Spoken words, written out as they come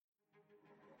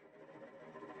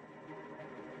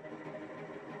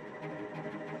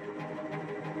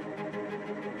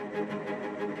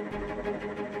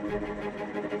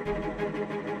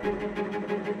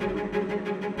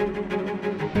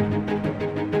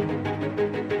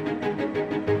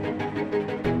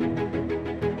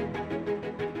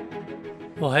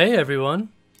Well, hey everyone.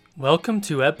 Welcome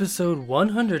to episode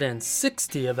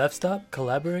 160 of F-Stop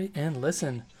Collaborate and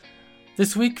Listen.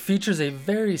 This week features a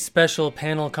very special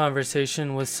panel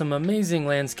conversation with some amazing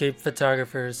landscape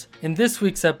photographers. In this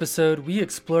week's episode, we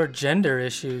explore gender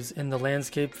issues in the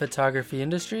landscape photography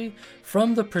industry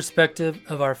from the perspective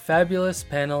of our fabulous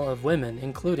panel of women,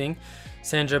 including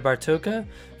Sandra Bartoka,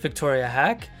 Victoria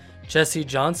Hack, Jessie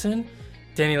Johnson,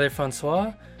 Danielle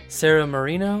Francois, Sarah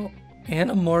Marino,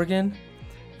 Anna Morgan,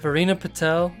 Verena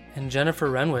Patel, and Jennifer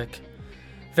Renwick.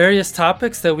 Various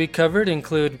topics that we covered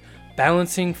include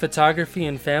balancing photography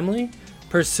and family,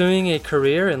 pursuing a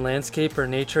career in landscape or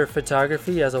nature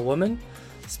photography as a woman,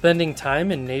 spending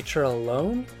time in nature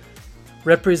alone,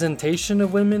 representation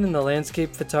of women in the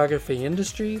landscape photography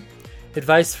industry,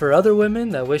 advice for other women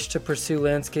that wish to pursue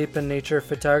landscape and nature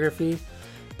photography,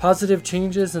 positive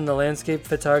changes in the landscape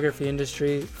photography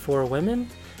industry for women,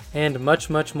 and much,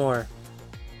 much more.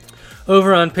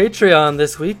 Over on Patreon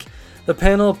this week, the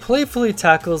panel playfully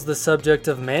tackles the subject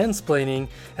of mansplaining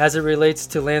as it relates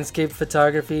to landscape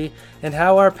photography and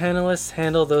how our panelists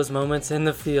handle those moments in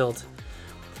the field.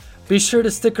 Be sure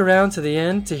to stick around to the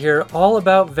end to hear all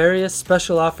about various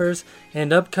special offers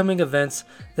and upcoming events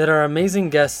that our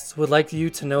amazing guests would like you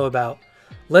to know about.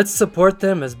 Let's support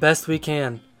them as best we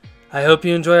can. I hope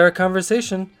you enjoy our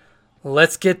conversation.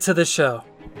 Let's get to the show.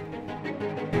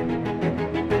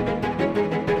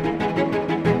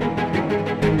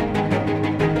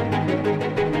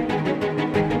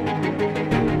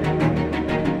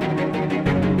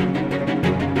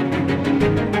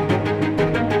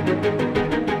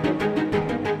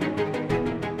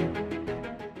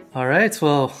 All right.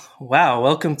 Well, wow.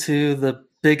 Welcome to the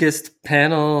biggest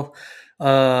panel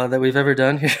that we've ever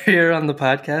done here on the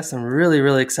podcast. I'm really,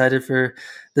 really excited for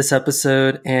this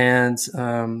episode and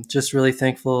just really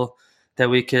thankful that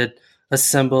we could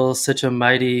assemble such a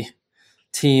mighty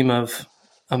team of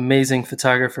amazing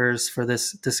photographers for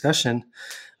this discussion.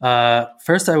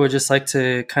 First, I would just like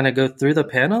to kind of go through the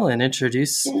panel and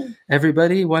introduce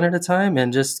everybody one at a time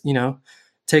and just,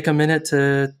 take a minute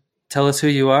to tell us who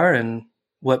you are and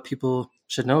what people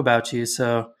should know about you.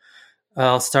 So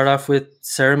I'll start off with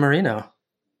Sarah Marino.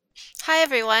 Hi,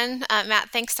 everyone. Matt,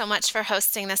 thanks so much for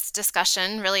hosting this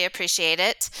discussion. Really appreciate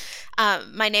it.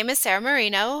 My name is Sarah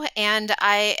Marino, and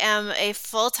I am a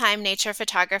full-time nature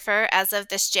photographer as of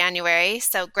this January,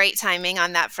 so great timing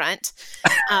on that front.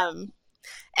 And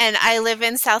I live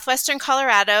in southwestern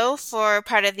Colorado for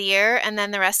part of the year, and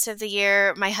then the rest of the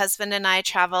year, my husband and I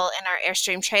travel in our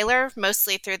Airstream trailer,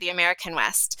 mostly through the American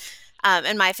West.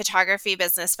 And my photography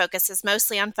business focuses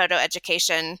mostly on photo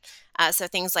education, so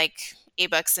things like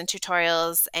ebooks and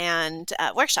tutorials and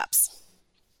workshops.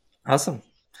 Awesome.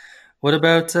 What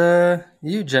about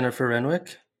you, Jennifer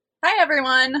Renwick? Hi,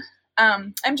 everyone.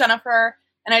 I'm Jennifer,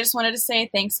 and I just wanted to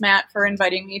say thanks, Matt, for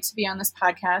inviting me to be on this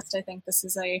podcast. I think this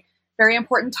is a very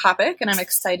important topic, and I'm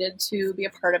excited to be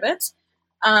a part of it.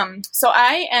 So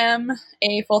I am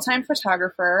a full-time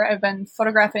photographer. I've been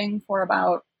photographing for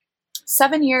about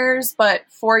 7 years, but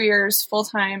 4 years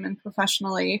full-time and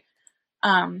professionally.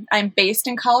 I'm based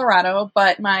in Colorado,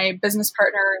 but my business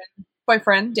partner and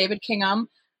boyfriend, David Kingham,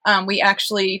 we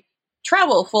actually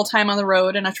travel full-time on the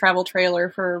road in a travel trailer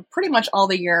for pretty much all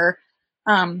the year,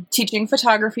 teaching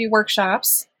photography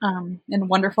workshops in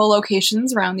wonderful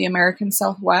locations around the American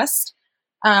Southwest.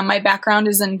 My background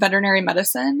is in veterinary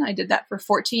medicine. I did that for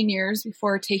 14 years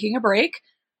before taking a break.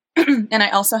 And I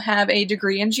also have a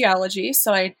degree in geology,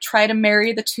 so I try to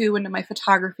marry the two into my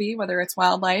photography, whether it's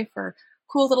wildlife or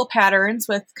cool little patterns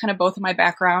with kind of both of my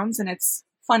backgrounds, and it's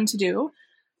fun to do.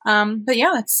 But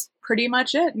yeah, that's pretty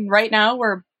much it. And right now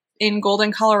we're in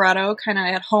Golden, Colorado, kind of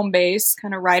at home base,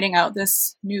 kind of riding out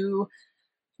this new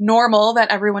normal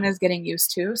that everyone is getting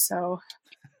used to. So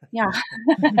yeah.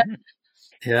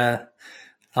 Yeah.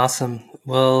 Awesome.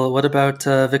 Well, what about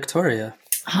Victoria?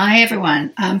 Hi,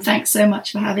 everyone. Thanks so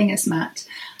much for having us, Matt.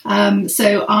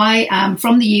 So I am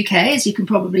from the UK, as you can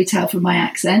probably tell from my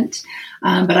accent,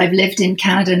 but I've lived in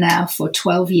Canada now for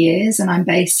 12 years, and I'm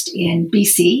based in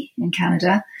BC in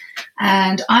Canada.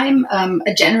 And I'm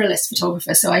a generalist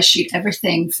photographer, so I shoot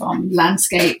everything from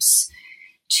landscapes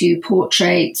to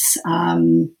portraits,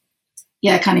 kind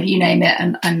of you name it,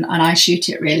 and I shoot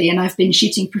it really. And I've been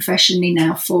shooting professionally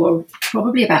now for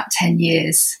probably about 10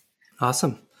 years.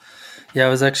 Awesome. Yeah, I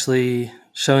was actually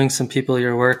showing some people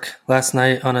your work last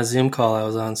night on a Zoom call I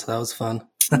was on, so that was fun.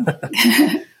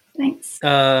 Thanks.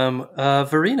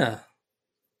 Verena.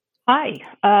 Hi,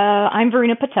 I'm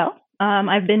Verena Patel.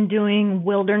 I've been doing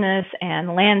wilderness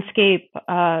and landscape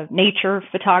nature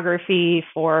photography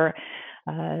for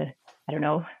I don't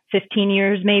know, 15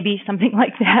 years, maybe something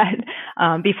like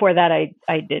that. Before that,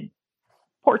 I did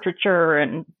portraiture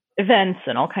and events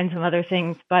and all kinds of other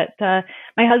things. But my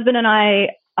husband and I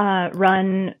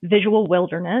run Visual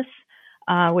Wilderness,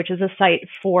 which is a site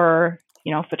for,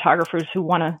 photographers who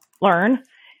want to learn.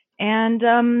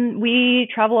 And we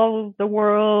travel all over the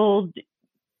world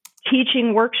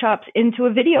teaching workshops into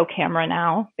a video camera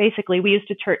now. Basically, we used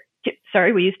to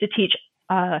teach,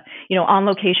 on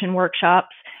location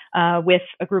workshops with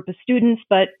a group of students,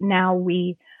 but now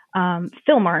we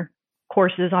film our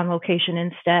courses on location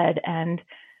instead. And,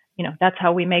 that's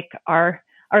how we make our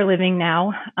living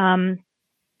now.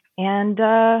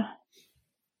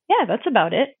 That's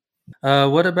about it.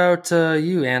 What about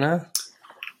you, Anna?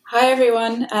 Hi,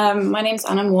 everyone. My name's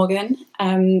Anna Morgan.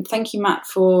 Thank you, Matt,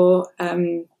 for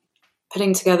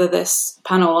putting together this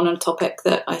panel on a topic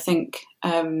that I think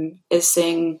is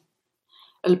seeing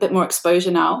a little bit more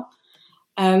exposure now.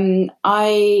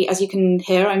 As you can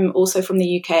hear, I'm also from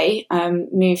the UK,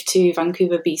 moved to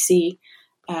Vancouver, BC,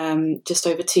 just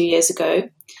over 2 years ago.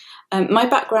 My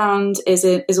background is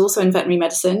also in veterinary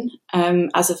medicine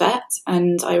as a vet,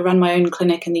 and I ran my own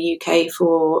clinic in the UK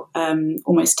for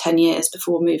almost 10 years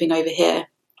before moving over here.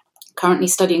 Currently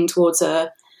studying towards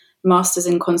a master's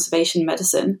in conservation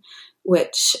medicine,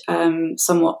 which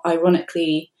somewhat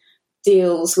ironically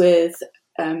deals with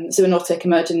zoonotic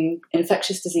emerging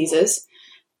infectious diseases.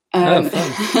 I've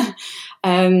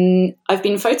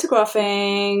been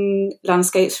photographing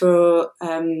landscapes for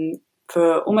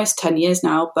almost 10 years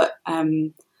now, but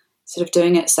sort of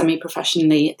doing it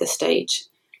semi-professionally at this stage.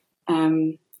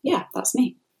 That's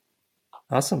me.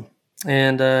 Awesome.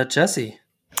 And Jessie.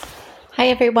 Hi,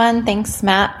 everyone. Thanks,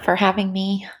 Matt, for having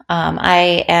me.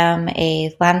 I am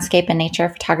a landscape and nature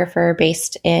photographer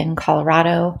based in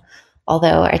Colorado,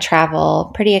 although I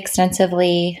travel pretty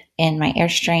extensively in my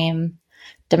Airstream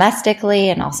domestically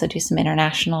and also do some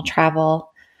international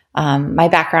travel. My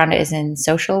background is in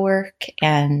social work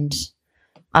and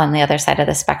on the other side of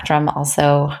the spectrum,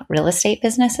 also real estate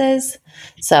businesses.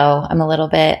 So I'm a little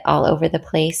bit all over the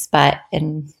place, but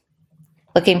I'm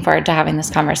looking forward to having this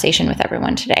conversation with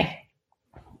everyone today.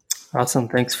 Awesome.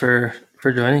 Thanks for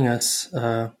joining us.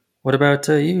 What about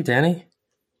you, Danny?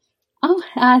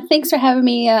 Thanks for having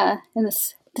me in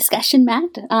this discussion,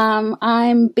 Matt.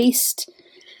 I'm based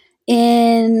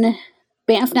in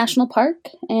Banff National Park,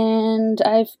 and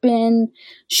I've been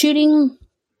shooting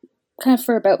kind of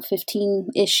for about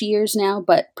 15-ish years now,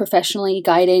 but professionally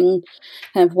guiding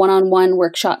kind of one-on-one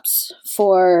workshops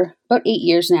for about 8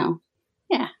 years now.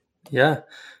 Yeah.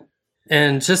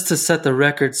 And just to set the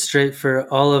record straight for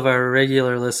all of our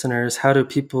regular listeners, how are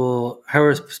people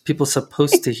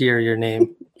supposed to hear your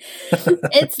name?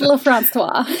 It's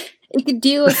LaFrancois. It could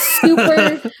do a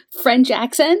super French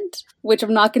accent, which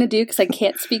I'm not going to do because I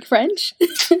can't speak French.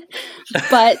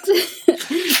 But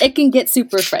it can get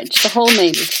super French. The whole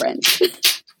name is French.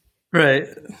 Right.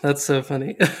 That's so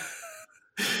funny.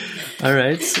 All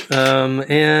right.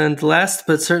 And last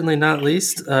but certainly not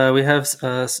least, we have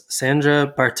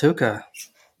Sandra Bartuka.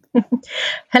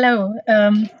 Hello.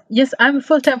 Yes, I'm a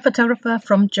full-time photographer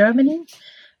from Germany.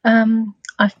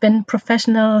 I've been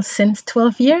professional since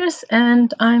 12 years,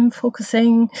 and I'm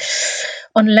focusing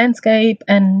on landscape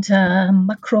and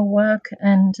macro work,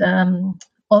 and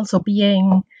also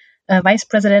being vice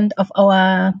president of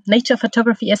our Nature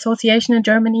Photography Association in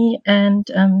Germany and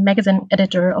magazine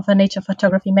editor of a Nature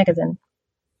Photography magazine.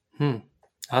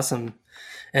 Awesome.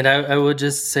 And I would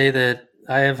just say that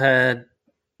I have had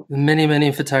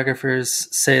many photographers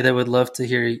say they would love to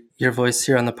hear your voice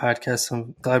here on the podcast. So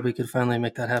I'm glad we could finally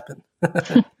make that happen.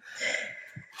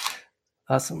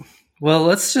 Awesome. Well,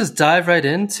 let's just dive right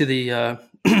into the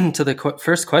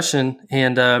first question.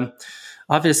 And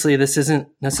obviously, this isn't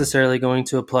necessarily going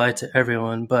to apply to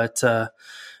everyone, but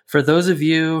for those of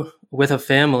you with a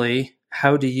family,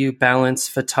 how do you balance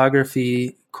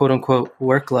photography, quote unquote,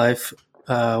 work life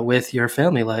with your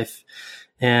family life?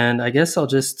 And I guess I'll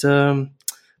just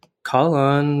call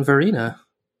on Verena.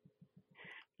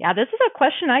 Yeah, this is a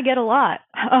question I get a lot.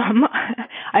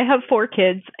 I have 4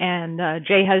 kids, and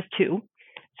Jay has 2.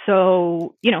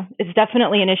 So, it's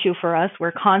definitely an issue for us.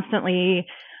 We're constantly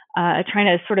trying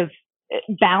to sort of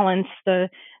balance the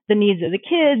needs of the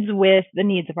kids with the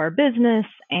needs of our business.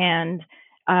 And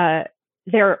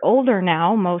they're older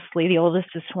now, mostly. The oldest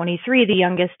is 23. The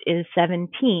youngest is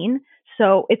 17.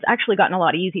 So it's actually gotten a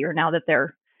lot easier now that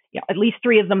they're, at least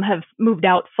 3 of them have moved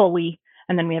out fully.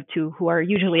 And then we have 2 who are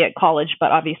usually at college,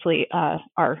 but obviously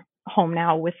are home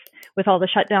now with all the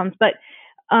shutdowns. But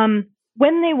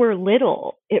when they were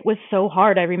little, it was so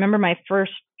hard. I remember my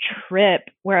first trip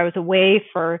where I was away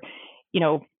for,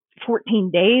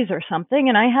 14 days or something.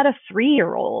 And I had a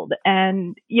 3-year-old,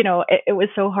 and, it was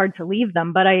so hard to leave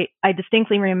them. But I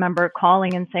distinctly remember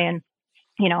calling and saying,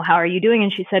 how are you doing?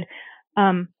 And she said,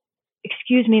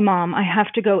 excuse me, Mom, I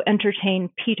have to go entertain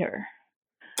Peter,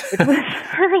 which was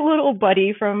her little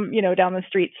buddy from, down the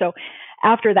street. So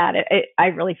after that, I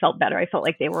really felt better. I felt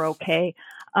like they were okay.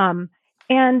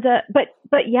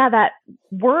 But yeah, that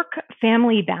work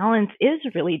family balance is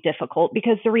really difficult,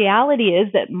 because the reality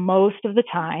is that most of the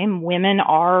time women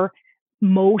are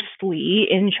mostly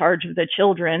in charge of the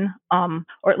children,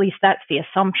 or at least that's the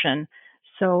assumption.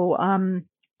 So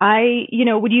I,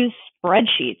 would use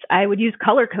spreadsheets. I would use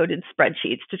color-coded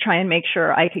spreadsheets to try and make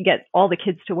sure I could get all the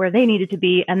kids to where they needed to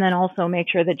be, and then also make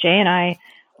sure that Jay and I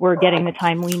were getting the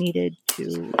time we needed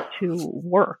to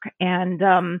work. And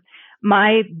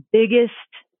my biggest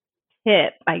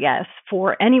tip, I guess,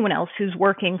 for anyone else who's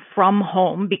working from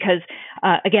home, because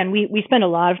again, we spend a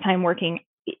lot of time working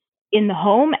in the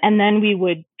home, and then we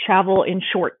would travel in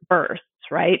short bursts,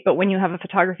 right? But when you have a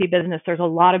photography business, there's a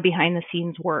lot of behind the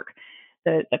scenes work.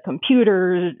 The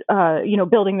computers,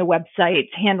 building the websites,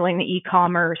 handling the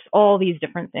e-commerce, all these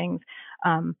different things.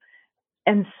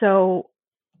 And so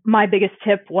my biggest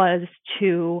tip was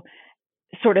to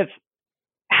sort of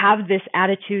have this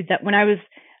attitude that when I was,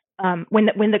 when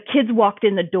the kids walked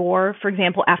in the door, for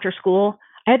example, after school,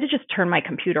 I had to just turn my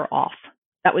computer off.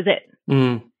 That was it,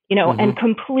 and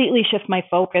completely shift my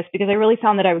focus, because I really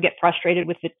found that I would get frustrated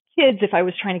with the kids if I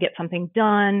was trying to get something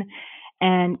done.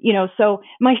 And, so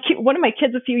one of my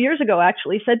kids a few years ago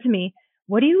actually said to me,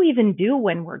 "What do you even do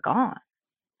when we're gone?"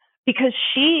 Because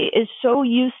she is so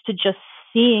used to just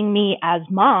seeing me as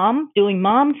mom, doing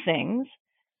mom things.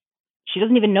 She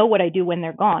doesn't even know what I do when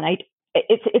they're gone.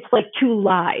 It's like two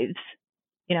lives,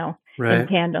 right, in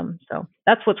tandem. So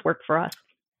that's what's worked for us.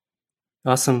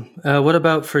 Awesome. What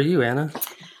about for you, Anna?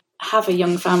 I have a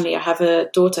young family. I have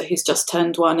a daughter who's just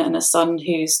turned 1 and a son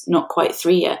who's not quite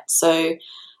 3 yet. So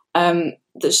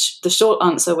the short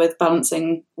answer with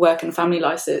balancing work and family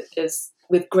life is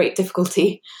with great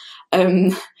difficulty.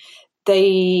 I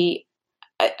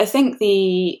think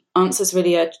the answers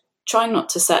really are trying not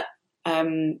to set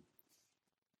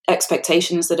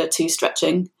expectations that are too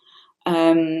stretching,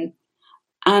 and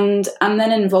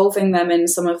then involving them in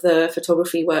some of the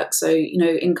photography work. So,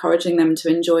 encouraging them to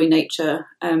enjoy nature,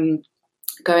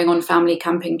 going on family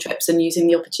camping trips and using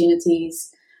the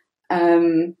opportunities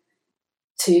to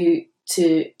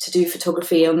do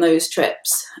photography on those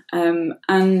trips.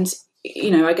 And,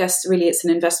 I guess really it's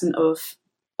an investment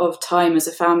of time as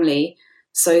a family,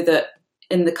 so that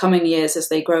in the coming years, as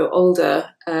they grow older,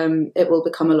 it will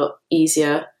become a lot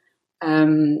easier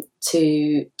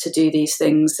to do these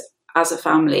things as a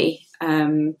family.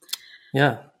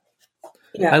 Yeah.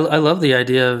 I love the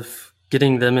idea of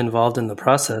getting them involved in the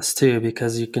process too,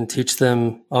 because you can teach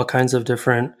them all kinds of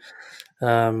different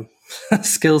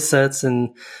skill sets,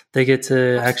 and they get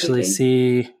to actually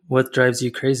see what drives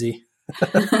you crazy.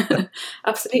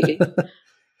 Absolutely.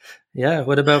 Yeah.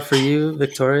 What about for you,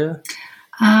 Victoria?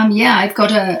 I've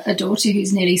got a daughter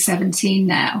who's nearly 17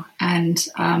 now, and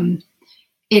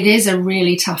it is a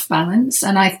really tough balance.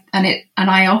 And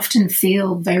I often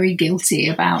feel very guilty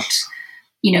about,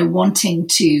 wanting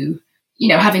to,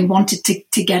 having wanted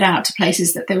to get out to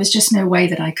places that there was just no way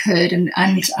that I could.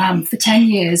 And for 10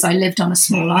 years, I lived on a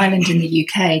small island in the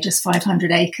UK, just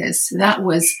 500 acres. So that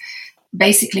was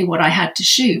basically what I had to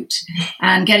shoot.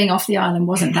 And getting off the island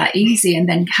wasn't that easy. And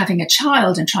then having a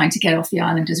child and trying to get off the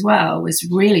island as well was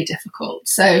really difficult.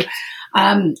 So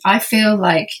I feel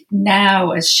like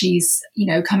now, as she's,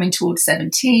 coming towards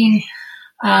 17,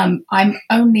 I'm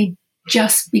only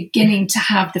just beginning to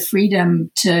have the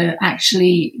freedom to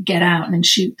actually get out and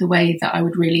shoot the way that I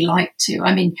would really like to.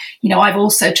 I mean, I've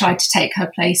also tried to take her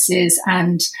places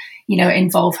and,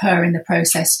 involve her in the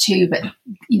process too. But,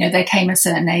 there came a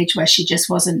certain age where she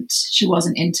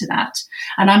wasn't into that.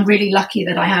 And I'm really lucky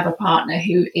that I have a partner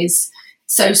who is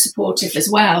so supportive as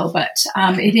well. But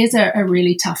it is a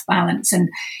really tough balance. And,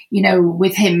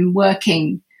 with him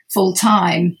working full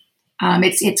time,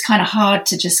 it's kind of hard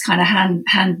to just kind of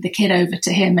hand the kid over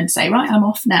to him and say, right, I'm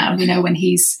off now, when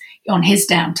he's on his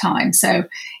downtime. So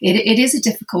it is a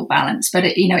difficult balance, but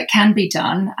it can be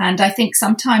done. And I think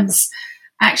sometimes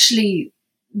actually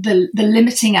the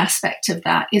limiting aspect of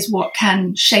that is what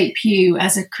can shape you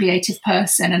as a creative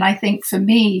person. And I think for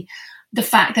me, the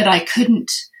fact that I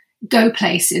couldn't go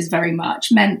places very much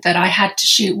meant that I had to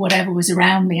shoot whatever was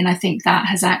around me. And I think that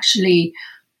has actually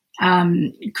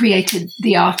created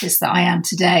the artist that I am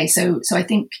today. So I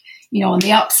think, on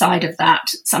the upside of that,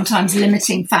 sometimes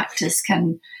limiting factors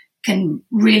can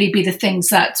really be the things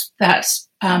that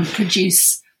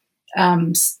produce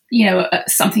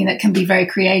something that can be very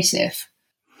creative.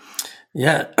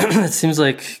 Yeah, it seems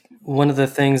like one of the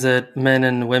things that men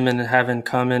and women have in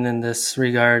common in this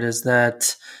regard is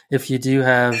that if you do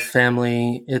have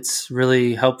family, it's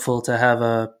really helpful to have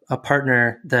a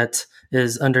partner that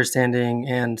is understanding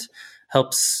and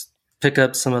helps pick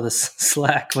up some of the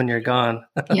slack when you're gone.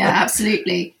 Yeah,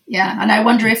 absolutely. Yeah. And I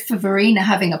wonder if for Verena,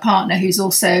 having a partner who's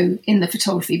also in the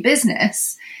photography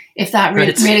business, if that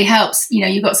really helps,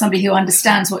 you've got somebody who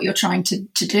understands what you're trying to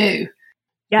do.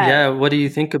 Yeah. What do you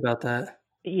think about that?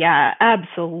 Yeah,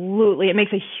 absolutely. It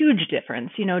makes a huge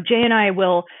difference. Jay and I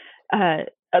will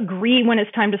agree when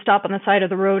it's time to stop on the side of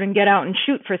the road and get out and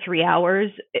shoot for 3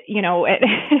 hours.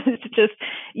 It's just,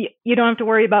 you don't have to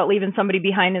worry about leaving somebody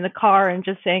behind in the car and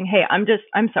just saying, hey,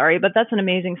 I'm sorry, but that's an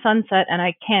amazing sunset and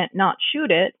I can't not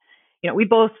shoot it. We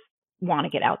both want to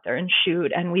get out there and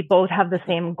shoot, and we both have the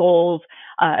same goals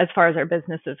as far as our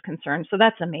business is concerned. So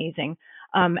that's amazing.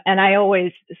 And I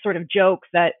always sort of joke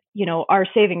that, our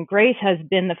saving grace has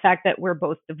been the fact that we're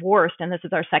both divorced and this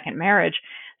is our second marriage.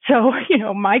 So,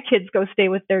 my kids go stay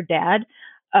with their dad.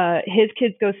 His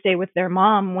kids go stay with their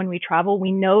mom when we travel.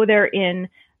 We know they're in,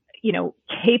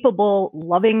 capable,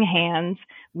 loving hands.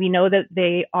 We know that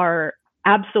they are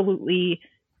absolutely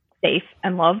safe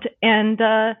and loved. And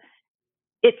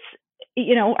it's,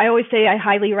 I always say I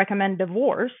highly recommend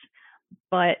divorce,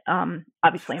 but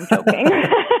obviously I'm joking.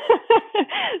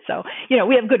 So,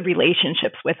 we have good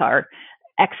relationships with our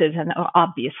exes, and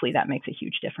obviously that makes a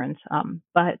huge difference.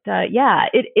 But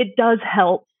it does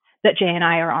help that Jay and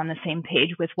I are on the same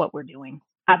page with what we're doing.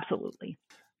 Absolutely.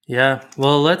 Yeah.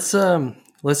 Well,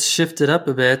 let's shift it up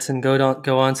a bit and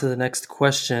go on to the next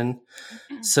question.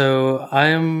 So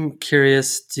I'm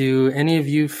curious, do any of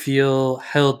you feel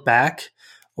held back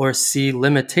or see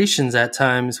limitations at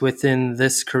times within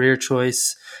this career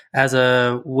choice as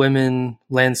a women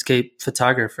landscape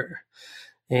photographer?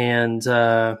 And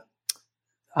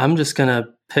I'm just going to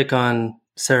pick on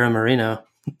Sarah Marino.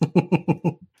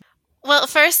 Well,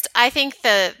 first, I think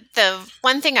the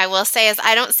one thing I will say is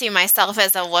I don't see myself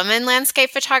as a woman landscape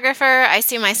photographer. I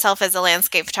see myself as a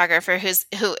landscape photographer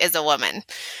who is a woman.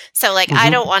 So I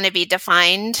don't want to be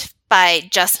defined by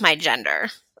just my gender.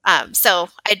 So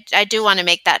I do want to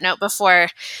make that note before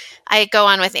I go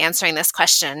on with answering this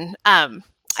question.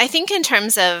 I think in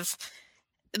terms of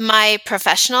my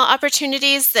professional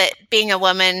opportunities, that being a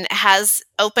woman has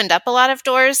opened up a lot of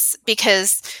doors,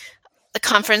 because the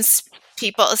conference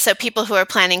people who are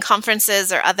planning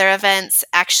conferences or other events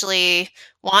actually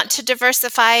want to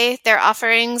diversify their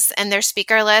offerings and their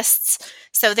speaker lists.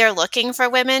 So they're looking for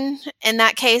women in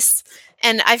that case.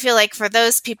 And I feel like for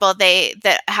those people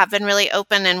that have been really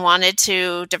open and wanted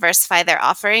to diversify their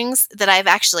offerings, that I've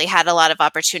actually had a lot of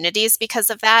opportunities because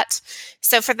of that.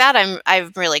 So for that,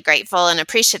 I'm really grateful and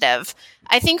appreciative.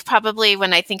 I think probably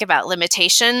when I think about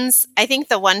limitations, I think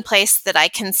the one place that I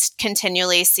can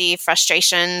continually see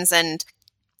frustrations and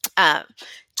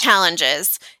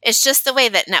challenges is just the way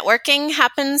that networking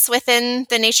happens within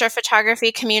the nature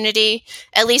photography community,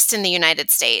 at least in the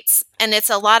United States. And it's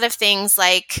a lot of things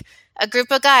like a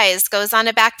group of guys goes on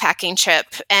a backpacking trip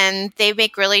and they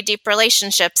make really deep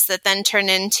relationships that then turn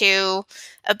into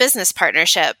a business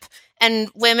partnership. And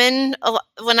women,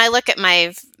 when I look at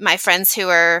my friends who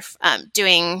are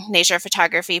doing nature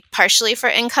photography partially for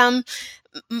income,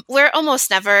 we're almost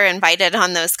never invited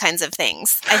on those kinds of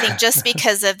things. I think just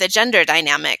because of the gender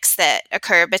dynamics that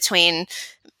occur between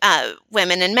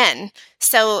women and men.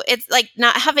 So it's like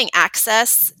not having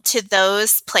access to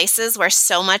those places where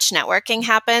so much networking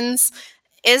happens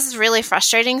is really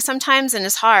frustrating sometimes and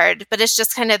is hard, but it's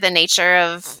just kind of the nature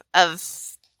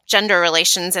of gender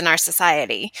relations in our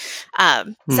society.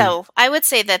 So I would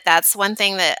say that that's one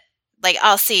thing that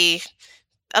I'll see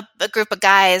a group of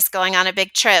guys going on a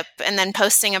big trip and then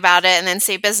posting about it and then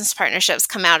see business partnerships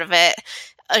come out of it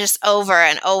just over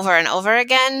and over and over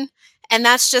again. And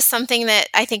that's just something that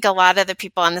I think a lot of the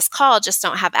people on this call just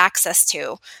don't have access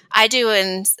to. I do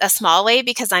in a small way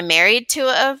because I'm married to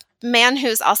a man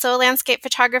who's also a landscape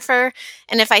photographer.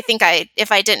 And if I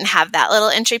didn't have that little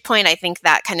entry point, I think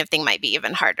that kind of thing might be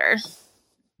even harder.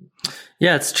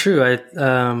 Yeah, it's true.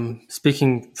 I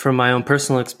speaking from my own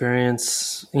personal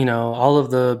experience, all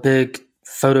of the big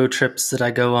photo trips that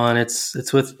I go on,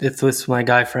 it's with my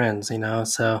guy friends,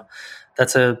 so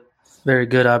that's a very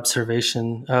good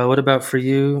observation. What about for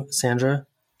you, Sandra?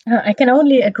 I can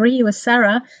only agree with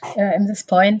Sarah in this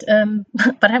point,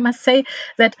 but I must say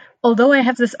that although I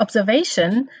have this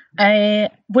observation, I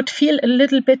would feel a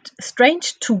little bit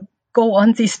strange to go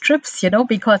on these trips,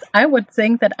 because I would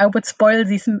think that I would spoil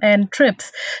these men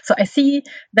trips. So I see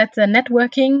that the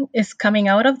networking is coming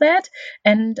out of that.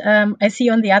 And I see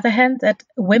on the other hand that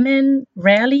women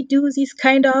rarely do these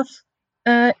kind of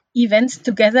events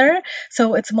together.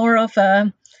 So it's more of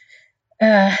a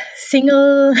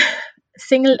single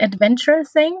adventure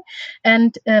thing.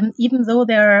 And even though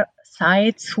there are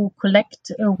sites who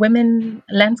collect women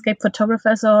landscape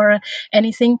photographers or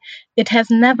anything, it has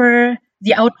never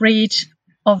the outreach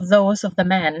of those of the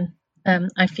men,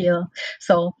 I feel.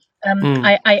 So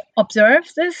I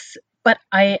observe this, but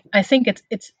I think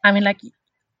it's I mean, like,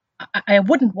 I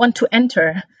wouldn't want to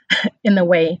enter in a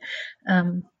way.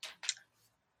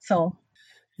 So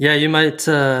yeah, you might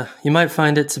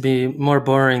find it to be more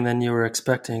boring than you were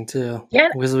expecting too. Yeah,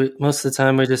 because most of the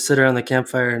time we just sit around the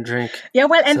campfire and drink. Yeah,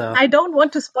 well, and I don't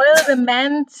want to spoil the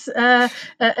man's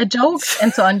jokes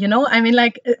and so on. I mean,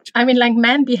 like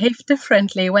men behave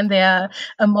differently when they are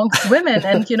amongst women,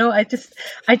 and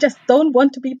I just don't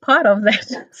want to be part of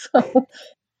that. So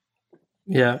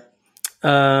yeah,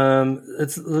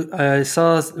 I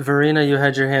saw Verena, you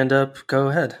had your hand up. Go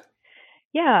ahead.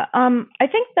 Yeah, I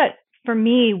think that for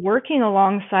me, working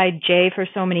alongside Jay for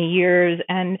so many years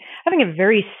and having a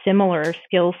very similar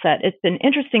skill set, it's been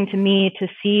interesting to me to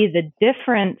see the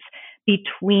difference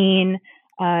between,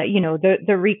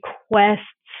 the requests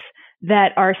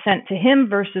that are sent to him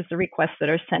versus the requests that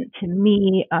are sent to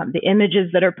me, the images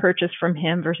that are purchased from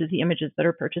him versus the images that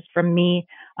are purchased from me.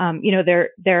 There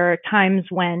are times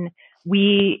when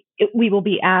we will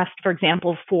be asked, for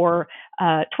example, for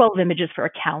 12 images for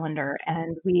a calendar,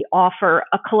 and we offer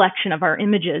a collection of our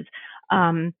images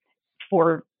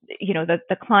for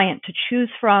the client to choose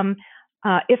from.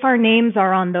 If our names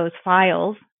are on those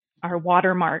files, our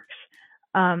watermarks,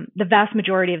 the vast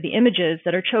majority of the images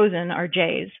that are chosen are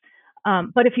Jay's.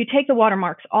 But if you take the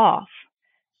watermarks off,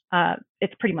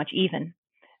 it's pretty much even.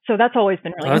 So that's always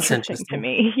been really interesting to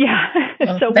me.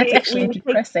 Yeah. So that's actually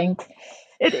depressing.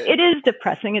 It is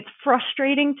depressing. It's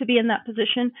frustrating to be in that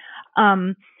position.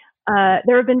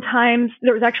 There have been times,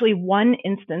 there was actually one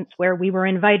instance where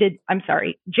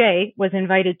Jay was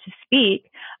invited to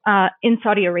speak in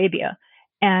Saudi Arabia.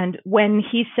 And when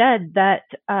he said that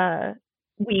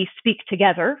we speak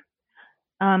together,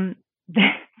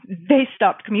 they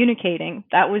stopped communicating.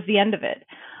 That was the end of it.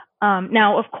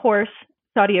 Now, of course,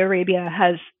 Saudi Arabia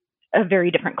has a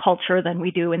very different culture than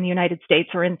we do in the United States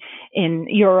or in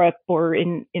Europe or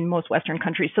in most Western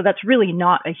countries. So that's really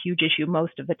not a huge issue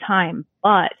most of the time.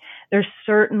 But there's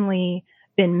certainly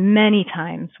been many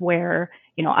times where,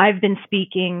 I've been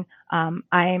speaking,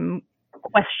 I'm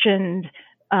questioned,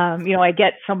 I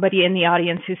get somebody in the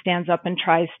audience who stands up and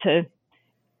tries to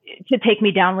take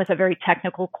me down with a very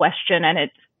technical question, and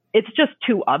it's just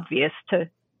too obvious to,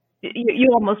 you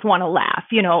almost want to laugh,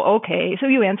 okay, so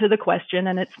you answer the question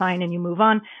and it's fine and you move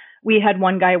on. We had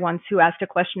one guy once who asked a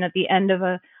question at the end of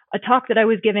a talk that I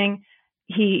was giving.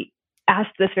 He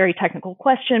asked this very technical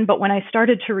question, but when I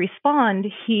started to respond,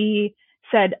 he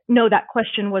said, no, that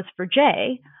question was for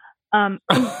Jay.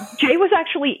 Jay was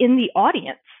actually in the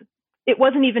audience. It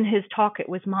wasn't even his talk, it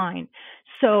was mine.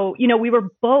 So, we were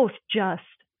both just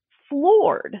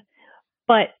floored.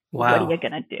 But Wow. What are you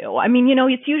going to do? I mean,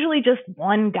 it's usually just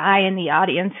one guy in the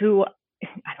audience who,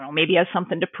 I don't know, maybe has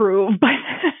something to prove, but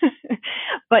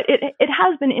it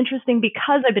has been interesting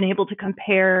because I've been able to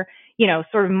compare,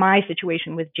 sort of my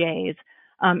situation with Jay's.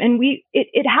 And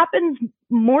it happens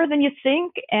more than you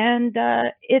think. And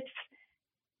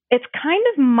it's kind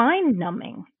of mind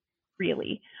numbing,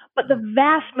 really. But the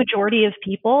vast majority of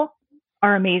people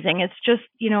are amazing. It's just,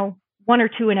 one or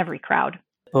two in every crowd.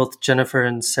 Both Jennifer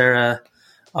and Sarah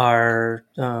are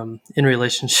in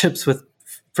relationships with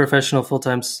professional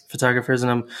full-time photographers,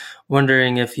 and I'm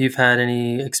wondering if you've had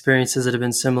any experiences that have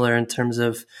been similar in terms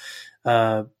of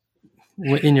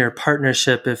in your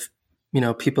partnership, if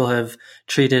people have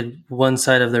treated one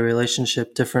side of the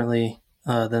relationship differently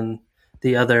than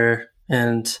the other.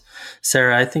 And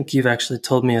Sarah, I think you've actually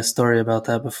told me a story about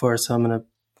that before, so I'm going to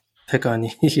pick on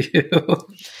you.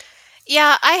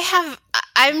 Yeah,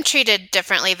 I'm treated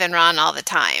differently than Ron all the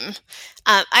time.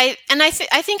 I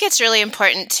think it's really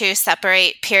important to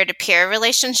separate peer-to-peer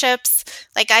relationships.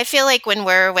 Like, I feel like when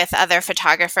we're with other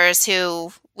photographers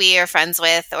who we are friends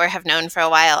with or have known for a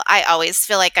while, I always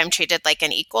feel like I'm treated like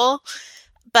an equal.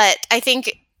 But I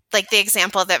think, like the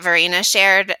example that Verena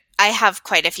shared, I have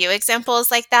quite a few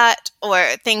examples like that, or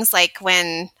things like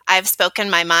when I've spoken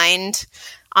my mind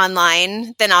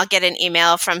online, then I'll get an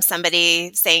email from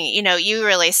somebody saying, you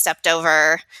really stepped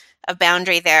over a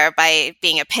boundary there by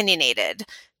being opinionated.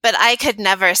 but I could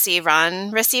never see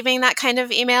Ron receiving that kind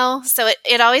of email. So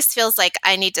it always feels like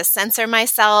I need to censor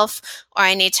myself, or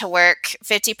I need to work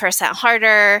 50%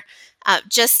 harder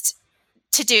just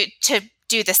to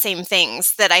do the same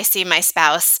things that I see my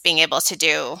spouse being able to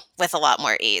do with a lot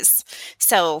more ease.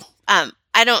 So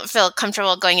I don't feel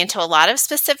comfortable going into a lot of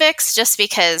specifics just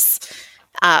because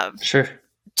Sure.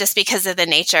 Just because of the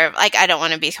nature of, like, I don't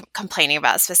want to be complaining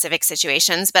about specific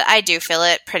situations, but I do feel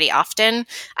it pretty often.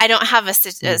 I don't have a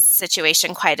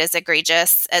situation quite as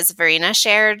egregious as Verena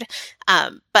shared,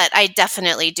 but I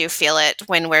definitely do feel it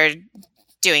when we're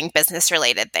doing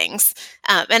business-related things.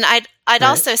 And I'd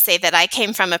also say that I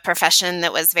came from a profession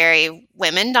that was very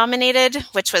women-dominated,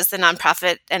 which was the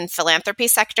nonprofit and philanthropy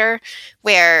sector,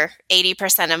 where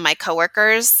 80% of my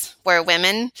coworkers were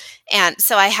women. And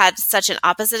so I had such an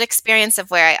opposite experience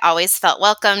of where I always felt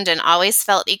welcomed and always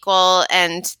felt equal,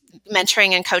 and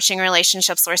mentoring and coaching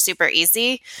relationships were super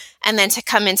easy. And then to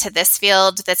come into this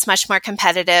field that's much more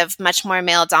competitive, much more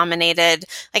male dominated,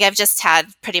 like I've just had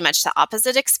pretty much the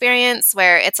opposite experience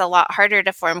where it's a lot harder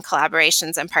to form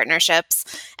collaborations and partnerships.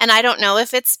 And I don't know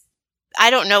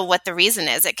what the reason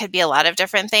is. It could be a lot of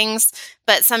different things,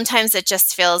 but sometimes it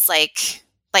just feels like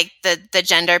the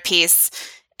gender piece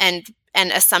and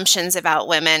assumptions about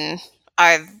women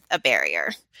are a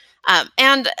barrier.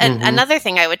 Another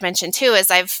thing I would mention too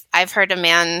is I've heard a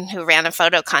man who ran a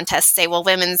photo contest say, well,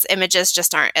 women's images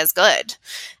just aren't as good.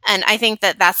 And I think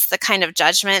that that's the kind of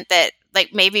judgment that,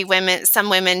 like, maybe some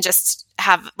women just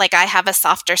have, like, I have a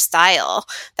softer style.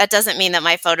 That doesn't mean that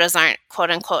my photos aren't quote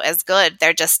unquote as good.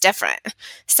 They're just different.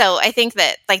 So I think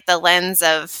that, like, the lens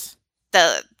of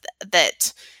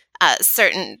that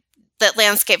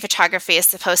landscape photography is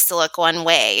supposed to look one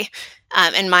way,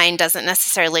 and mine doesn't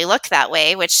necessarily look that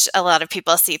way, which a lot of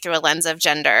people see through a lens of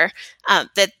gender.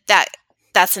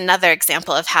 That's another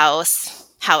example of how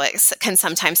it can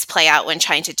sometimes play out when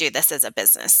trying to do this as a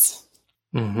business.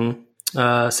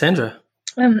 Mm-hmm. Sandra?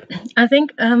 I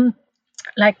think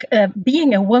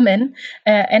being a woman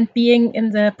and being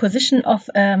in the position of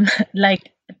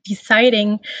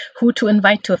deciding who to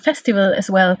invite to a festival as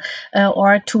well,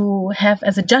 or to have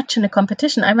as a judge in a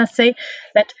competition, I must say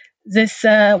that this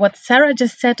what Sarah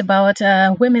just said about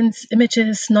women's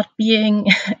images not being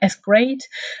as great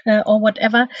or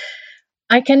whatever,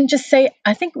 I can just say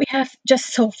I think we have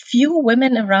just so few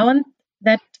women around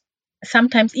that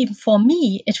sometimes even for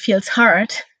me it feels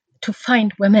hard to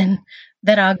find women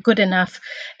that are good enough.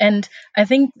 And I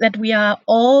think that we are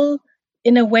all,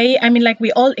 in a way, I mean, like,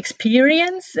 we all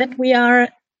experience that we are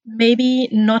maybe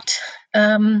not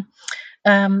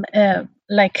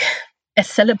as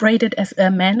celebrated as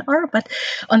men are. But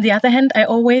on the other hand, I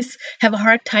always have a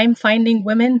hard time finding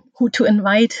women who to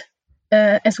invite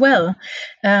as well.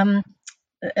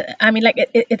 I mean, like,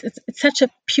 it's such a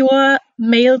pure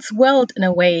male's world in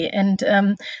a way. And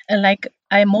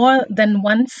I more than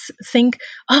once think,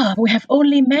 we have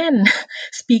only men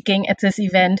speaking at this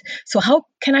event. So how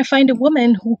can I find a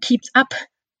woman who keeps up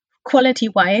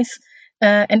quality-wise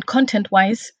and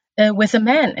content-wise with a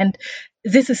man? And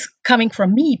this is coming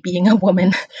from me being a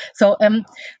woman. So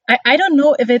I don't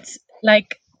know if it's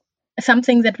like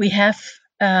something that we have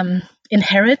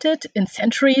inherited in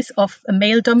centuries of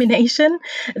male domination,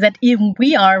 that even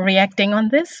we are reacting on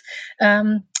this.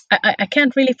 I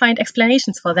can't really find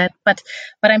explanations for that, but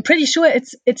I'm pretty sure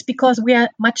it's because we are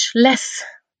much less,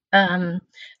 and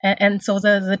so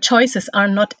the choices are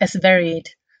not as varied.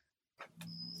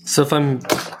 So if I'm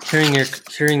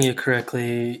hearing you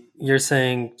correctly, you're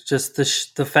saying just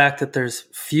the fact that there's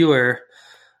fewer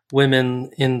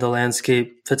women in the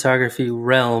landscape photography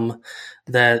realm,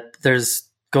 that there's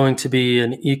going to be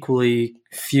an equally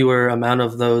fewer amount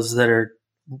of those that are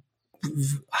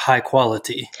high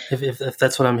quality, if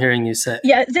that's what I'm hearing you say.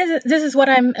 Yeah, this is what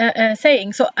I'm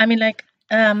saying. So I mean, like,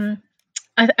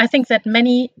 I think that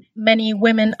many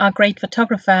women are great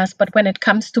photographers, but when it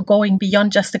comes to going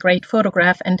beyond just a great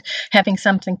photograph and having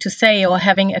something to say, or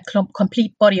having a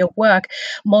complete body of work,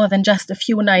 more than just a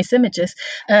few nice images,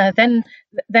 then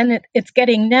it's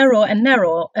getting narrow and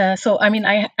narrow. So I mean,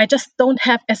 I just don't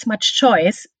have as much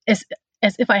choice as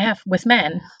if I have with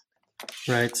men.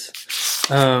 Right.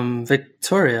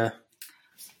 Victoria?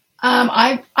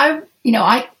 I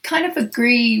kind of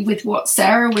agree with what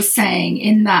Sarah was saying,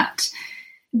 in that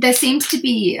there seems to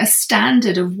be a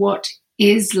standard of what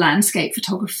is landscape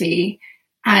photography,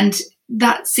 and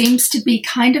that seems to be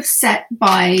kind of set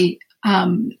by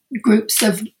groups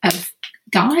of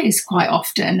guys quite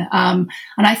often. And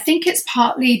I think it's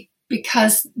partly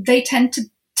because they tend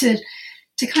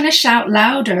to kind of shout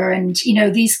louder. And,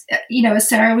 these, as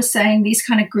Sarah was saying, these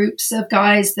kind of groups of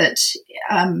guys that,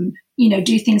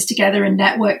 do things together and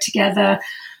network together.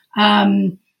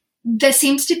 There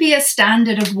seems to be a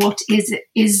standard of what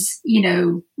is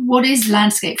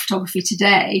landscape photography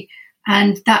today.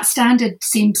 And that standard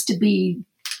seems to be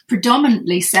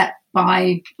predominantly set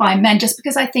by men, just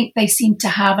because I think they seem to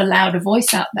have a louder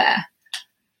voice out there.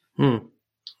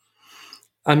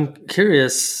 I'm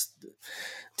curious,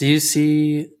 do you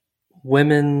see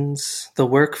the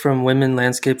work from women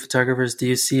landscape photographers, do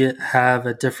you see it have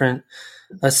a different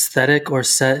aesthetic or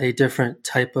set a different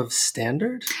type of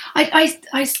standard? I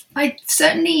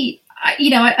certainly,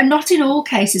 not in all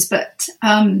cases, but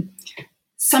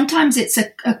sometimes it's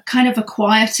a kind of a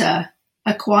quieter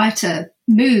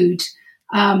mood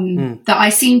that I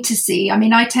seem to see. I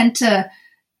mean, I tend to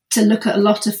look at a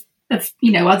lot of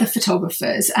other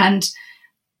photographers, and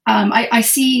I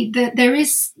see that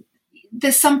there's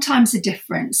sometimes a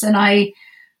difference, and I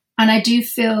do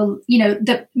feel,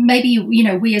 that maybe,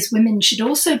 we as women should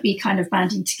also be kind of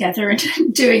banding together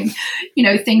and doing,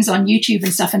 things on YouTube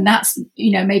and stuff. And that's,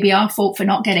 maybe our fault for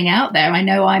not getting out there. I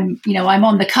know I'm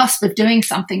on the cusp of doing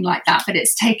something like that, but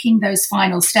it's taking those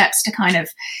final steps to kind of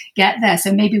get there.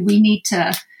 So maybe we need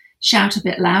to shout a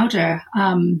bit louder.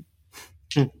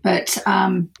 But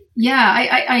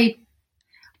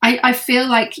I feel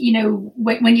like,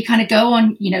 when you kind of go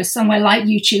on, somewhere like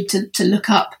YouTube to look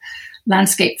up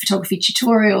landscape photography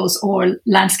tutorials or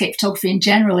landscape photography in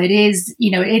general, it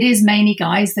is mainly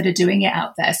guys that are doing it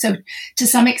out there. So to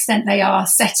some extent, they are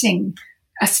setting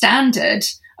a standard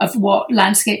of what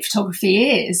landscape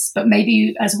photography is. But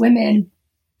maybe as women,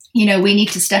 we need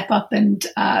to step up and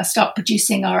start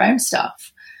producing our own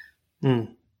stuff.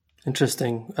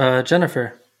 Interesting.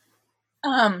 Jennifer?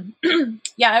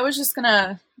 I was just going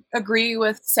to agree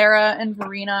with Sarah and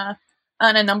Verena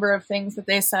on a number of things that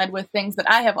they said, with things that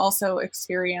I have also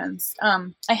experienced. I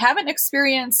haven't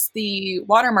experienced the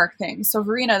watermark thing. So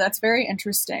Verena, that's very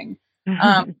interesting.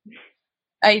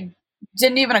 I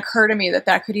didn't even occur to me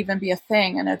that could even be a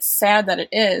thing. And it's sad that it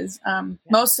is.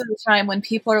 Most of the time when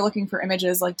people are looking for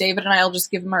images, like David and I will just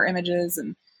give them our images.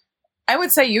 And I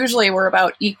would say usually we're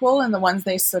about equal in the ones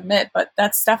they submit, but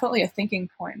that's definitely a thinking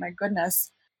point. My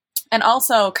goodness. And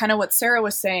also kind of what Sarah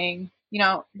was saying,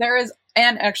 there is,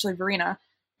 and actually Verena,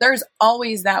 there's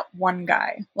always that one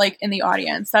guy like in the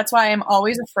audience. That's why I'm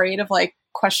always afraid of like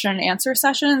question and answer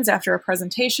sessions after a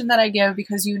presentation that I give,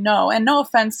 because and no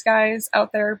offense guys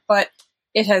out there, but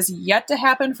it has yet to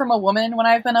happen from a woman when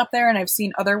I've been up there, and I've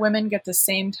seen other women get the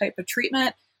same type of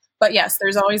treatment. But yes,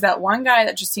 there's always that one guy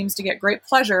that just seems to get great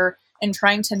pleasure in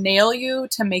trying to nail you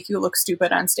to make you look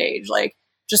stupid on stage. Like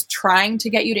just trying to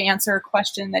get you to answer a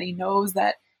question that he knows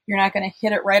that you're not going to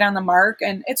hit it right on the mark.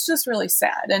 And it's just really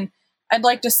sad. And I'd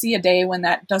like to see a day when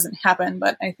that doesn't happen,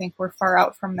 but I think we're far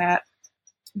out from that.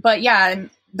 But yeah, and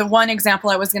the one example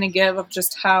I was going to give of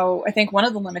just how I think one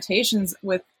of the limitations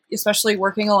with especially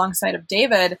working alongside of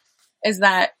David is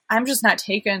that I'm just not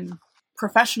taken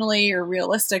professionally or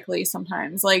realistically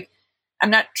sometimes. Like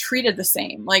I'm not treated the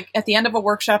same. Like at the end of a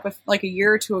workshop like a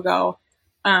year or two ago,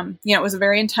 it was a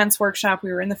very intense workshop.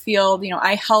 We were in the field,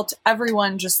 I helped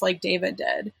everyone just like David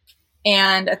did.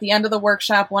 And at the end of the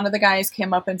workshop, one of the guys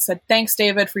came up and said, "Thanks,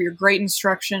 David, for your great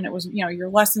instruction. It was, your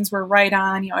lessons were right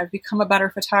on. I've become a better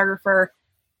photographer."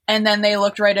 And then they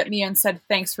looked right at me and said,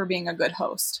 "Thanks for being a good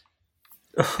host."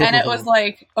 And it was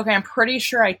like, okay, I'm pretty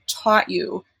sure I taught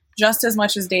you just as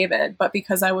much as David, but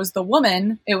because I was the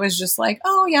woman, it was just like,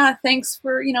 "Oh yeah, thanks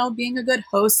for, being a good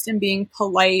host and being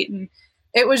polite." And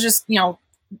it was just,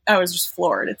 I was just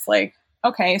floored. It's like,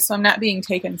 okay, so I'm not being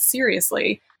taken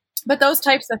seriously. But those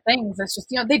types of things, it's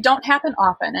just, they don't happen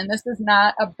often. And this is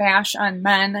not a bash on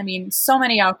men. I mean, so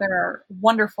many out there are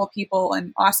wonderful people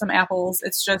and awesome apples.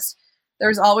 It's just,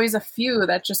 there's always a few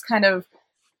that just kind of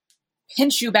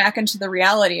pinch you back into the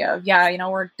reality of,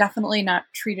 we're definitely not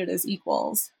treated as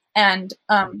equals. And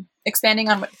expanding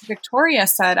on what Victoria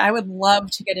said, I would love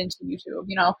to get into YouTube.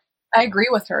 I agree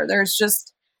with her.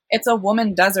 It's a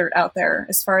woman desert out there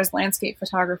as far as landscape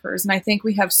photographers. And I think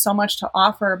we have so much to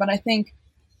offer, but I think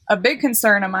a big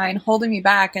concern of mine holding me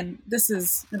back, and this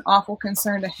is an awful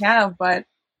concern to have, but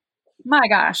my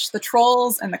gosh, the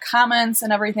trolls and the comments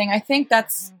and everything, I think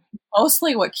that's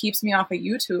mostly what keeps me off of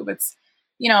YouTube. It's,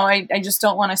 I just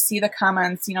don't want to see the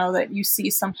comments, that you see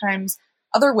sometimes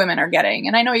other women are getting.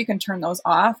 And I know you can turn those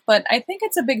off, but I think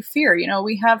it's a big fear.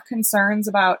 We have concerns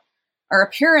about our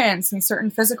appearance and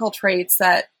certain physical traits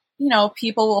that,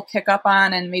 people will pick up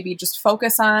on and maybe just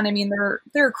focus on. I mean,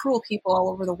 there are cruel people all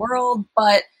over the world,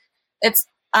 but it's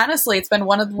honestly, it's been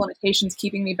one of the limitations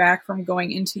keeping me back from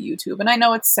going into YouTube. And I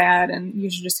know it's sad and you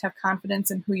should just have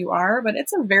confidence in who you are, but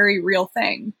it's a very real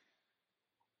thing.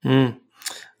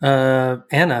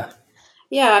 Anna.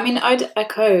 Yeah, I mean, I'd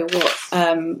echo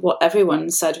what everyone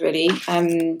said, really.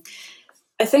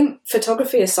 I think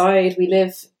photography aside, we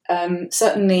live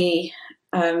certainly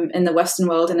in the Western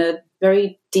world in a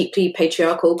very deeply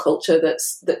patriarchal culture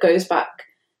that goes back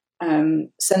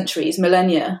centuries,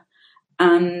 millennia,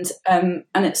 and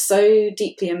it's so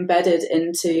deeply embedded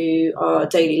into our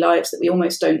daily lives that we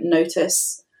almost don't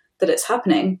notice that it's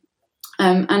happening.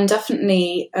 And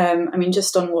definitely, I mean,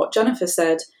 just on what Jennifer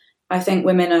said, I think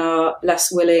women are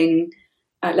less willing,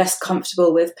 less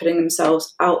comfortable with putting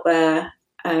themselves out there,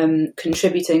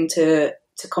 contributing to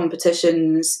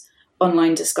competitions,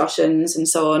 online discussions, and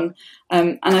so on.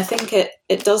 And I think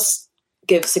it does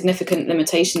give significant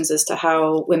limitations as to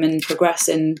how women progress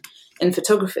in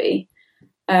photography.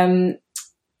 And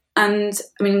I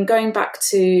mean, going back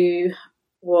to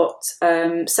what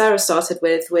Sarah started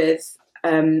with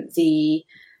the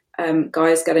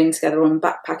guys getting together on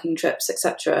backpacking trips,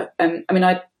 etc. I mean,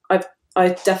 I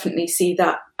definitely see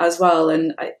that as well,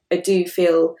 and I do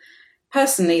feel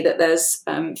personally that there's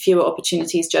fewer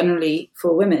opportunities generally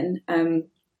for women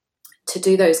to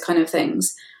do those kind of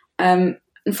things. And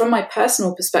from my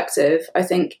personal perspective, I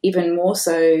think even more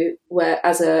so, where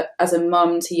as a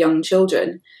mum to young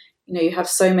children, you know, you have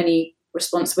so many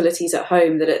responsibilities at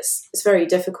home that it's very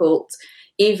difficult,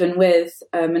 even with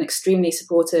an extremely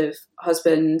supportive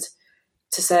husband,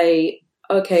 to say,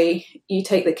 okay, you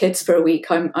take the kids for a week,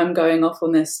 I'm going off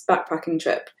on this backpacking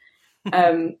trip.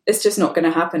 It's just not going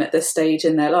to happen at this stage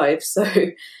in their lives. So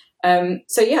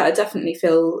yeah, I definitely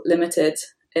feel limited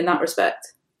in that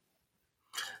respect.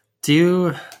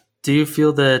 Do you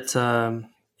feel that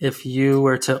if you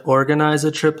were to organize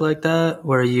a trip like that,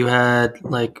 where you had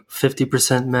like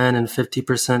 50% men and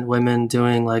 50% women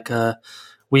doing like a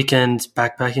weekend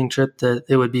backpacking trip, that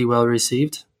it would be well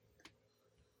received?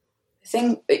 I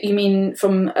think you mean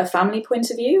from a family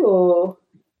point of view, or?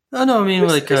 Oh no, I mean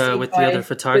like with the other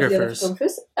photographers.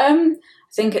 I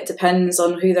think it depends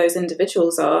on who those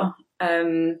individuals are,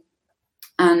 and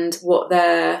what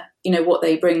what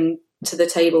they bring to the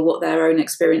table, what their own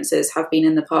experiences have been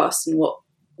in the past, and what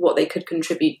they could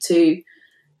contribute to,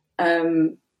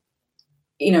 a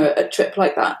trip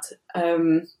like that.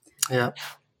 Yeah.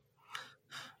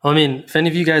 Well, I mean, if any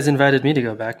of you guys invited me to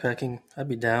go backpacking, I'd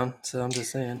be down. So I'm just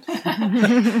saying.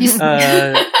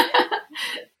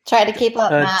 Try to keep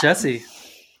up, Matt. Jesse.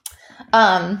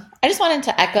 I just wanted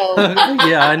to echo.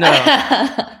 Yeah, I know.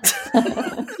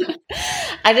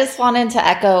 I just wanted to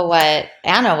echo what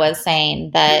Anna was saying,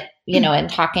 that, in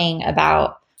talking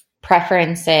about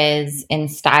preferences in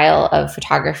style of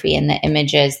photography and the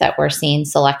images that we're seeing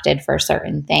selected for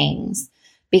certain things,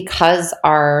 because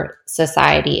our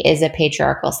society is a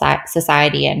patriarchal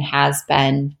society and has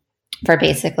been for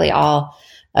basically all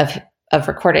of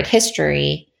recorded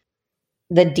history,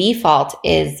 the default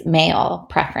is male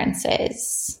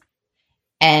preferences.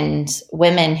 And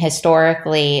women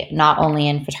historically, not only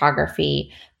in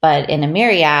photography, but in a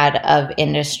myriad of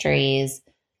industries,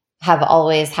 have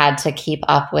always had to keep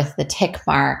up with the tick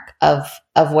mark of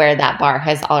where that bar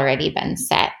has already been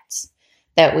set,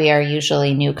 that we are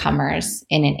usually newcomers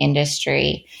in an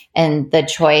industry. And the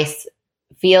choice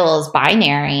feels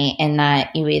binary in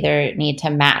that you either need to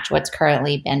match what's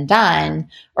currently been done,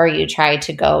 or you try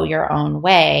to go your own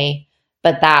way,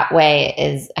 but that way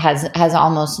has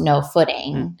almost no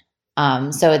footing.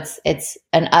 So it's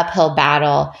an uphill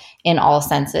battle in all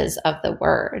senses of the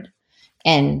word,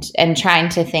 and trying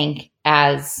to think,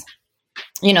 as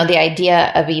the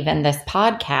idea of even this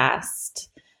podcast,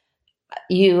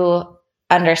 you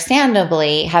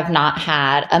understandably have not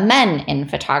had a men in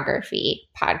photography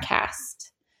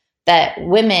podcast, that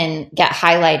women get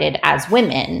highlighted as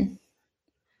women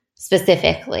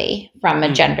specifically from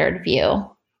a gendered view,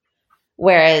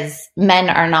 whereas men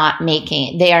are not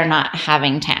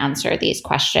having to answer these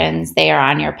questions. They are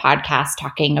on your podcast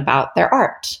talking about their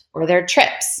art or their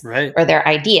trips, right, or their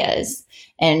ideas.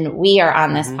 And we are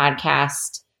on this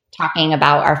podcast talking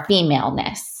about our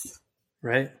femaleness.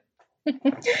 Right.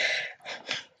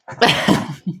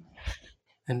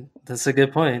 And that's a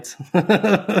good point.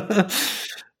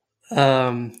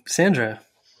 Sandra.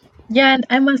 Yeah, and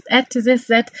I must add to this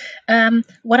that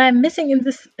what I'm missing in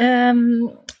this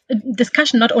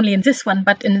discussion, not only in this one,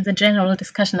 but in the general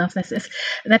discussion of this, is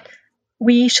that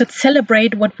we should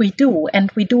celebrate what we do, and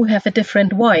we do have a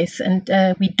different voice, and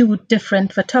we do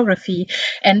different photography,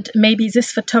 and maybe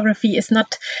this photography is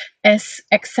not as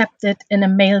accepted in a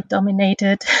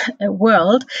male-dominated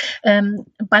world,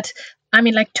 but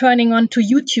like turning on to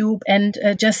YouTube and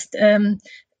just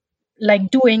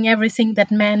like doing everything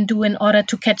that men do in order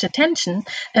to catch attention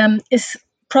is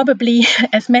probably,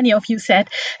 as many of you said,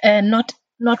 not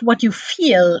what you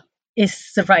feel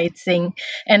is the right thing,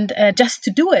 and just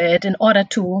to do it in order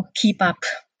to keep up.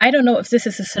 I don't know if this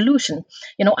is a solution.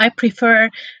 I prefer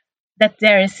that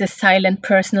there is a silent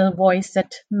personal voice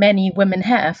that many women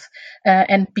have,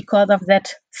 and because of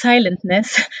that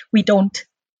silentness, we don't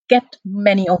get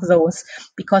many of those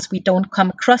because we don't come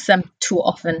across them too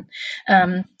often.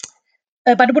 But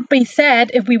it would be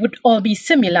sad if we would all be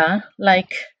similar,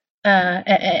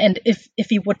 and if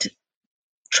we would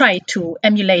try to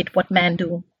emulate what men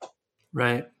do.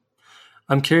 Right.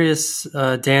 I'm curious,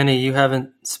 Danny, you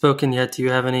haven't spoken yet. Do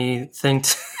you have anything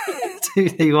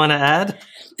that you want to add?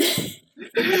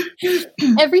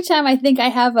 Every time I think I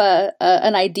have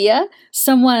an idea,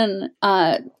 some of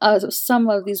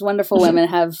these wonderful women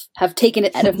have taken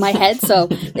it out of my head, so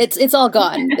it's all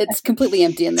gone. It's completely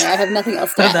empty in there. I have nothing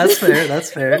else to add.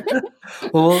 That's fair.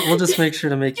 Well, we'll just make sure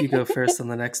to make you go first on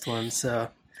the next one. So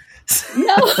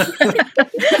no.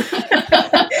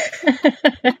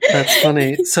 That's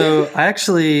funny. So I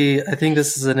think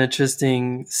this is an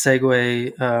interesting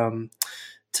segue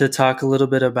to talk a little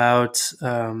bit about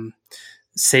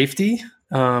safety.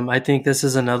 I think this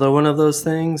is another one of those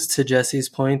things, to Jesse's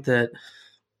point, that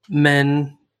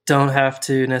men don't have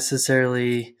to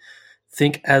necessarily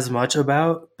think as much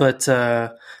about. But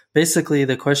basically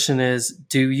the question is,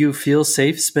 do you feel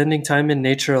safe spending time in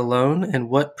nature alone? And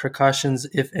what precautions,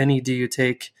 if any, do you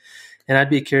take? And I'd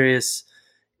be curious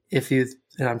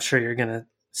and I'm sure you're going to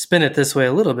spin it this way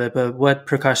a little bit, but what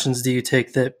precautions do you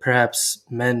take that perhaps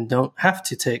men don't have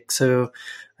to take? So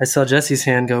I saw Jesse's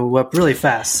hand go up really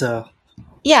fast. So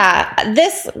yeah,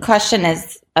 this question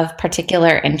is of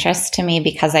particular interest to me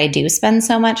because I do spend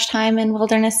so much time in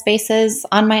wilderness spaces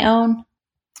on my own.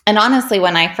 And honestly,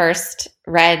 when I first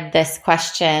read this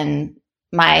question,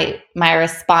 my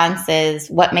response is,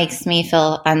 what makes me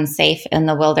feel unsafe in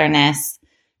the wilderness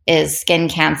is skin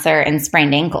cancer and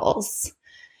sprained ankles.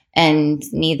 And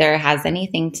neither has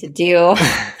anything to do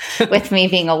with me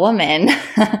being a woman.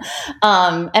 And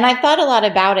I've thought a lot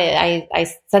about it. I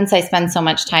since I spend so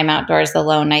much time outdoors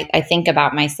alone, I think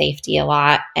about my safety a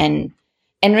lot. And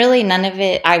really none of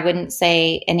it, I wouldn't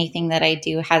say anything that I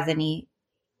do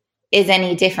is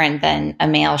any different than a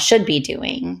male should be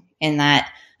doing, in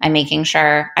that I'm making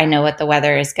sure I know what the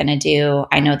weather is going to do.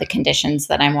 I know the conditions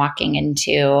that I'm walking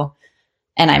into,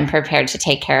 and I'm prepared to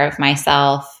take care of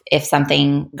myself if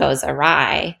something goes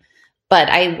awry. But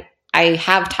I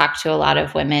have talked to a lot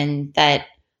of women that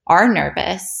are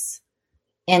nervous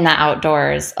in the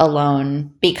outdoors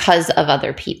alone because of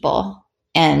other people.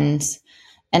 And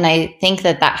I think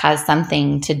that has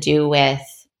something to do with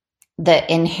the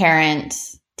inherent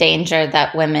danger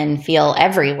that women feel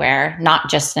everywhere, not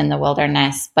just in the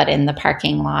wilderness, but in the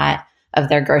parking lot of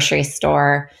their grocery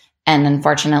store, and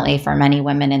unfortunately for many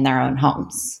women in their own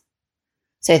homes.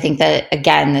 So I think that,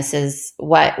 again, this is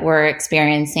what we're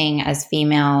experiencing as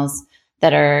females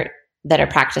that are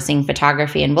practicing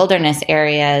photography in wilderness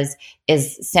areas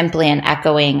is simply an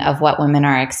echoing of what women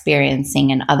are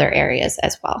experiencing in other areas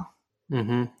as well.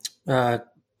 Mm-hmm.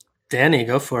 Danny,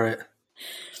 go for it.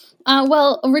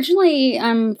 Well, originally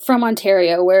I'm from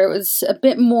Ontario, where it was a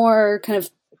bit more kind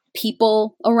of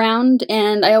people around,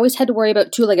 and I always had to worry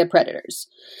about two-legged predators.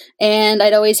 And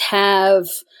I'd always have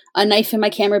a knife in my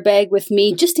camera bag with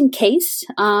me just in case.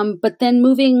 But then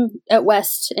moving out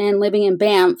west and living in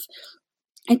Banff,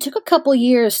 it took a couple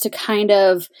years to kind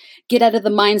of get out of the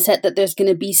mindset that there's going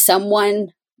to be someone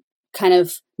kind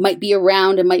of might be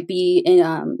around and might be in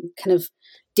kind of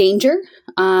danger.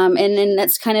 And then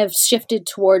that's kind of shifted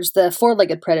towards the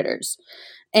four-legged predators.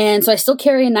 And so I still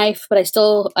carry a knife, but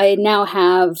I now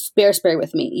have bear spray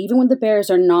with me, even when the bears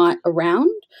are not around.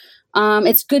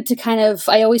 It's good to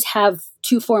I always have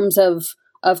two forms of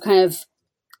kind of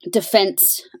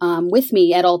defense with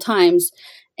me at all times.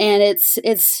 And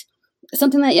it's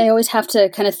something that I always have to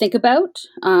kind of think about.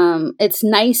 It's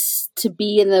nice to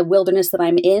be in the wilderness that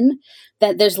I'm in,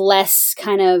 that there's less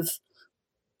of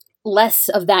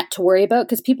that to worry about,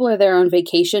 because people are there on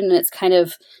vacation, and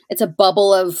it's a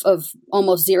bubble of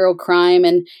almost zero crime,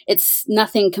 and it's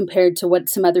nothing compared to what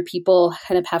some other people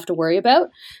kind of have to worry about.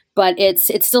 But it's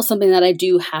still something that I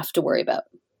do have to worry about.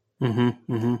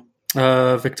 Mm-hmm.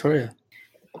 Mm-hmm. Victoria.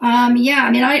 Yeah,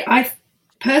 I mean, I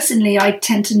personally, I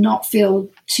tend to not feel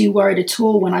too worried at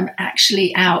all when I'm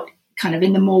actually out kind of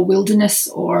in the more wilderness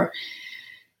or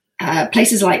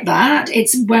places like that.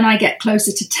 It's when I get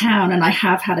closer to town, and I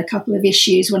have had a couple of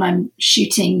issues when I'm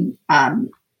shooting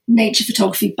nature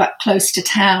photography, but close to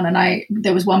town. And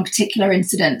there was one particular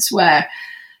incident where,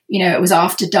 it was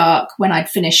after dark when I'd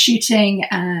finished shooting,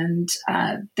 and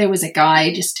there was a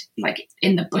guy just like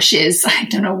in the bushes. I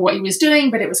don't know what he was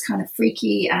doing, but it was kind of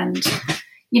freaky. And,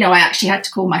 I actually had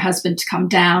to call my husband to come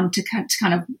down to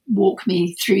kind of walk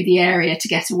me through the area to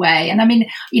get away. And I mean,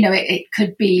 it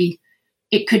could be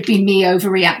me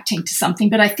overreacting to something,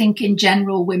 but I think in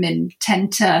general, women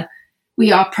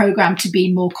we are programmed to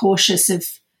be more cautious of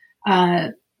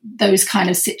those kind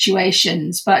of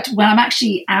situations. But when I'm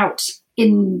actually out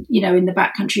in the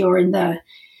backcountry or in the,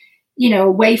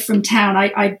 away from town,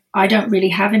 I don't really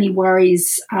have any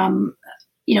worries,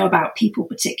 about people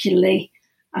particularly.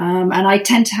 And I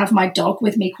tend to have my dog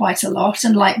with me quite a lot.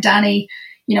 And like Danny,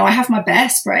 I have my bear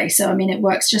spray. So, I mean, it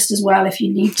works just as well if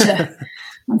you need to,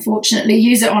 unfortunately,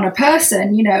 use it on a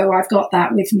person. I've got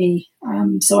that with me.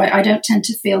 So I don't tend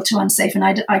to feel too unsafe. And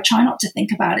I try not to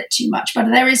think about it too much.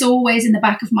 But there is always in the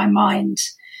back of my mind,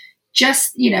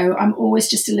 just, I'm always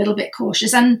just a little bit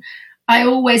cautious. And I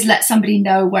always let somebody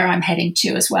know where I'm heading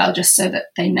to as well, just so that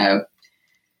they know.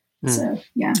 So,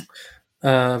 yeah.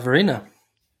 Verena.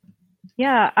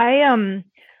 Yeah,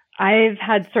 I've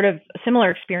had sort of a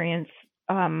similar experience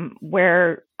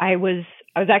where I was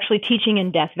actually teaching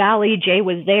in Death Valley. Jay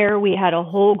was there. We had a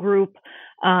whole group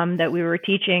that we were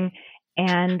teaching,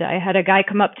 and I had a guy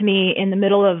come up to me in the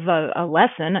middle of a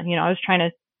lesson. I was trying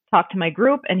to talk to my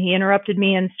group, and he interrupted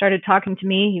me and started talking to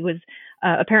me. He was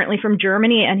apparently from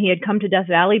Germany, and he had come to Death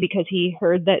Valley because he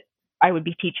heard that I would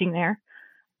be teaching there,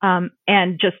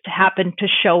 and just happened to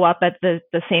show up at the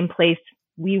same place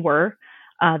we were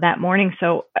that morning.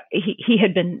 So he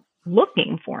had been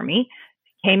looking for me,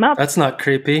 came up. That's not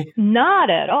creepy. Not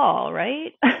at all,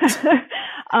 right?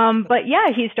 But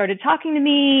yeah, he started talking to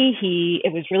me.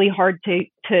 It was really hard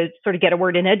to sort of get a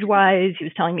word in edgewise. He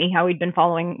was telling me how he'd been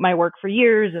following my work for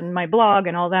years and my blog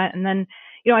and all that. And then,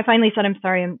 I finally said, I'm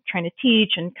sorry, I'm trying to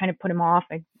teach, and kind of put him off.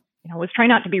 I, was trying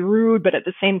not to be rude, but at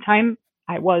the same time,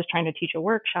 I was trying to teach a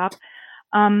workshop.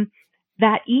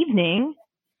 That evening,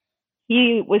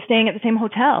 he was staying at the same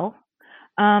hotel.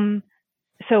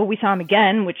 So we saw him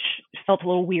again, which felt a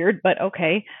little weird, but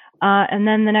okay. And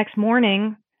then the next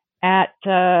morning at,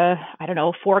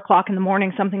 4:00 in the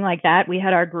morning, something like that, we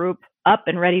had our group up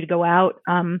and ready to go out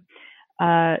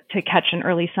to catch an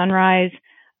early sunrise.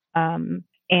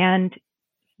 And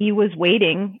he was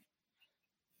waiting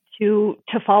to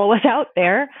follow us out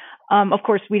there. Of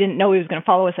course, we didn't know he was going to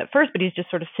follow us at first, but he's just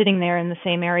sort of sitting there in the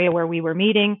same area where we were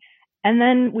meeting. And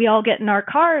then we all get in our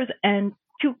cars, and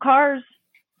 2 cars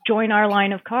join our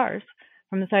line of cars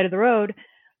from the side of the road.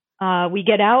 We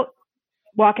get out,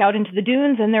 walk out into the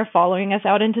dunes, and they're following us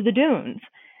out into the dunes.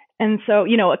 And so,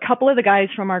 a couple of the guys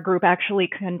from our group actually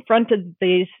confronted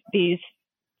these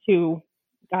 2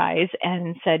 guys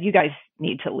and said, "You guys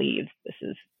need to leave. This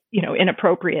is,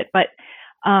 inappropriate." But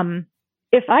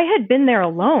if I had been there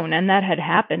alone and that had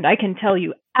happened, I can tell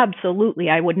you absolutely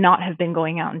I would not have been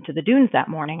going out into the dunes that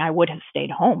morning. I would have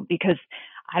stayed home, because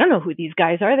I don't know who these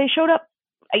guys are. They showed up,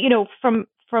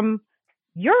 from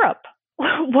Europe.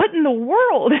 What in the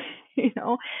world?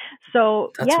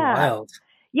 So that's wild.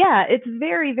 Yeah, it's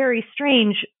very, very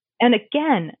strange. And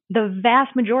again, the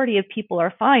vast majority of people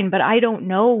are fine, but I don't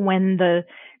know when the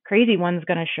crazy one's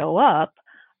going to show up.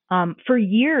 For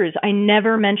years, I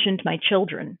never mentioned my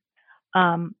children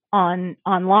online,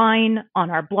 on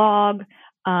our blog.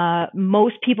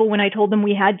 Most people, when I told them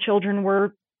we had children,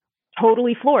 were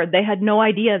totally floored. They had no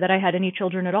idea that I had any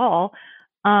children at all,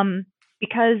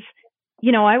 because,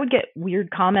 I would get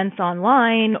weird comments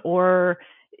online, or,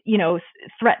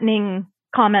 threatening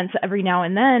comments every now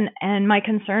and then. And my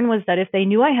concern was that if they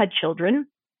knew I had children,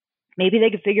 maybe they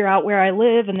could figure out where I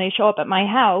live and they show up at my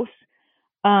house.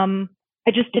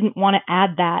 I just didn't want to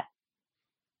add that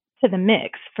to the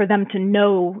mix for them to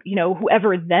know,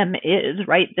 whoever them is,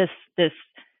 right? This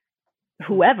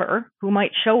whoever who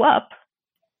might show up.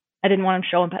 I didn't want them to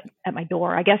show up at my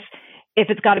door. I guess if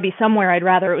it's got to be somewhere, I'd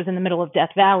rather it was in the middle of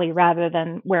Death Valley rather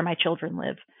than where my children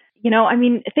live.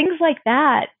 Things like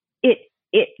that,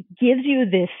 it gives you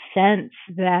this sense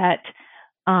that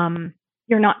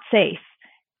you're not safe,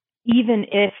 even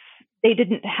if they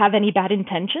didn't have any bad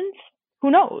intentions. Who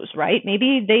knows, right?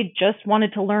 Maybe they just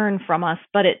wanted to learn from us,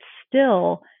 but it's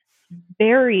still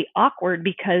very awkward,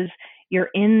 because you're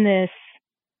in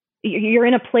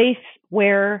a place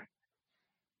where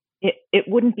it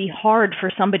wouldn't be hard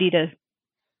for somebody to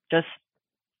just,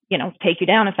 take you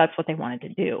down if that's what they wanted to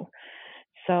do.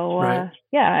 So, right.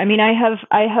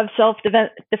 I have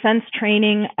self-defense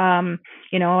training.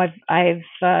 I've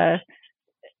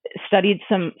studied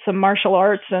some martial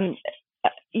arts, and,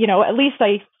 at least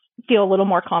I feel a little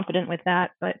more confident with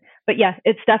that. But yeah,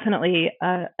 it's definitely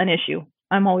an issue.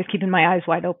 I'm always keeping my eyes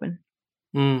wide open.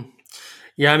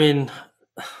 Yeah, I mean,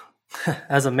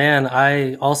 as a man,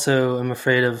 I also am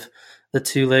afraid of the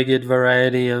two-legged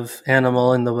variety of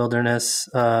animal in the wilderness,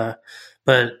 but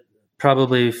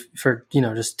probably for,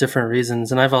 just different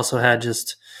reasons. And I've also had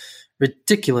just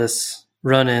ridiculous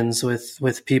run-ins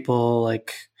with people.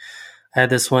 Like, I had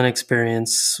this one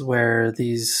experience where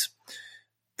these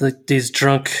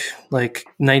drunk, like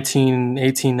 18,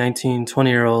 19,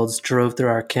 20-year-olds drove through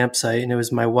our campsite, and it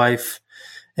was my wife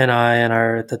and I and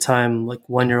our, at the time, like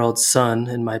 1-year-old son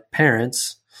and my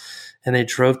parents. And they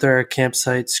drove through our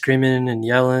campsite screaming and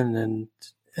yelling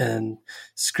and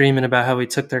screaming about how we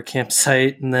took their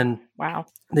campsite. And then wow,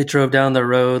 they drove down the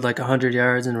road like 100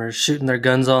 yards and were shooting their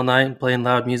guns all night and playing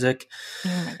loud music.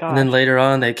 Oh my gosh. And then later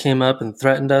on, they came up and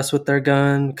threatened us with their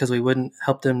gun because we wouldn't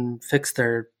help them fix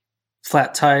their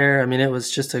flat tire. I mean, it was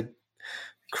just a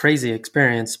crazy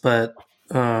experience. But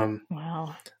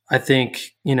wow, I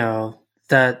think,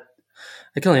 that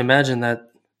I can only imagine that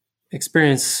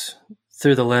experience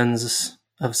through the lens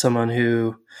of someone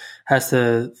who has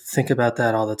to think about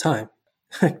that all the time.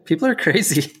 People are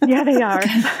crazy. Yeah, they are.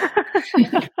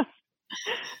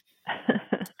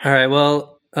 All right.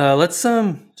 Well, let's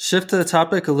shift to the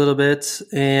topic a little bit,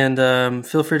 and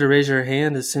feel free to raise your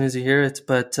hand as soon as you hear it.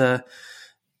 But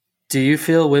do you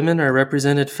feel women are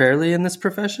represented fairly in this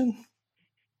profession?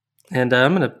 And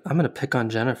I'm gonna pick on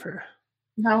Jennifer.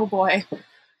 Oh boy.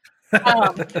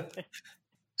 I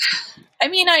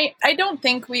mean, I don't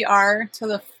think we are to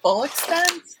the full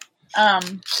extent.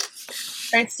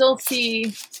 I still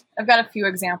see, I've got a few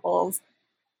examples,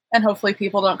 and hopefully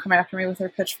people don't come after me with their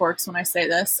pitchforks when I say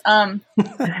this. But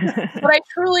I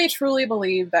truly, truly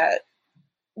believe that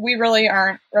we really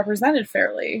aren't represented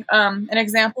fairly. An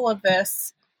example of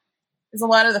this is a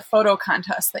lot of the photo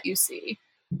contests that you see.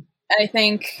 And I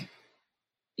think,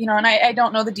 and I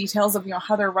don't know the details of,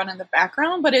 how they're run in the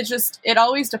background, but it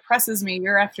always depresses me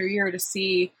year after year to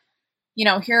see,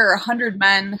 here are 100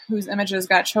 men whose images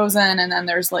got chosen, and then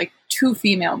there's like 2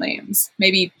 female names,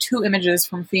 maybe 2 images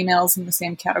from females in the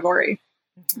same category.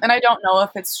 And I don't know if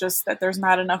it's just that there's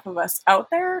not enough of us out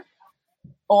there,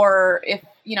 or if,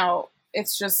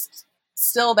 it's just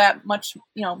still that much,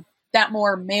 that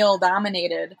more male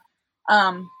dominated.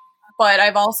 But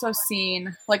I've also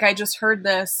seen, like, I just heard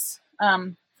this,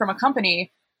 from a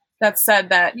company that said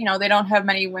that, they don't have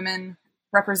many women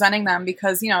representing them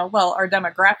because, our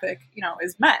demographic,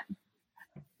 is men.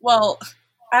 Well,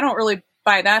 I don't really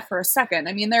buy that for a second.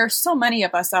 I mean, there are so many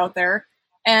of us out there,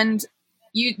 and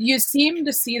you seem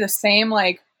to see the same,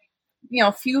 like,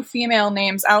 few female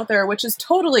names out there, which is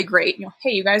totally great.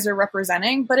 Hey, you guys are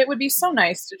representing, but it would be so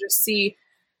nice to just see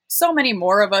so many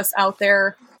more of us out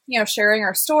there, sharing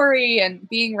our story and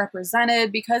being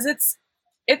represented, because it's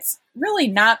really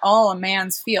not all a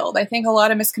man's field. I think a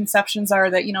lot of misconceptions are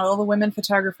that, all the women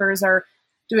photographers are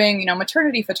doing,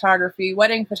 maternity photography,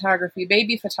 wedding photography,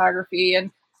 baby photography.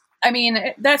 And I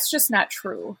mean, that's just not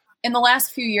true. In the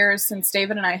last few years, since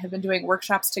David and I have been doing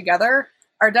workshops together,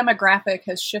 our demographic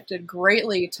has shifted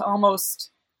greatly to almost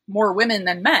more women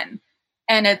than men.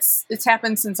 And it's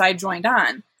happened since I joined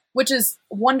on, which is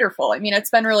wonderful. I mean, it's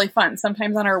been really fun.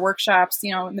 Sometimes on our workshops,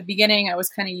 in the beginning, I was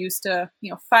kind of used to,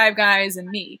 5 guys and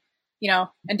me,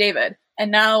 and David.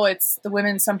 And now it's the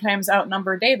women sometimes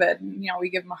outnumber David. And, we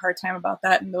give them a hard time about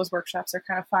that. And those workshops are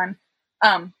kind of fun.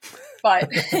 But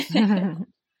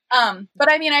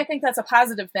I mean, I think that's a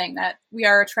positive thing, that we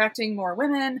are attracting more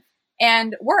women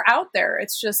and we're out there.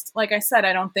 It's just, like I said,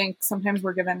 I don't think sometimes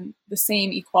we're given the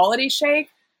same equality shake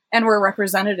and we're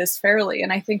represented as fairly.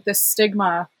 And I think this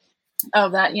stigma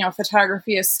of that,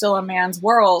 photography is still a man's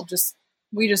world,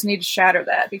 we just need to shatter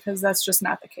that, because that's just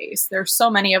not the case. There's so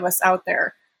many of us out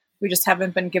there. We just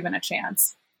haven't been given a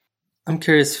chance. I'm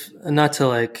curious, not to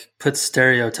like put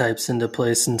stereotypes into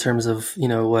place in terms of,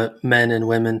 what men and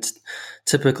women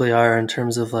typically are in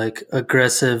terms of like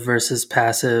aggressive versus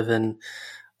passive and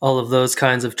all of those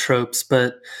kinds of tropes.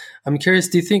 But I'm curious,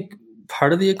 do you think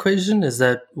part of the equation is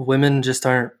that women just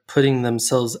aren't putting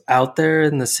themselves out there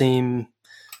in the same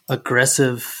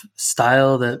aggressive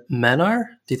style that men are?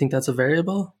 Do you think that's a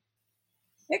variable?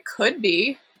 It could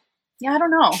be. Yeah, I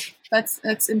don't know.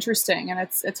 That's interesting, and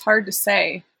it's hard to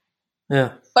say.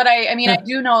 Yeah. But I mean, I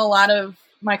do know a lot of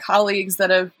my colleagues that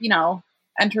have,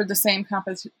 entered the same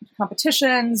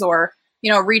competitions or,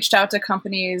 reached out to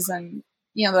companies, and,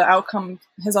 the outcome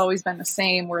has always been the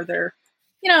same, where they're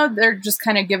just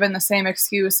kind of given the same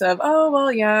excuse of, oh,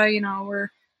 well, yeah, we're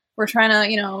trying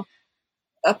to,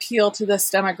 appeal to this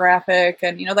demographic,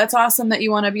 and, that's awesome that you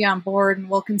want to be on board and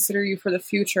we'll consider you for the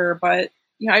future. But,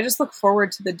 I just look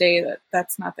forward to the day that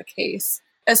that's not the case.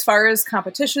 As far as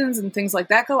competitions and things like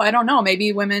that go, I don't know.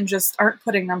 Maybe women just aren't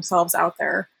putting themselves out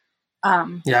there.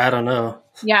 Yeah, I don't know.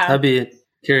 Yeah. I'd be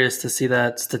curious to see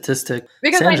that statistic.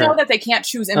 Because Sandra. I know that they can't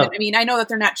choose image. I mean, I know that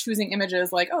they're not choosing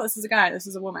images like, oh, this is a guy, this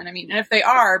is a woman. I mean, and if they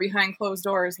are behind closed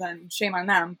doors, then shame on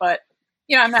them. But,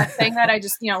 I'm not saying that. I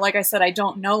just, like I said, I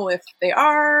don't know if they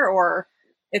are, or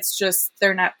it's just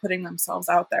they're not putting themselves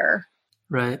out there.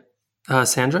 Right.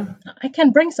 Sandra? I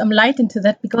can bring some light into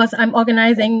that because I'm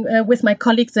organizing with my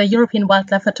colleagues the European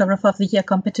Wildlife Photographer of the Year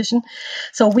competition.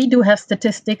 So we do have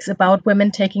statistics about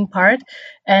women taking part.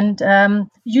 And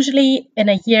usually in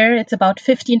a year, it's about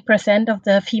 15% of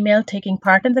the female taking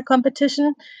part in the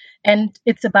competition. And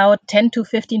it's about 10 to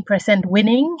 15%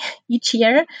 winning each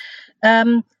year.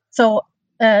 So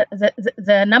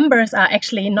the numbers are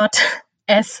actually not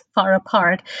as far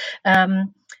apart.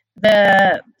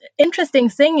 The interesting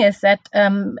thing is that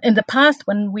in the past,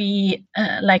 when we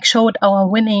showed our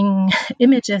winning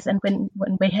images and when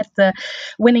we had the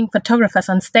winning photographers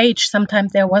on stage,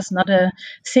 sometimes there was not a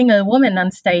single woman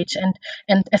on stage,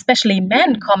 and especially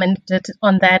men commented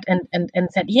on that and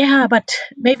said, yeah, but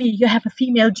maybe you have a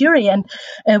female jury. And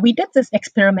we did this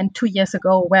experiment 2 years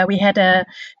ago where we had a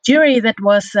jury that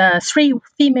was 3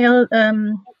 female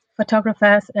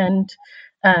photographers and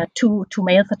 2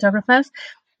 male photographers.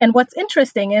 And what's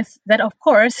interesting is that, of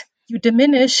course, you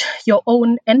diminish your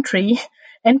own entries.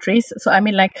 So,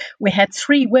 we had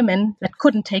 3 women that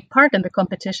couldn't take part in the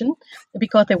competition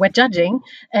because they were judging.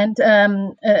 And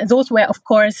those were, of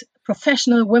course,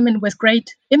 professional women with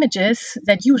great images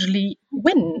that usually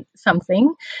win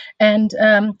something. And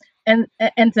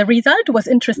the result was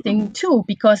interesting, too,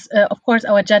 because, of course,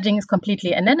 our judging is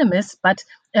completely anonymous. But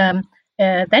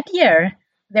that year,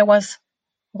 there was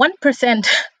 1%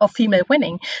 of female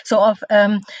winning. So of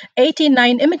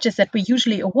 89 images that we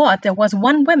usually award, there was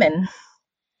 1 woman.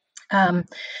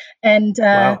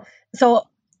 Wow. So,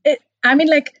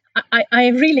 I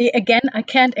really, again, I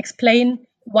can't explain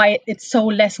why it's so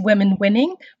less women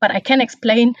winning, but I can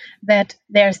explain that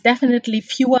there's definitely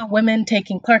fewer women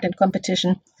taking part in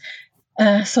competition.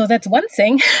 So that's one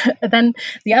thing. Then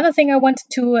the other thing I wanted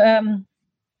to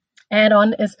add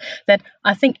on is that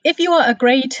I think if you are a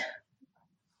great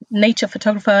nature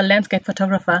photographer, landscape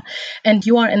photographer, and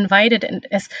you are invited, and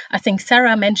as I think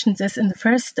Sarah mentioned this in the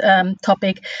first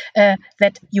topic,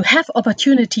 that you have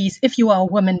opportunities if you are a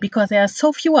woman, because there are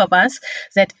so few of us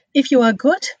that if you are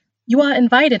good, you are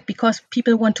invited because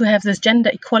people want to have this gender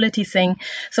equality thing.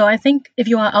 So I think if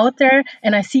you are out there,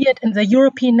 and I see it in the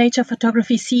European nature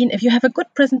photography scene, if you have a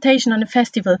good presentation on a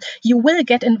festival, you will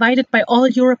get invited by all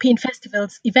European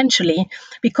festivals eventually,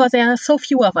 because there are so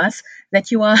few of us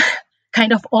that you are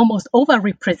kind of almost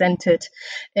overrepresented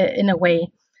in a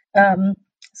way.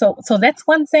 So that's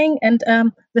one thing. And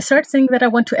the third thing that I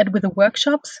want to add with the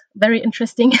workshops, very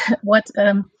interesting, what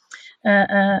I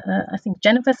think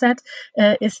Jennifer said,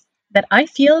 is that I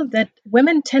feel that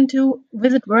women tend to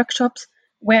visit workshops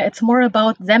where it's more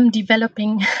about them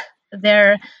developing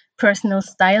their personal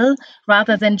style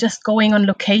rather than just going on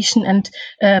location and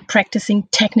practicing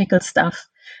technical stuff.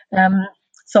 Because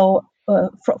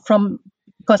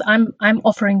I'm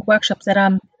offering workshops that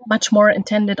are much more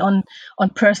intended on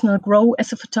personal growth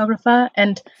as a photographer,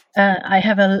 and I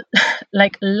have a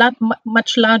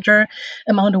much larger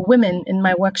amount of women in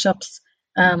my workshops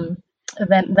than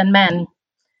men.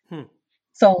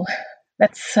 So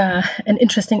that's an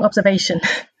interesting observation.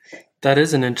 That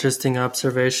is an interesting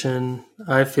observation.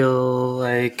 I feel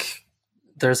like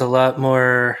there's a lot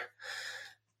more.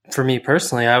 For me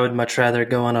personally, I would much rather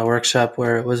go on a workshop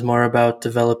where it was more about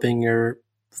developing your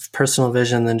personal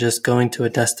vision than just going to a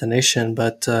destination.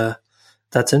 But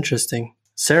that's interesting.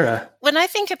 Sarah? When I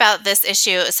think about this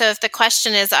issue, so if the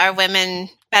question is, are women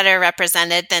better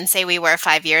represented than, say, we were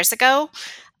 5 years ago?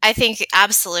 I think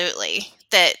absolutely.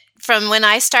 That from when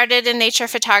I started in nature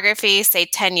photography, say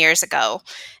 10 years ago,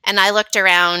 and I looked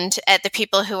around at the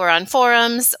people who were on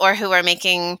forums or who were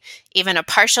making even a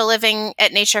partial living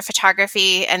at nature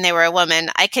photography, and they were a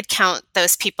woman, I could count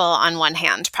those people on one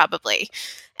hand, probably.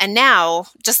 And now,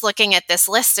 just looking at this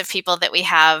list of people that we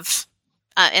have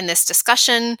in this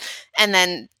discussion, and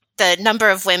then the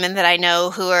number of women that I know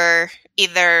who are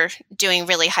either doing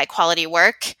really high quality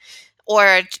work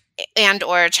or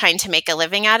trying to make a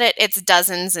living at it, it's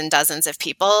dozens and dozens of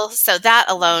people. So that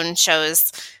alone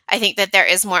shows, I think, that there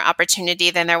is more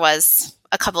opportunity than there was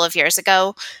a couple of years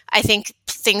ago. I think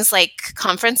things like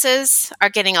conferences are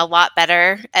getting a lot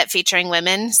better at featuring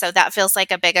women. So that feels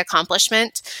like a big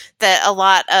accomplishment, that a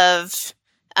lot of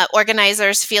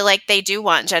organizers feel like they do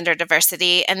want gender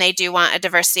diversity and they do want a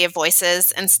diversity of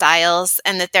voices and styles,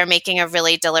 and that they're making a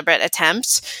really deliberate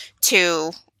attempt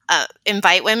to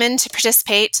invite women to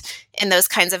participate in those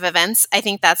kinds of events. I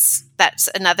think that's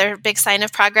another big sign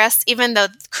of progress, even though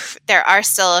there are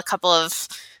still a couple of,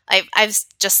 I've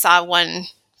just saw one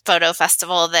photo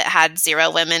festival that had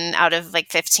 0 women out of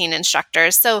like 15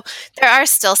 instructors. So there are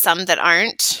still some that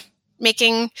aren't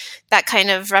making that kind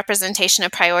of representation a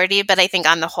priority, but I think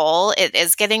on the whole, it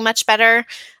is getting much better.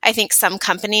 I think some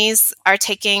companies are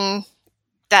taking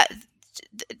that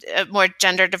more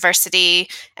gender diversity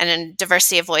and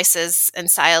diversity of voices and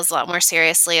styles a lot more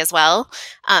seriously as well.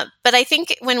 But I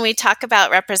think when we talk about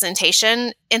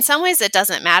representation, in some ways it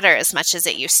doesn't matter as much as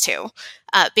it used to,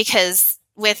 because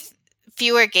with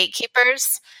fewer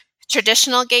gatekeepers,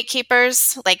 traditional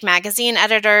gatekeepers like magazine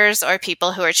editors or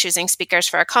people who are choosing speakers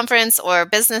for a conference or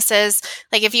businesses,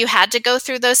 like if you had to go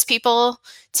through those people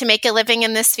to make a living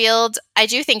in this field, I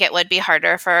do think it would be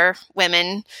harder for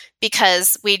women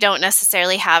because we don't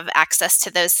necessarily have access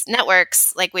to those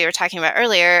networks like we were talking about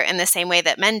earlier in the same way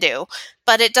that men do.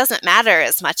 But it doesn't matter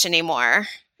as much anymore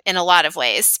in a lot of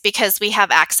ways because we have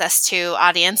access to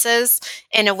audiences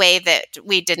in a way that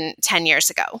we didn't 10 years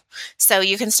ago. So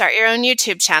you can start your own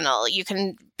YouTube channel. You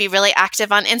can be really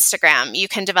active on Instagram. You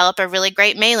can develop a really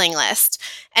great mailing list,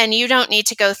 and you don't need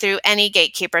to go through any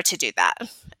gatekeeper to do that.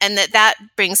 And that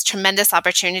brings tremendous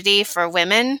opportunity for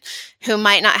women who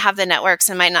might not have the networks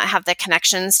and might not have the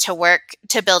connections to work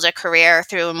to build a career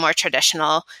through a more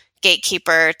traditional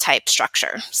gatekeeper type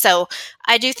structure. So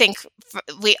I do think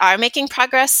we are making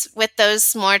progress with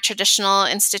those more traditional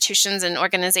institutions and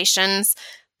organizations,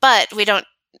 but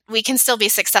we can still be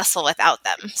successful without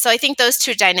them. So I think those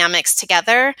two dynamics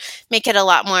together make it a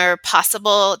lot more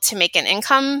possible to make an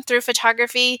income through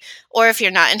photography, or if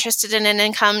you're not interested in an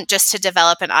income, just to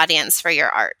develop an audience for your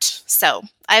art. So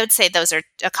I would say those are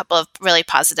a couple of really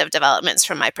positive developments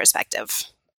from my perspective.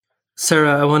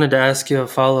 Sarah, I wanted to ask you a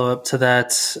follow-up to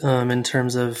that in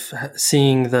terms of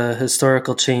seeing the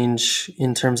historical change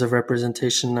in terms of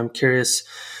representation. I'm curious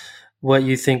what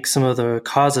you think some of the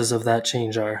causes of that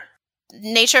change are.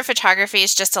 Nature photography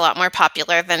is just a lot more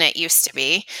popular than it used to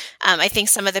be. I think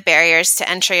some of the barriers to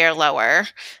entry are lower,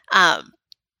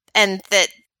 and that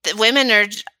women are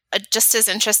just as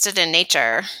interested in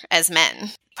nature as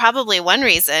men. Probably one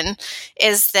reason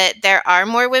is that there are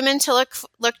more women to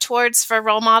look towards for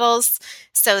role models,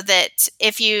 so that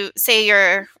if you say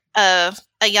you're a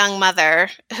young mother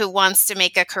who wants to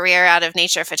make a career out of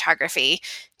nature photography,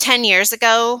 10 years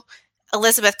ago,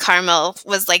 Elizabeth Carmel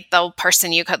was like the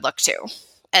person you could look to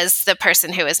as the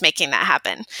person who is making that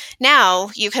happen.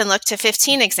 Now you can look to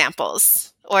 15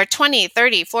 examples or 20,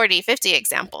 30, 40, 50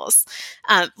 examples,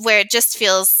 where it just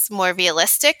feels more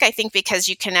realistic, I think, because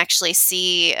you can actually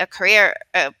see a career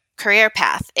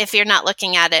path. If you're not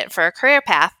looking at it for a career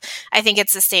path, I think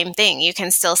it's the same thing. You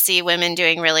can still see women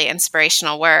doing really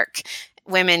inspirational work,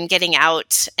 women getting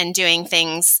out and doing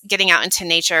things, getting out into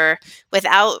nature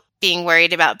without being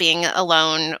worried about being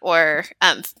alone or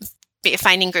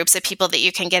finding groups of people that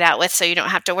you can get out with so you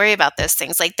don't have to worry about those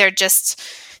things. Like there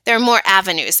are more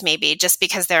avenues maybe just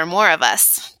because there are more of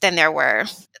us than there were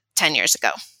 10 years ago.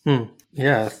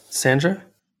 Yeah. Sandra?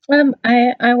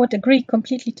 I would agree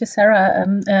completely to Sarah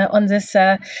on this,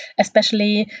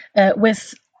 especially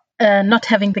with not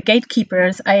having the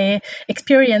gatekeepers. I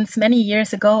experienced many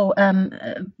years ago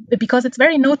because it's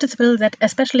very noticeable that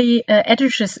especially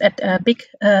editors at big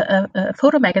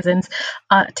photo magazines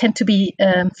tend to be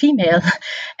female.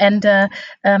 And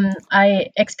I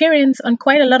experienced on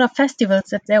quite a lot of festivals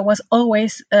that there was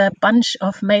always a bunch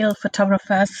of male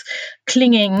photographers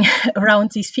clinging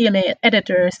around these female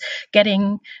editors,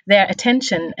 getting their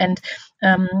attention. And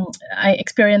I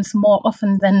experienced more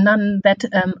often than none that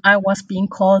I was being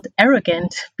called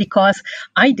arrogant because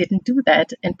I didn't do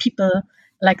that. And people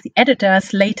like the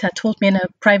editors later told me in a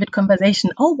private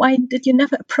conversation, "Oh, why did you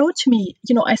never approach me?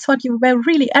 You know, I thought you were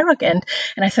really arrogant."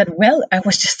 And I said, well, I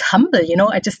was just humble. You know,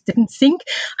 I just didn't think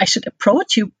I should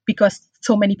approach you because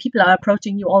so many people are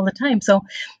approaching you all the time. So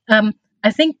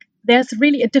I think there's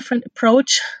really a different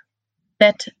approach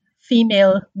that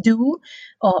female do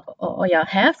or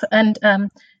have, and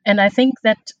I think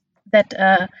that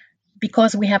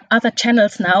because we have other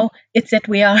channels now, it's that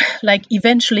we are like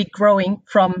eventually growing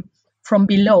from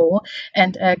below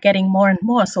and getting more and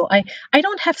more. So I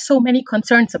don't have so many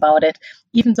concerns about it,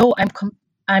 even though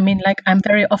I'm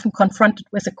very often confronted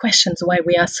with the questions why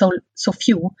we are so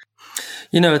few.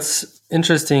 You know, it's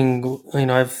interesting. You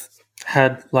know, I've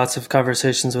had lots of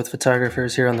conversations with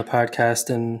photographers here on the podcast,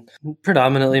 and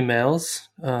predominantly males.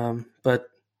 But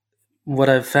what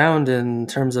I've found in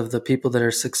terms of the people that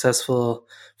are successful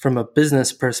from a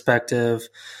business perspective,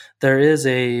 there is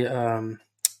a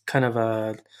kind of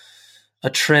a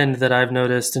trend that I've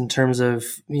noticed in terms of,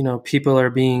 people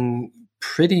are being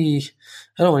pretty,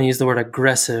 I don't want to use the word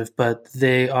aggressive, but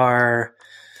they are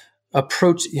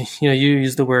you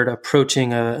use the word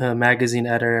approaching a magazine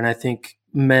editor. And I think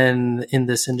men in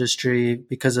this industry,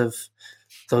 because of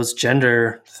those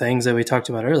gender things that we talked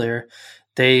about earlier,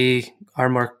 they are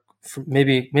more,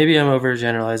 maybe I'm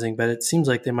overgeneralizing, but it seems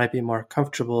like they might be more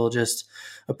comfortable just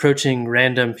approaching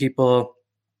random people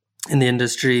in the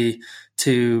industry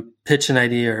to pitch an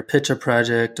idea or pitch a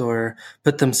project or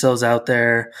put themselves out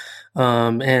there,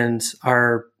 and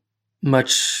are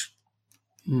much,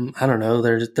 I don't know,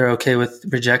 they're okay with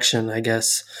rejection, I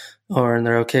guess, and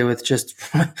they're okay with just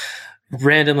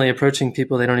randomly approaching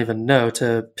people they don't even know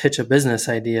to pitch a business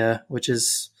idea, which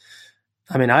is,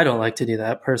 I mean, I don't like to do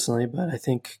that personally, but I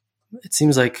think it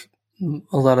seems like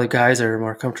a lot of guys are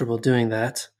more comfortable doing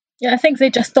that. Yeah, I think they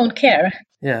just don't care.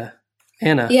 Yeah.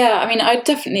 Anna? Yeah, I mean, I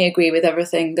definitely agree with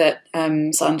everything that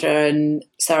Sandra and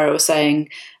Sarah were saying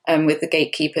with the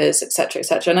gatekeepers, et cetera, et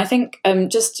cetera. And I think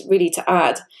just really to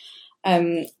add,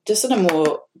 just on a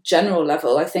more general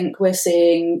level, I think we're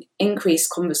seeing increased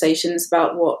conversations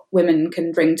about what women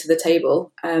can bring to the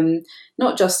table,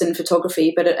 not just in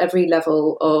photography, but at every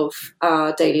level of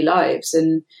our daily lives.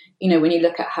 And, when you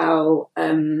look at how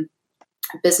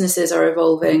businesses are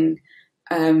evolving,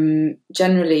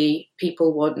 generally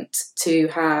people want to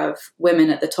have women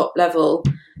at the top level.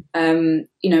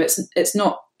 It's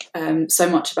not so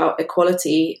much about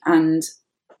equality and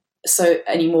so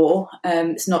anymore.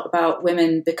 It's not about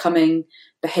women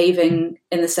behaving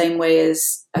in the same way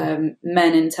as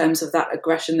men in terms of that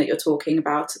aggression that you're talking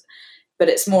about, but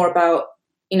it's more about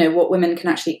what women can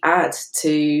actually add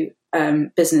to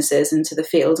businesses and to the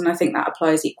field, and I think that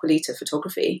applies equally to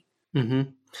photography. Mm-hmm.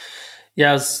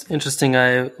 Yeah, it was interesting.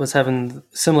 I was having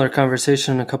a similar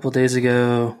conversation a couple of days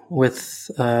ago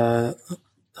with a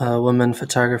woman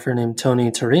photographer named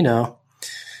Toni Torino,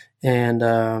 and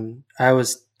I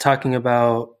was talking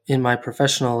about in my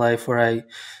professional life where I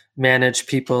manage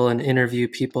people and interview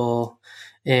people,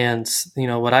 and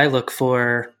what I look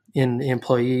for in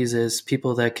employees is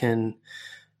people that can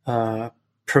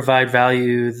provide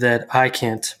value that I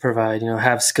can't provide,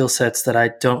 have skill sets that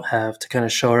I don't have to kind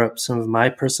of shore up some of my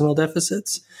personal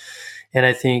deficits. And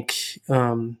I think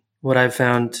what I've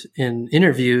found in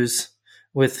interviews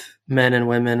with men and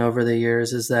women over the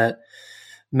years is that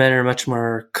men are much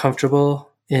more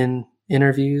comfortable in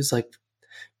interviews, like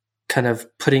kind of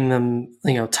putting them,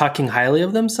 talking highly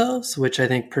of themselves, which I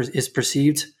think is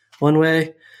perceived one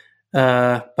way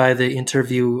by the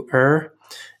interviewer.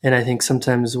 And I think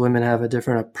sometimes women have a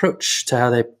different approach to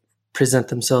how they present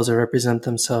themselves or represent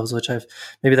themselves, which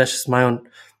maybe that's just my own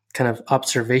kind of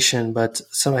observation, but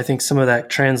I think some of that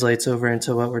translates over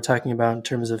into what we're talking about in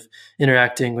terms of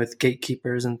interacting with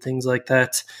gatekeepers and things like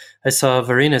that. I saw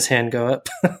Verina's hand go up.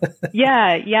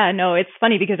 Yeah. No, it's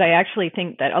funny because I actually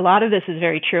think that a lot of this is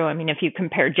very true. I mean, if you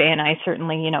compare Jay and I,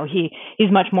 certainly,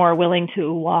 he's much more willing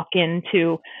to walk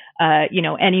into,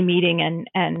 any meeting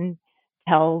and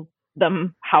tell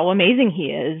them how amazing he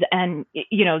is. And,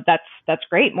 that's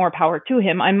great. More power to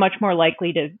him. I'm much more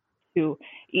likely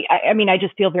I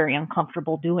just feel very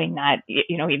uncomfortable doing that,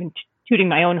 even tooting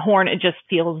my own horn. It just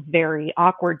feels very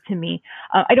awkward to me.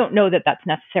 I don't know that that's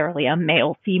necessarily a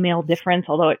male-female difference,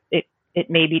 although it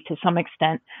may be to some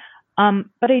extent.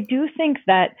 But I do think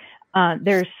that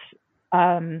there's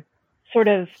sort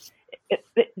of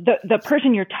the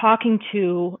person you're talking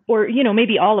to, or,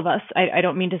 maybe all of us, I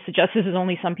don't mean to suggest this is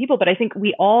only some people, but I think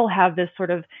we all have this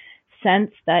sort of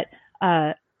sense that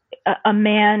a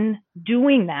man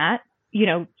doing that,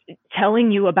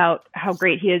 telling you about how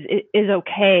great he is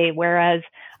okay. Whereas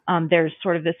there's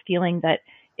sort of this feeling that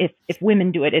if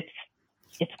women do it,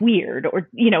 it's weird, or,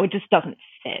 it just doesn't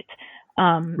fit.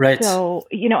 Right. So,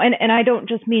 and I don't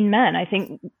just mean men. I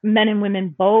think men and women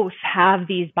both have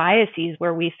these biases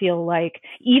where we feel like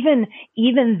even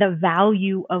the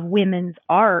value of women's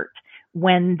art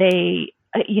when they,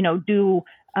 do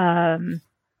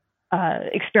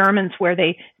experiments where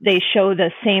they show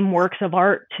the same works of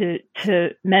art to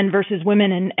men versus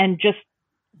women and just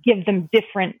give them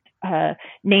different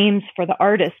names for the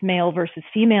artist, male versus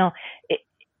female.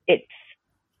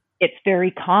 It's very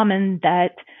common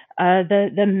that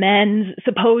the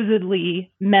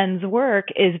supposedly men's work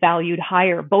is valued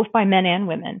higher, both by men and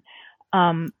women.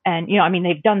 And,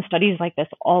 they've done studies like this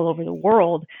all over the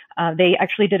world. They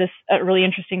actually did a really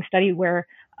interesting study where,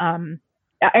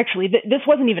 this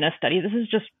wasn't even a study. This is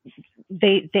just,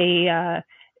 they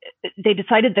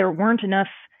decided there weren't enough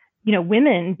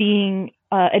women being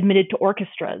admitted to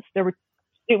orchestras.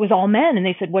 It was all men, and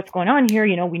they said, "What's going on here?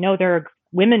 We know there are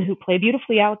women who play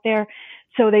beautifully out there."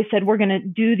 So they said, "We're going to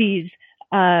do these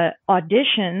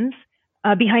auditions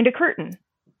behind a curtain."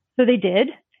 So they did,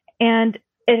 and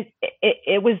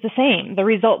it was the same. The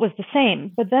result was the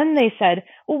same. But then they said,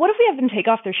 "Well, what if we have them take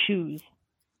off their shoes?"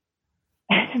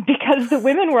 Because the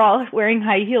women were all wearing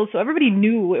high heels, so everybody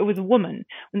knew it was a woman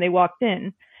when they walked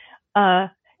in. When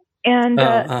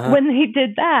they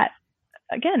did that,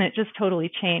 again, it just totally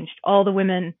changed. All the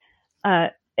women,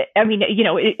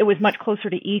 it was much closer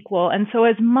to equal. And so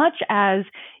as much as,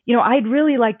 I'd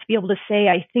really like to be able to say,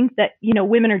 I think that,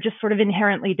 women are just sort of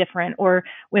inherently different, or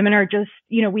women are just,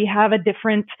 we have a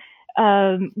different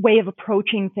way of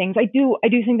approaching things. I do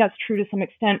think that's true to some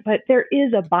extent, but there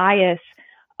is a bias,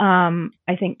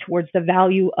 I think, towards the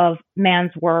value of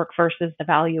man's work versus the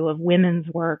value of women's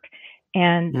work.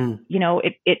 And,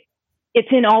 it's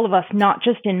in all of us, not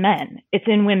just in men. It's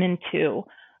in women too.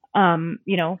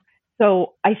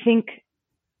 So I think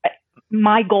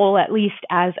my goal, at least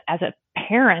as a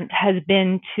parent, has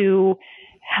been to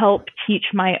help teach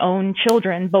my own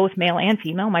children, both male and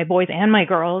female, my boys and my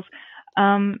girls,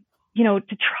 to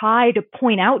try to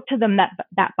point out to them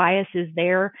that bias is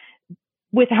there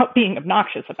without being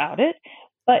obnoxious about it.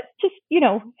 But just,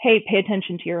 hey, pay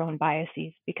attention to your own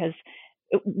biases, because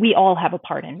we all have a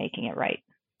part in making it right.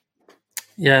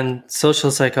 Yeah, in social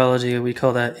psychology, we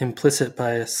call that implicit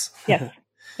bias. Yes,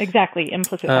 exactly.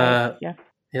 Implicit bias.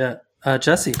 Yeah.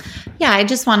 Jessie. Yeah, I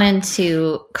just wanted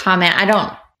to comment.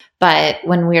 But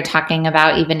when we were talking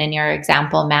about, even in your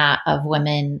example, Matt, of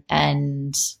women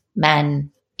and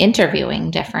men interviewing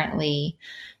differently,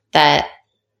 that,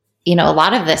 a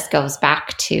lot of this goes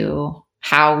back to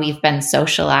how we've been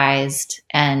socialized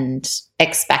and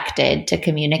expected to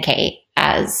communicate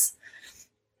as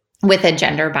with a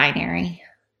gender binary.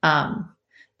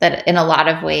 That in a lot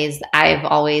of ways, I've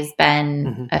always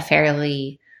been a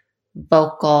fairly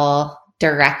vocal,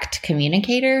 direct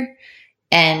communicator,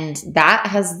 and that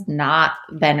has not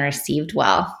been received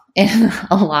well in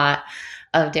a lot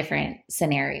of different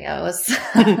scenarios.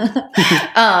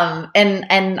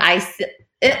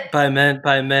 By men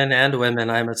and women,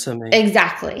 I'm assuming.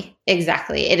 Exactly.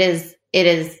 It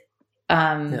is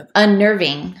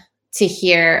unnerving to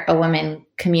hear a woman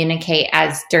communicate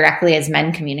as directly as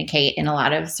men communicate in a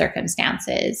lot of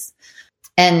circumstances.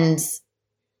 And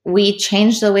we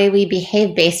change the way we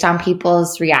behave based on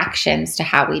people's reactions to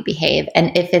how we behave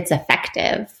and if it's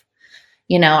effective.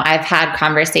 I've had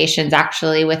conversations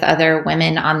actually with other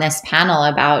women on this panel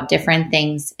about different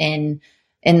things in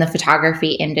the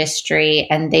photography industry,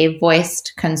 and they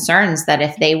voiced concerns that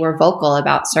if they were vocal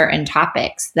about certain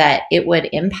topics, that it would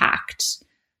impact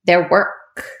their work.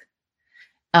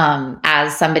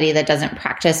 As somebody that doesn't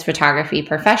practice photography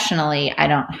professionally, I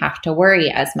don't have to worry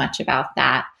as much about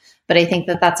that. But I think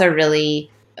that that's a really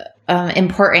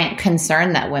important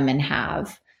concern that women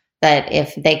have, that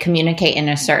if they communicate in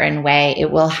a certain way, it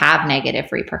will have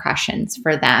negative repercussions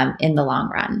for them in the long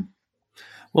run.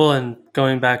 Well, and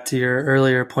going back to your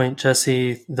earlier point,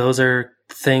 Jessie, those are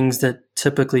things that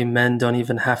typically men don't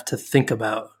even have to think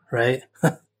about, right?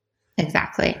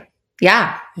 Exactly.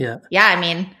 Yeah. I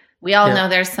mean, we all know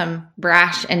there's some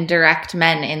brash and direct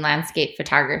men in landscape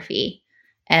photography,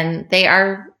 and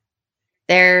they're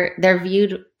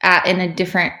viewed in a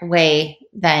different way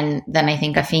than I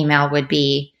think a female would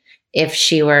be if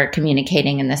she were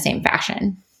communicating in the same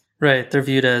fashion. Right. They're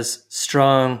viewed as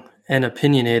strong and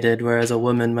opinionated, whereas a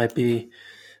woman might be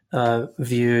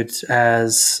viewed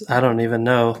as, I don't even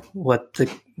know what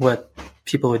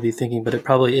people would be thinking, but it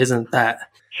probably isn't that.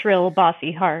 Shrill,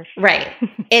 bossy, harsh. Right.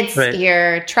 It's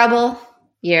you're trouble,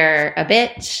 you're a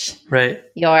bitch. Right.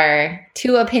 You're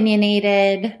too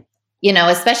opinionated,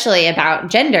 especially about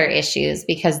gender issues,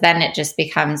 because then it just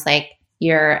becomes like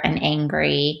you're an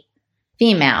angry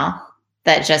female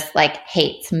that just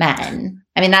hates men.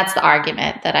 I mean, that's the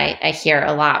argument that I hear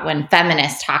a lot when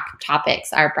feminist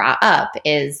topics are brought up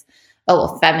is,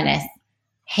 feminists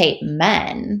hate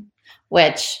men,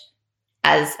 which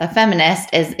as a feminist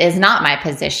is not my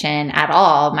position at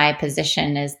all. My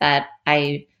position is that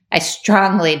I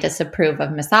strongly disapprove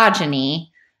of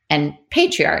misogyny and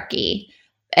patriarchy,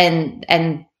 and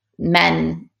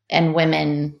men and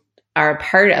women are a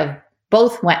part of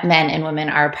both. Men and women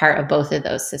are a part of both of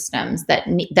those systems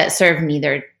that serve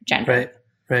neither gender.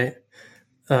 Right.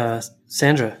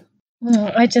 Sandra.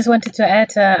 I just wanted to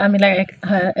add,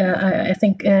 I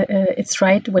think it's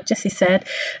right what Jessie said,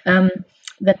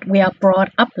 that we are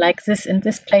brought up like this, and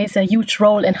this plays a huge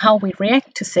role in how we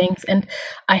react to things. And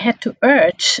I had to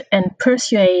urge and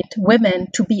persuade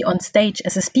women to be on stage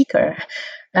as a speaker.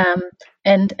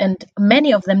 and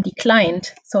many of them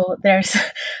declined. So there's,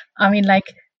 I mean,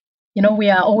 like, we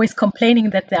are always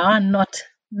complaining that there are not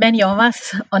many of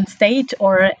us on stage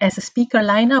or as a speaker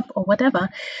lineup or whatever,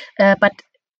 but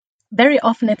very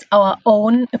often it's our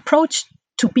own approach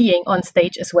to being on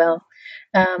stage as well.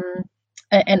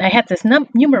 And I had this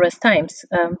numerous times,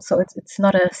 so it's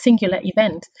not a singular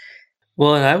event.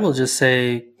 Well, and I will just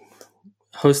say,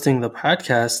 hosting the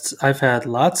podcast, I've had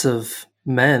lots of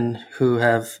men who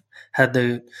have had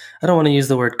I don't want to use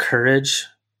the word courage,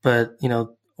 but,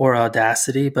 or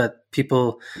audacity, but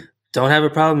people don't have a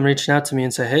problem reaching out to me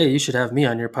and say, hey, you should have me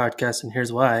on your podcast, and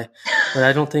here's why. But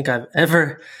I don't think I've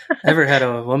ever had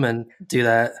a woman do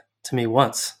that to me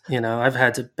once. I've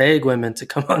had to beg women to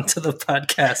come onto the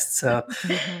podcast. So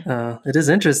it is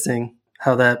interesting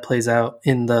how that plays out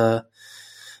in the,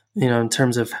 in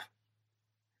terms of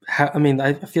how,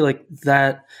 I feel like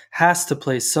that has to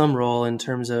play some role in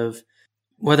terms of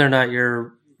whether or not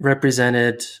you're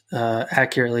represented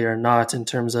accurately or not, in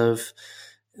terms of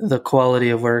the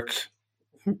quality of work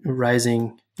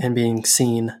rising and being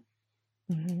seen.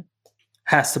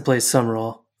 Has to play some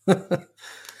role.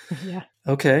 Yeah.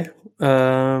 Okay.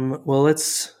 Well,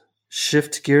 let's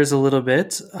shift gears a little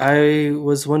bit. I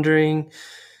was wondering,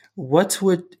 what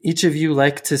would each of you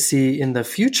like to see in the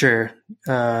future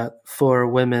for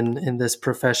women in this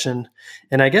profession?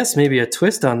 And I guess maybe a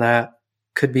twist on that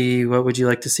could be, what would you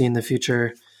like to see in the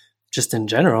future just in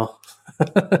general?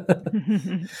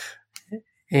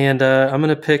 And I'm going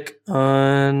to pick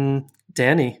on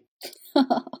Danny.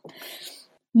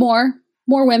 More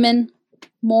women,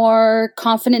 more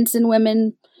confidence in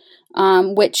women,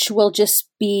 which will just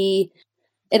be,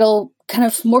 more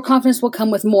confidence will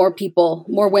come with more people,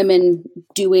 more women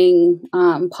doing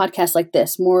podcasts like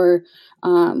this, more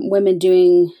women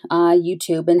doing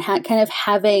YouTube, and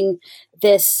having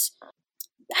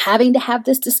to have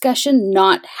this discussion,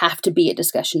 not have to be a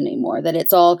discussion anymore, that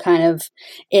it's all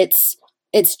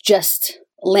it's just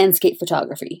landscape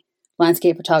photography.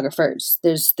 Landscape photographers.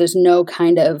 There's no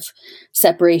kind of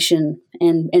separation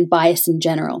and bias in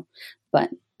general, but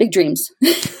big dreams.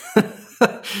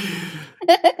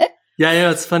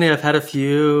 Yeah, it's funny. I've had a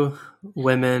few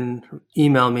women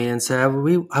email me and say, I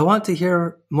want to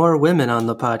hear more women on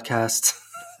the podcast.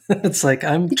 It's like,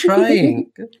 I'm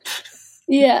trying.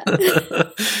 Yeah.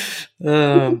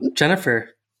 Jennifer.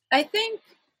 I think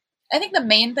the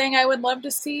main thing I would love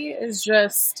to see is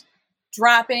just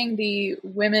dropping the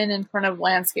women in front of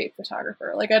landscape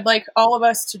photographer. Like, I'd like all of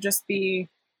us to just be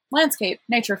landscape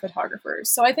nature photographers.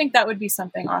 So I think that would be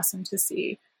something awesome to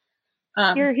see.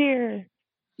 You're here.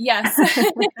 Yes.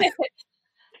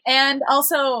 And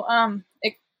also,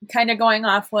 it kind of going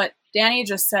off what Danny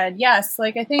just said. Yes.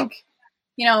 Like, I think,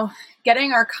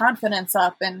 getting our confidence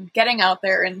up and getting out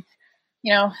there and,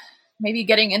 maybe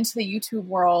getting into the YouTube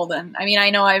world. And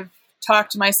I know I've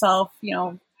talked to myself,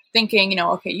 thinking,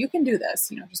 okay, you can do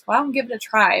this, just go out and give it a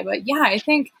try. But yeah, I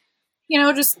think, we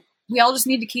all just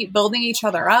need to keep building each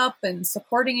other up and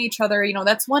supporting each other.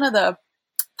 That's one of the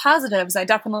positives I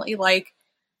definitely like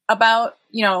about,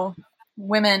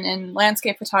 women in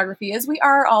landscape photography is we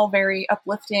are all very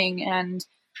uplifting and,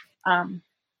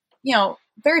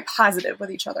 very positive with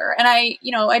each other. And I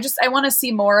want to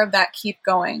see more of that keep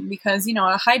going because,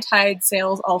 a high tide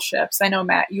sails all ships. I know,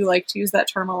 Matt, you like to use that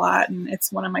term a lot and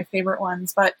it's one of my favorite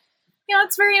ones, but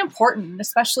it's very important,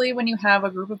 especially when you have a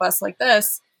group of us like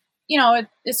this.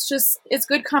 It's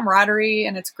good camaraderie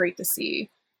and it's great to see.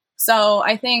 So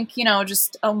I think,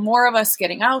 just more of us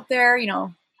getting out there,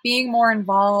 being more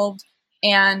involved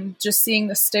and just seeing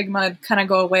the stigma kind of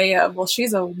go away of, well,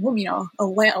 she's a woman,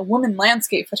 a woman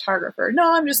landscape photographer.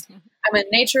 No, I'm a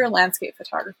nature landscape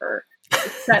photographer.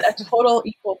 It's at a total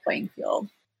equal playing field.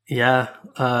 Yeah.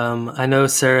 I know,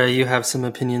 Sarah, you have some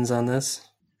opinions on this.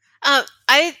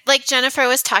 I, like Jennifer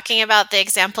was talking about the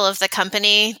example of the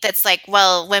company that's like,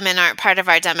 well, women aren't part of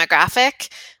our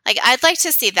demographic. Like, I'd like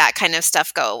to see that kind of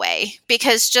stuff go away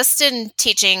because just in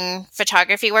teaching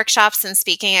photography workshops and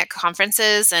speaking at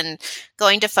conferences and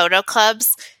going to photo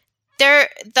clubs, the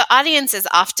audience is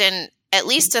often at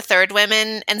least a third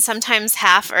women and sometimes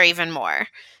half or even more.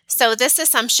 So this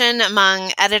assumption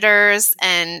among editors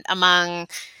and among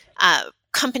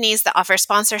companies that offer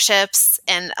sponsorships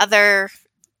and the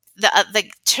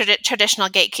traditional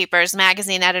gatekeepers,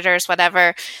 magazine editors,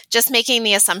 whatever, just making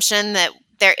the assumption that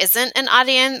there isn't an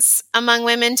audience among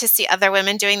women to see other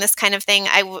women doing this kind of thing.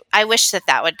 I wish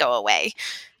that would go away.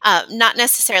 Not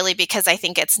necessarily because I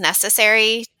think it's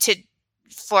necessary to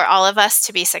for all of us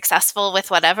to be successful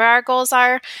with whatever our goals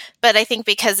are. But I think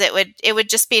because it would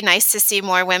just be nice to see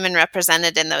more women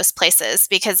represented in those places,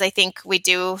 because I think we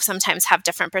do sometimes have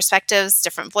different perspectives,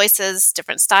 different voices,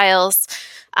 different styles,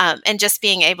 and just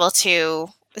being able to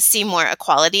see more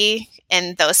equality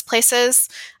in those places,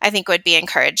 I think would be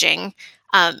encouraging.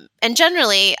 And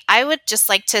generally, I would just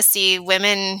like to see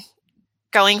women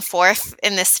going forth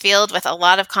in this field with a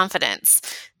lot of confidence,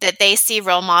 that they see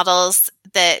role models,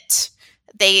 that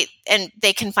they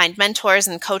can find mentors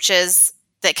and coaches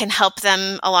that can help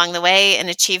them along the way and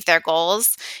achieve their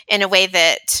goals in a way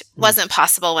that wasn't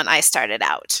possible when I started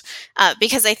out.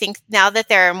 Because I think now that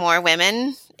there are more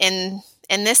women in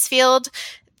this field,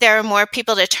 there are more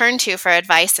people to turn to for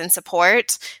advice and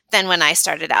support than when I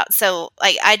started out. So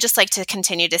I just like to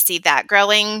continue to see that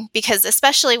growing, because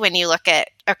especially when you look at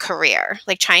a career,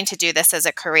 like trying to do this as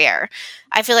a career,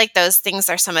 I feel like those things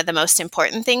are some of the most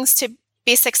important things to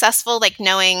be successful, like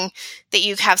knowing that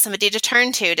you have somebody to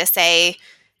turn to say,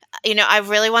 I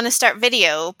really want to start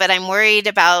video, but I'm worried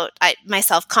about my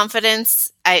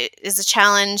self-confidence is a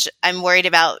challenge. I'm worried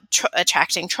about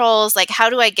attracting trolls. Like, how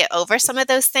do I get over some of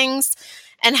those things?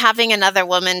 And having another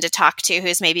woman to talk to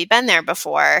who's maybe been there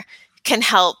before can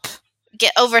help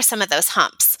get over some of those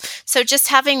humps. So just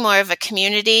having more of a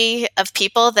community of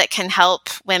people that can help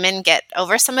women get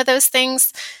over some of those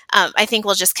things, I think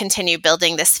will just continue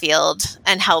building this field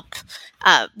and help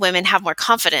women have more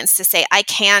confidence to say, I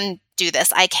can do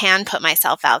this. I can put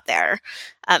myself out there.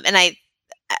 And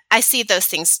I see those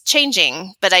things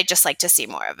changing, but I just like to see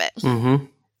more of it.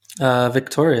 Mm-hmm.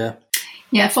 Victoria.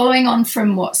 Yeah, following on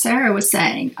from what Sarah was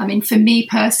saying, I mean, for me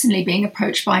personally, being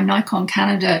approached by Nikon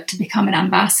Canada to become an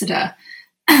ambassador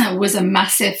was a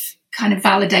massive kind of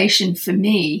validation for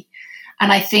me.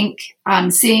 And I think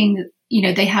seeing,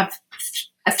 they have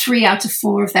 3 out of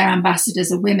 4 of their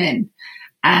ambassadors are women,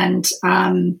 and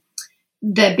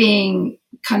they're being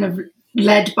kind of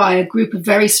led by a group of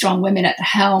very strong women at the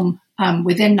helm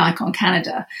within Nikon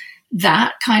Canada.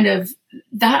 That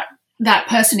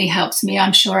personally helps me.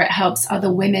 I'm sure it helps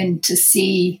other women to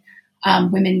see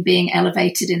women being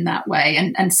elevated in that way.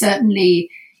 And certainly,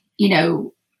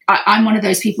 I'm one of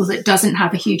those people that doesn't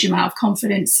have a huge amount of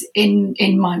confidence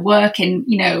in my work,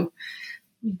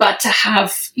 but to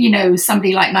have,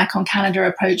 somebody like Nikon Canada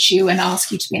approach you and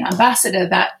ask you to be an ambassador,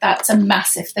 that's a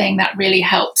massive thing that really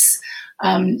helps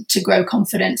to grow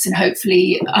confidence, and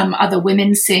hopefully other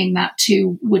women seeing that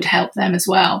too would help them as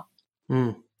well.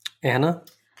 Anna?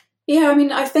 Yeah, I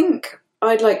mean, I think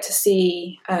I'd like to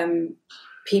see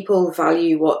people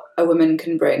value what a woman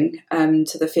can bring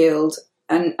to the field,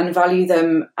 and value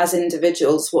them as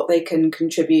individuals, what they can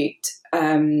contribute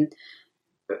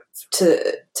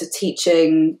to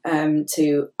teaching,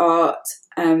 to art,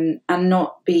 and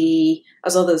not be,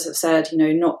 as others have said,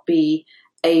 not be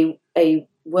a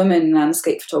woman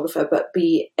landscape photographer, but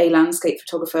be a landscape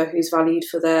photographer who's valued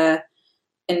for their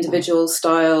individual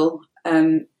style,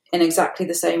 in exactly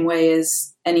the same way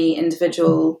as any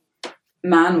individual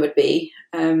man would be.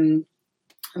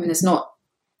 It's not,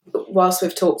 whilst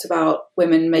we've talked about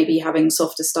women maybe having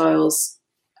softer styles,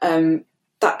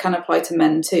 that can apply to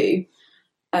men too.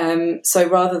 So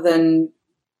rather than,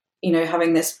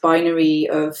 having this binary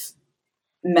of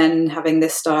men having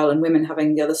this style and women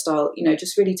having the other style,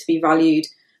 just really to be valued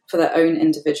for their own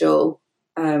individual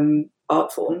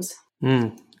art forms.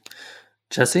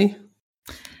 Jessie?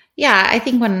 Yeah, I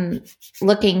think when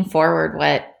looking forward,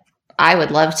 what I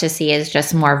would love to see is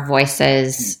just more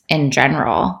voices in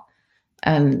general.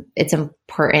 It's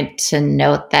important to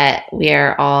note that we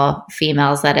are all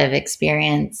females that have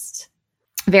experienced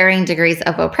varying degrees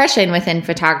of oppression within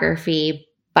photography,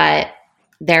 but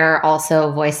there are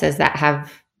also voices that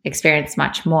have experienced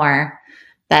much more.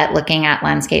 That looking at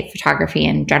landscape photography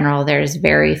in general, there's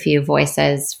very few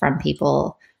voices from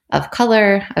people of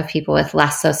color, of people with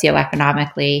less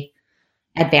socioeconomically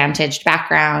advantaged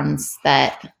backgrounds,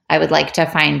 that I would like to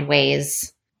find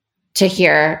ways to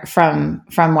hear from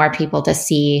more people, to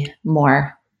see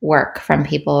more work from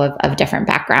people of different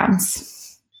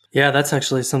backgrounds. Yeah, that's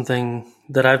actually something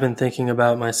that I've been thinking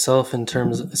about myself in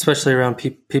terms, especially around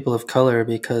people of color,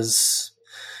 because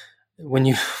when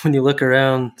you look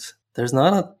around, there's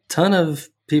not a ton of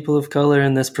people of color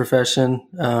in this profession,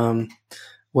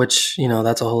 which,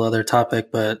 that's a whole other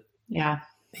topic, but yeah,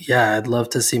 I'd love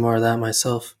to see more of that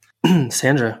myself.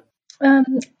 Sandra?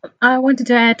 I wanted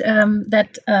to add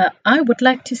that I would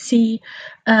like to see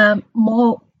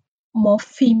more more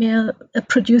female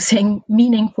producing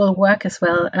meaningful work as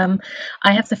well.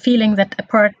 I have the feeling that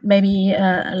apart maybe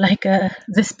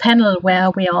this panel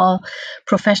where we are all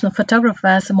professional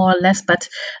photographers more or less, but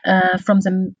from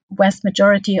the vast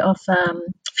majority of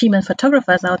female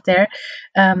photographers out there,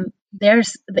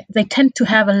 they tend to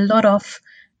have a lot of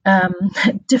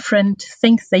different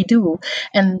things they do,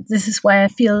 and this is why I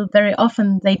feel very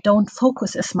often they don't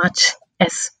focus as much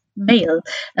as male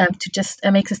to just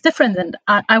make this different. And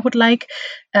I would like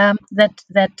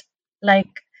that like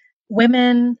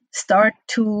women start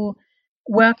to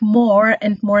work more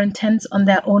and more intense on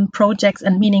their own projects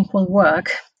and meaningful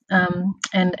work, and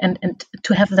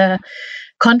to have the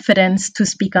confidence to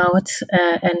speak out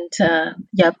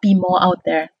and be more out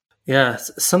there. Yeah,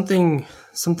 something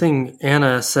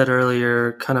Anna said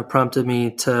earlier kind of prompted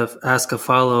me to ask a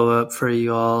follow-up for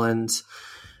you all, and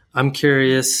I'm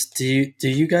curious, do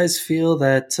you guys feel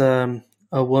that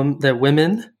that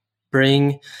women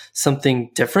bring something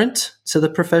different to the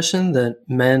profession that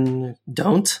men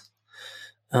don't?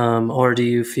 Or do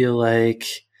you feel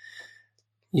like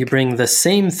you bring the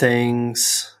same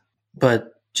things,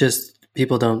 but just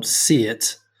people don't see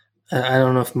it? I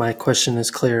don't know if my question is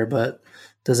clear, but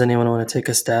does anyone want to take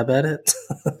a stab at it?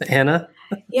 Anna?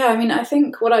 Yeah, I mean, I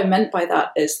think what I meant by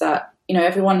that is that,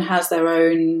 everyone has their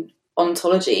own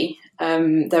ontology,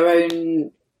 their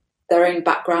own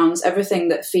backgrounds. Everything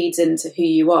that feeds into who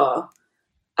you are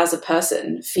as a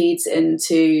person feeds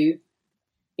into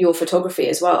your photography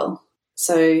as well.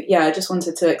 So yeah, I just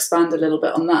wanted to expand a little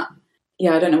bit on that.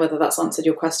 Yeah, I don't know whether that's answered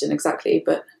your question exactly,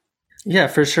 but yeah,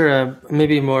 for sure.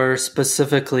 Maybe more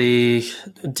specifically,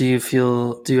 do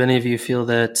any of you feel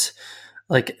that,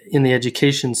 like in the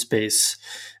education space,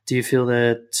 do you feel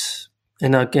that,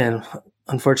 and again,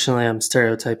 unfortunately I'm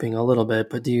stereotyping a little bit,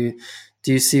 but do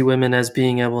you see women as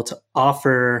being able to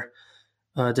offer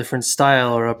a different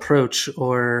style or approach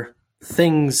or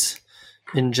things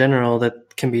in general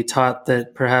that can be taught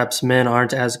that perhaps men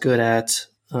aren't as good at,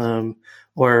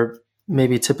 or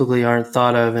maybe typically aren't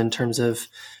thought of in terms of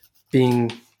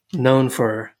being known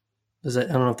for? I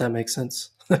don't know if that makes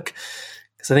sense. Because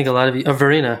I think a lot of you,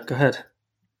 Verena, go ahead.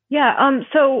 Yeah.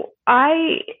 So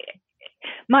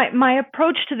my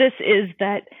approach to this is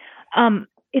that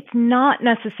it's not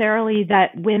necessarily that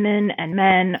women and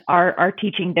men are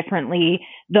teaching differently,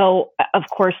 though of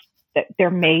course there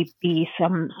may be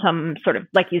some sort of,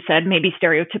 like you said, maybe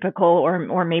stereotypical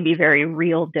or maybe very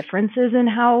real differences in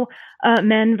how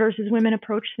men versus women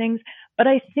approach things. But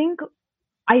I think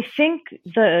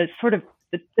the sort of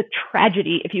the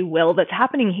tragedy, if you will, that's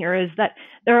happening here is that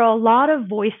there are a lot of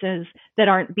voices that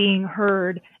aren't being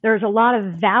heard. There's a lot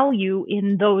of value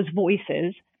in those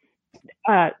voices,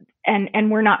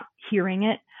 and we're not hearing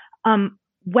it.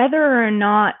 Whether or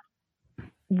not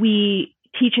we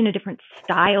teach in a different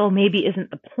style maybe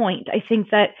isn't the point. I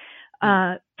think that,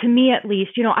 to me at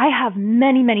least, I have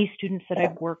many, many students that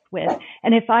I've worked with,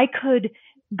 and if I could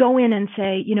go in and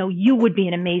say, you would be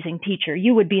an amazing teacher.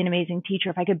 You would be an amazing teacher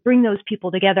if I could bring those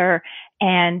people together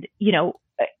and,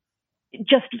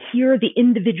 just hear the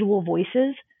individual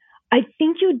voices. I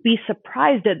think you'd be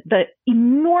surprised at the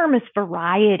enormous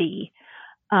variety,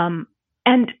 and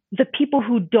the people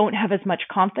who don't have as much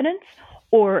confidence,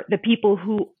 or the people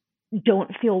who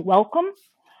don't feel welcome,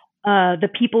 the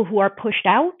people who are pushed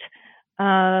out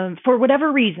for whatever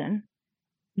reason.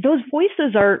 Those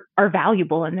voices are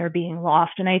valuable and they're being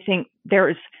lost. And I think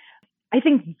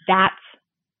that's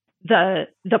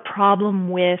the problem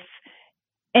with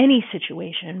any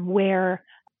situation where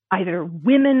either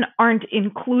women aren't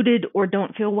included or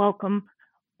don't feel welcome,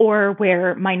 or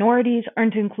where minorities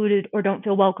aren't included or don't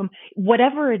feel welcome.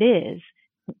 Whatever it is,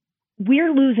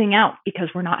 we're losing out because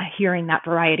we're not hearing that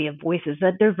variety of voices.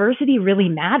 That diversity really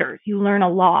matters. You learn a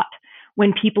lot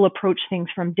when people approach things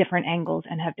from different angles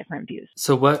and have different views.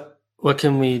 So what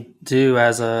can we do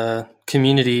as a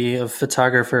community of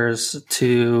photographers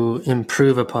to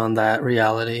improve upon that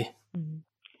reality?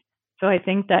 So I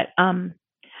think that,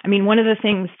 one of the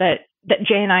things that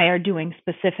Jay and I are doing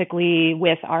specifically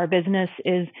with our business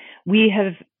is we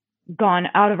have gone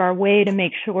out of our way to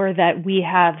make sure that we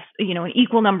have, an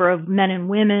equal number of men and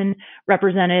women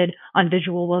represented on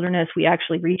Visual Wilderness. We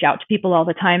actually reach out to people all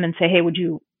the time and say, hey, would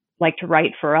you like to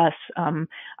write for us?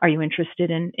 Are you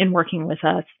interested in working with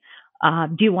us?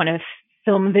 Do you want to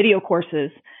film video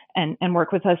courses and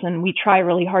work with us? And we try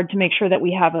really hard to make sure that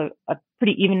we have a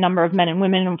pretty even number of men and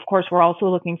women. And of course, we're also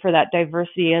looking for that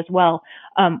diversity as well,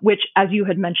 which, as you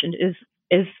had mentioned,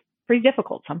 is pretty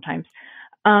difficult sometimes.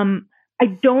 I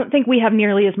don't think we have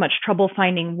nearly as much trouble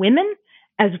finding women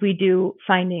as we do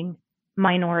finding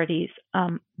minorities.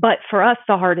 But for us,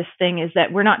 the hardest thing is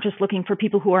that we're not just looking for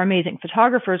people who are amazing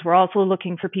photographers. We're also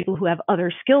looking for people who have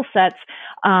other skill sets.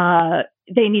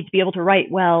 They need to be able to write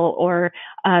well, or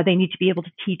they need to be able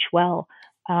to teach well.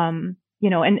 And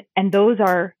those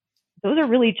are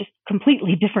really just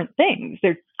completely different things.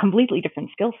 They're completely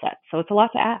different skill sets. So it's a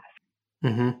lot to ask.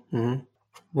 Mm-hmm, mm-hmm.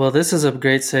 Well, this is a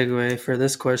great segue for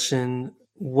this question.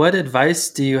 What advice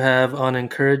do you have on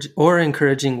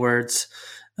encouraging words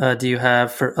do you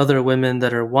have for other women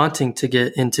that are wanting to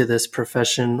get into this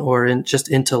profession, or just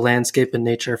into landscape and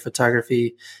nature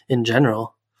photography in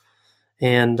general?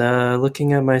 And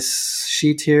looking at my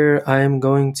sheet here, I am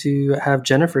going to have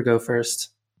Jennifer go first.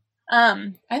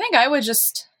 I think I would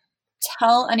just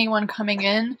tell anyone coming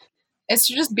in is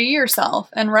to just be yourself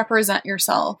and represent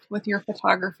yourself with your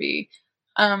photography.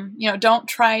 Don't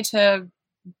try to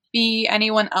be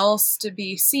anyone else to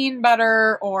be seen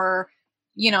better, or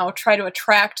try to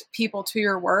attract people to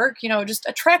your work. Just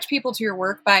attract people to your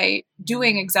work by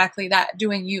doing exactly that,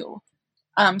 doing you.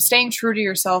 Staying true to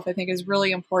yourself, I think, is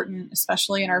really important,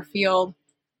 especially in our field.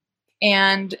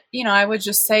 And, I would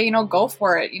just say, go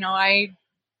for it.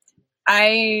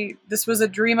 This was a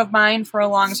dream of mine for a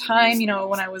long time.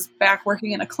 When I was back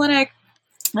working in a clinic,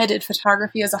 I did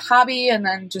photography as a hobby, and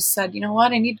then just said,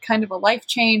 I need kind of a life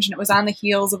change. And it was on the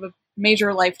heels of a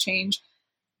major life change.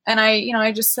 And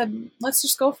I just said, let's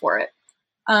just go for it.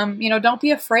 Don't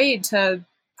be afraid to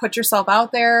put yourself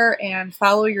out there and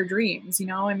follow your dreams.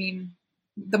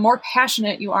 The more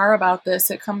passionate you are about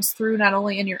this, it comes through not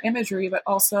only in your imagery, but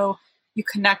also you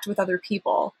connect with other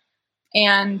people.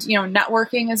 And,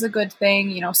 networking is a good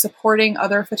thing, supporting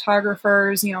other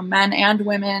photographers, men and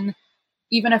women,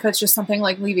 even if it's just something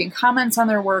like leaving comments on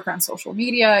their work on social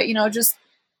media, just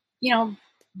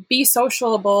be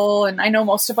sociable. And I know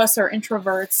most of us are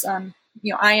introverts.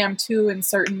 I am too in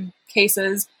certain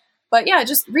cases. But yeah,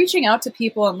 just reaching out to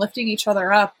people and lifting each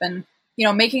other up, and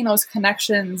making those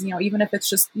connections. Even if it's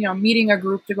just meeting a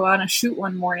group to go out on a shoot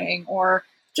one morning, or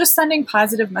just sending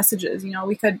positive messages.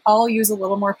 We could all use a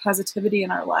little more positivity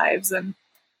in our lives, and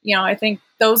I think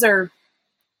those are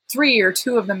 3 or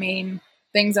 2 of the main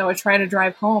things I would try to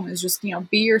drive home. Is just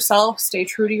be yourself, stay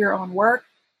true to your own work.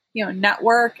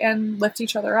 Network and lift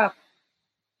each other up,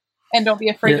 and don't be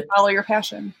afraid to follow your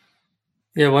passion.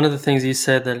 Yeah. One of the things you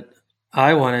said that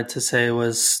I wanted to say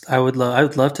was I would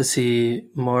love to see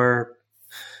more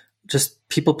just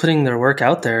people putting their work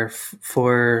out there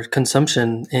for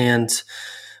consumption. And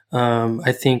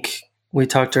I think we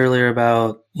talked earlier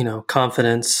about,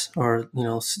 confidence, or,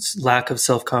 lack of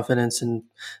self-confidence, and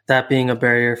that being a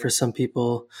barrier for some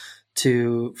people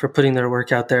for putting their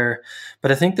work out there.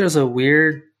 But I think there's a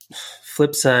weird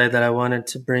flip side that I wanted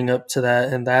to bring up to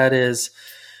that. And that is,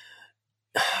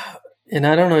 and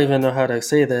I don't even know how to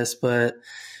say this, but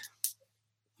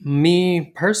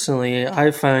me personally,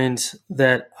 I find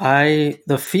that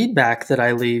the feedback that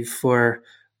I leave for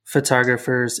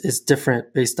photographers is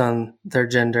different based on their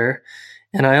gender.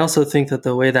 And I also think that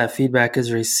the way that feedback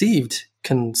is received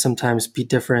can sometimes be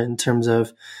different in terms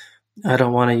of, I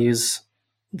don't want to use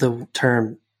the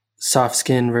term soft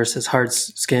skin versus hard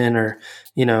skin, or,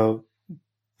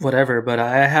 whatever, but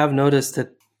I have noticed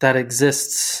that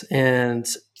exists. And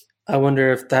I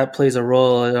wonder if that plays a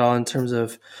role at all in terms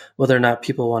of whether or not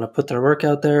people want to put their work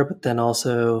out there, but then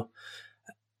also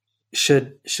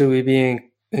should we be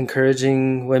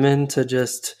encouraging women to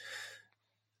just,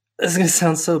 this is going to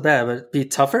sound so bad, but be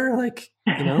tougher, like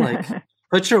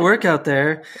put your work out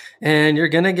there, and you're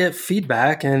going to get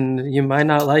feedback, and you might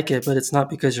not like it, but it's not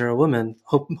because you're a woman.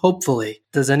 Hopefully.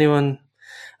 Does anyone,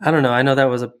 I don't know. I know that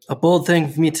was a bold thing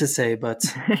for me to say, but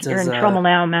you're in trouble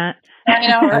now, Matt.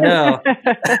 I know.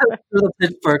 The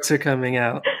pitchforks are coming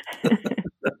out.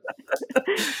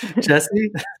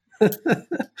 Jesse?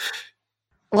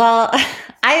 Well,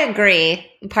 I agree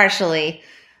partially,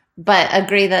 but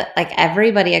agree that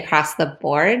everybody across the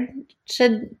board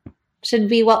should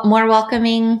be more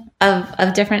welcoming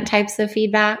of different types of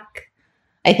feedback.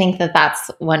 I think that that's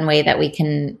one way that we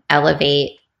can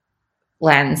elevate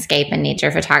landscape and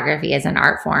nature photography as an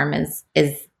art form,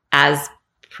 is as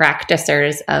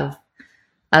practicers of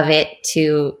it,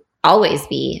 to always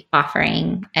be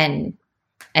offering and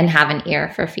have an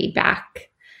ear for feedback.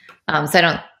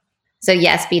 So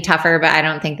yes, be tougher, but I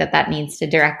don't think that needs to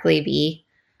directly be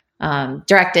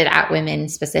directed at women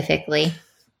specifically.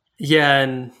 Yeah.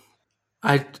 And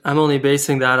I'm only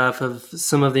basing that off of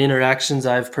some of the interactions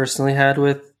I've personally had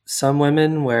with some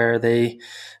women, where they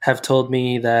have told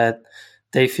me that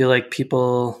they feel like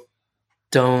people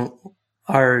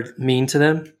are mean to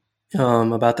them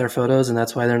about their photos, and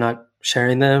that's why they're not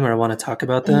sharing them or want to talk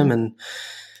about them.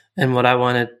 And what I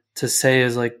wanted to say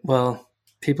is like, well,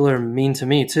 people are mean to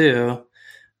me too,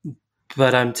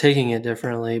 but I'm taking it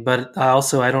differently. But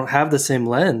I don't have the same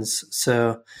lens.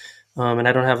 So, and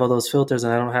I don't have all those filters,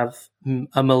 and I don't have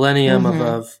a millennium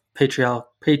of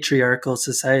patriarchal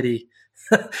society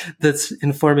that's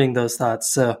informing those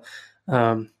thoughts. So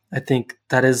I think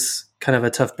that is kind of a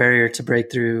tough barrier to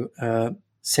break through.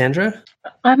 Sandra?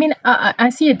 I mean,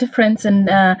 I see a difference in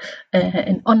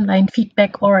online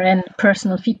feedback or in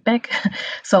personal feedback.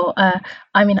 So,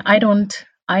 I mean, I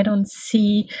don't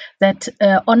see that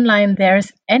online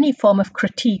there's any form of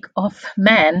critique of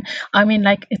men. I mean,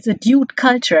 like, it's a dude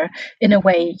culture in a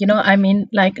way, you know. I mean,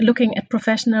 like, looking at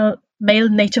professional male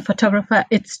nature photographer,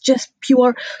 it's just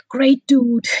pure great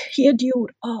dude, here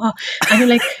dude. Oh, I mean,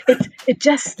 like, it's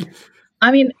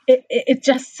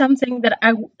just something that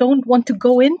I don't want to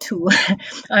go into.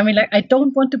 I mean, like, I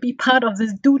don't want to be part of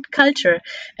this dude culture.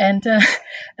 And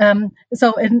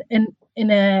so in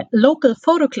a local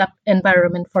photo club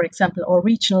environment, for example, or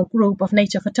regional group of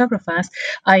nature photographers,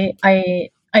 I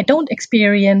don't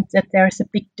experience that there's a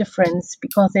big difference,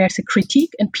 because there's a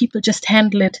critique and people just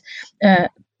handle it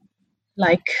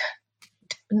like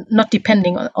not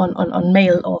depending on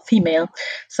male or female.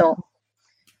 So.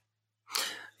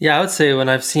 Yeah, I would say when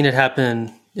I've seen it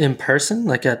happen in person,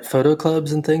 like at photo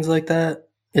clubs and things like that,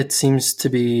 it seems to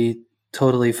be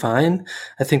totally fine.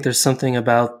 I think there's something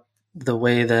about the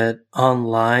way that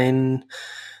online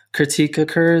critique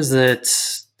occurs that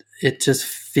it just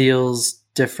feels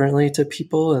differently to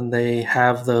people, and they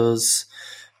have those,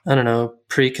 I don't know,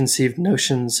 preconceived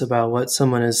notions about what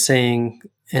someone is saying.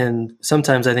 And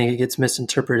sometimes I think it gets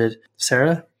misinterpreted.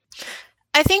 Sarah?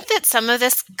 I think that some of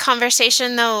this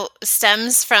conversation, though,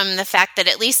 stems from the fact that,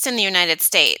 at least in the United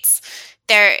States,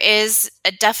 there is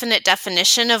a definite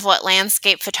definition of what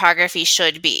landscape photography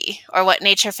should be, or what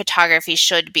nature photography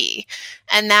should be.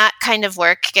 And that kind of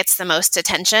work gets the most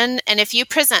attention. And if you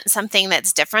present something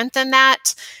that's different than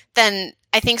that, then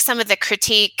I think some of the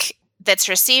critique that's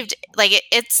received, like,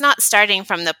 it's not starting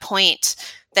from the point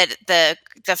that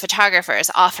the photographer is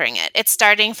offering it. It's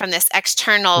starting from this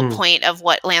external point of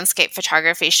what landscape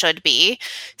photography should be.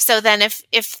 So then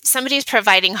if somebody's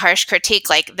providing harsh critique,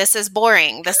 like, this is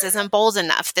boring, this isn't bold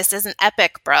enough, this isn't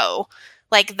epic, bro,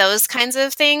 like those kinds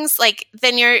of things, like,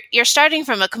 then you're starting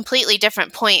from a completely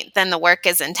different point than the work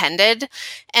is intended.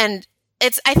 And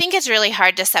I think it's really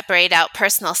hard to separate out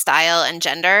personal style and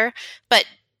gender, but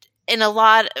in a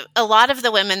lot of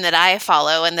the women that I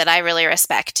follow and that I really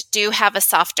respect do have a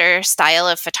softer style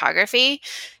of photography.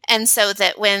 And so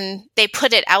that when they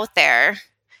put it out there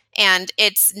and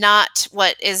it's not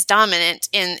what is dominant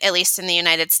at least in the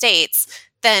United States,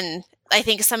 then I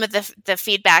think some of the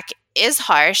feedback is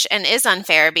harsh and is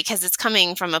unfair, because it's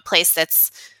coming from a place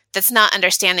that's not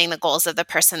understanding the goals of the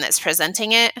person that's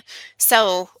presenting it.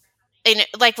 So,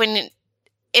 like,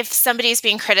 if somebody's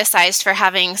being criticized for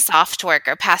having soft work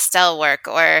or pastel work,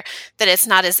 or that it's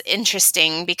not as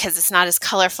interesting because it's not as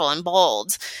colorful and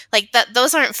bold, like that,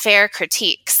 those aren't fair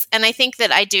critiques. And I think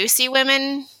that I do see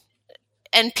women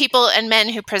and people and men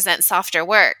who present softer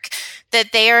work,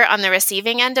 that they are on the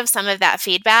receiving end of some of that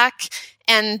feedback,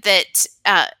 and that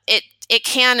it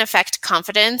can affect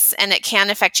confidence, and it can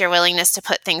affect your willingness to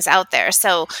put things out there.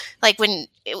 So, like, when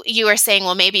you were saying,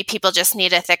 well, maybe people just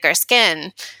need a thicker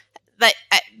skin,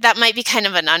 that might be kind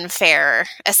of an unfair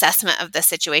assessment of the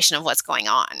situation of what's going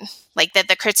on. Like, that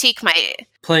the critique might...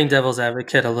 Playing devil's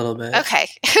advocate a little bit. Okay.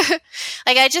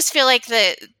 Like, I just feel like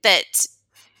that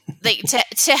like,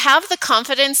 to have the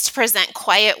confidence to present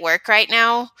quiet work right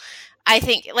now, I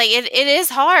think, like, it is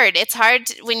hard. It's hard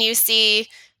when you see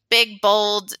big,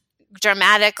 bold,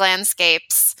 dramatic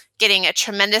landscapes getting a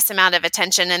tremendous amount of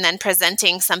attention and then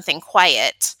presenting something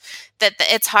quiet, that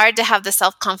it's hard to have the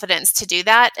self-confidence to do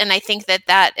that. And I think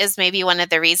that is maybe one of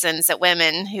the reasons that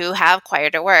women who have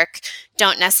quieter work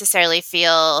don't necessarily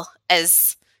feel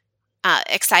as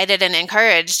excited and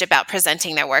encouraged about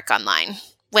presenting their work online,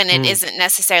 when it isn't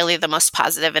necessarily the most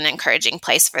positive and encouraging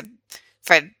place for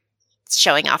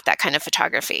showing off that kind of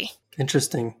photography.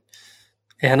 Interesting.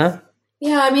 Anna?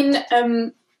 Yeah, I mean,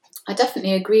 I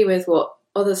definitely agree with what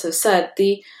others have said.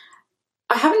 I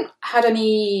haven't had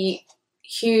any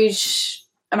huge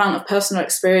amount of personal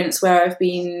experience where I've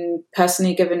been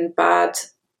personally given bad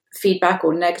feedback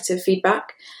or negative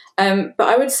feedback. But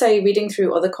I would say, reading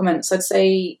through other comments, I'd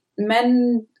say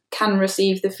men can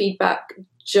receive the feedback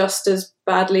just as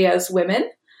badly as women.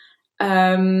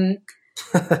 So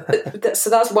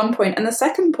that's one point. And the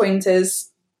second point is,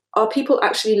 are people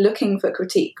actually looking for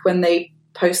critique when they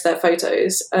post their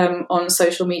photos on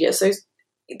social media? So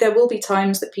there will be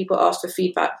times that people ask for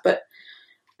feedback, but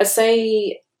I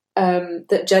say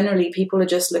that generally people are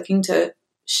just looking to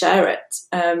share it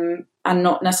and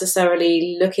not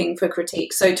necessarily looking for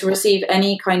critique. So to receive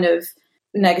any kind of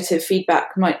negative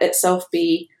feedback might itself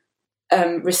be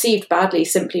received badly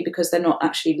simply because they're not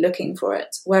actually looking for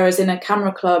it. Whereas in a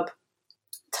camera club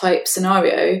type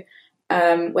scenario,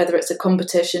 whether it's a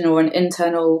competition or an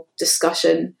internal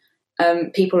discussion,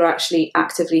 people are actually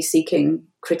actively seeking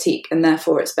critique, and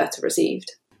therefore it's better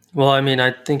received. Well, I mean,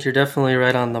 I think you're definitely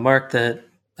right on the mark that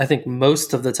I think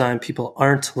most of the time people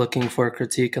aren't looking for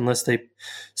critique unless they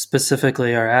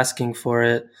specifically are asking for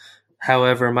it.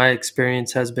 However, my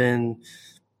experience has been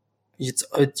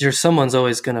someone's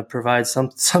always going to provide some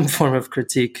form of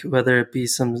critique, whether it be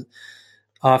some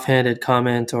offhanded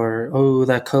comment or, oh,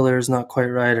 that color is not quite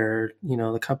right, or,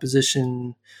 the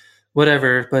composition,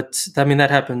 whatever. But I mean, that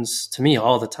happens to me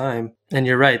all the time. And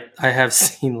you're right. I have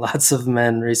seen lots of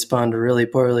men respond really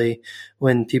poorly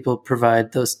when people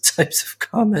provide those types of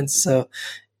comments. So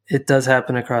it does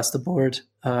happen across the board.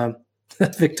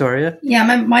 Victoria? Yeah,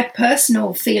 my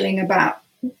personal feeling about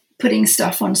putting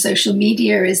stuff on social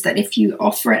media is that if you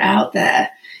offer it out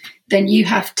there, then you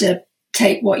have to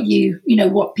take what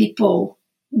what people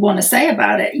want to say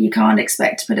about it. You can't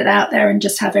expect to put it out there and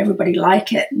just have everybody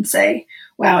like it and say,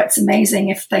 wow, it's amazing.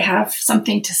 If they have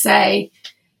something to say,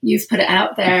 you've put it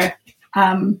out there.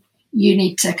 You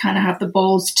need to kind of have the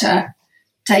balls to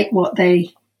take what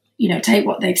they've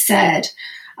said.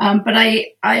 But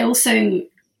I also,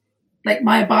 like,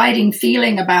 my abiding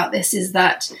feeling about this is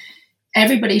that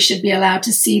everybody should be allowed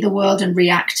to see the world and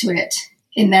react to it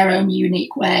in their own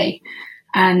unique way.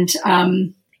 And,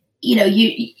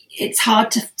 it's hard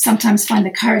to sometimes find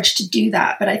the courage to do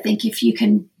that. But I think if you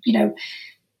can,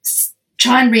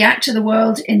 try and react to the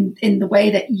world in the way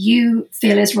that you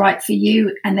feel is right for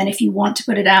you. And then if you want to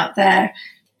put it out there,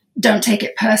 don't take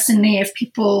it personally. If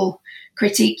people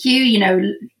critique you,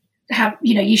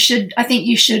 you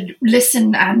should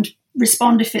listen and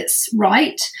respond if it's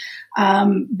right.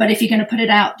 But if you're going to put it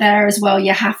out there as well,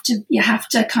 you have to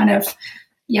kind of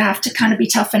be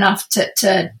tough enough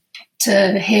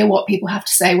to hear what people have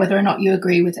to say, whether or not you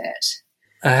agree with it.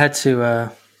 I had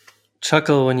to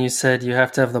chuckle when you said you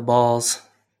have to have the balls.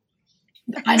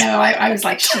 I know. I was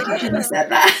like, shit, I shouldn't have said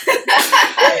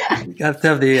that. You have to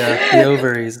have the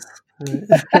ovaries.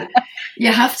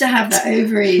 You have to have the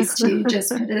ovaries to just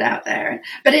put it out there.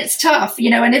 But it's tough,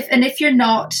 and if you're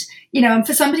not, and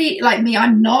for somebody like me,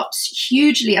 I'm not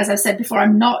hugely, as I said before,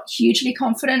 I'm not hugely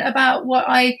confident about what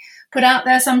I put out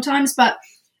there sometimes, but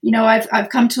I've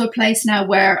come to a place now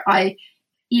where I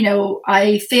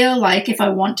feel like if I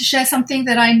want to share something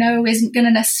that I know isn't going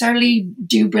to necessarily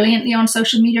do brilliantly on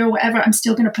social media or whatever, I'm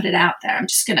still going to put it out there. I'm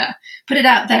just going to put it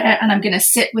out there, and I'm going to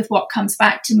sit with what comes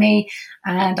back to me,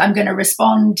 and I'm going to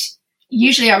respond.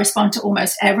 Usually I respond to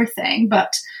almost everything,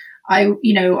 but I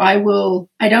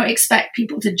don't expect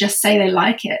people to just say they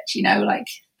like it, like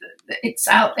it's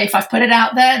out. If I've put it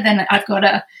out there, then I've got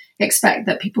to expect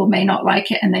that people may not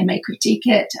like it and they may critique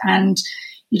it. And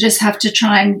you just have to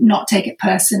try and not take it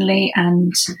personally,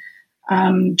 and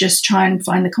just try and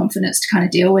find the confidence to kind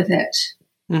of deal with it.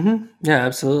 Mm-hmm. Yeah,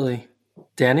 absolutely.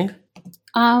 Danny?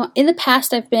 In the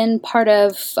past, I've been part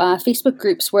of Facebook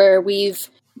groups where we've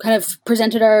kind of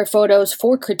presented our photos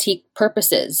for critique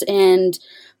purposes. And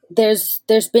there's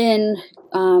been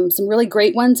some really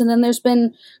great ones. And then there's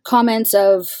been comments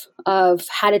of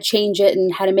how to change it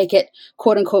and how to make it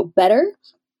quote unquote better.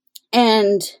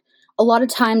 And a lot of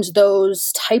times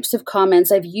those types of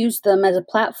comments, I've used them as a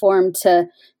platform to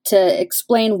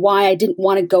explain why I didn't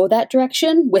want to go that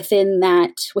direction within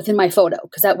my photo,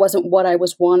 because that wasn't what I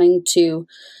was wanting to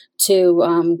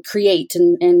create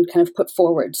and kind of put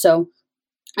forward. So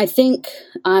I think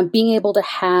being able to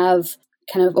have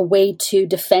kind of a way to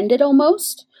defend it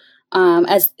almost,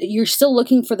 as you're still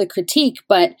looking for the critique,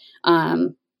 but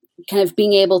kind of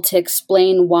being able to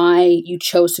explain why you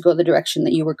chose to go the direction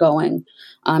that you were going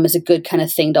is a good kind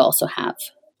of thing to also have.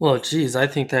 Well, geez, I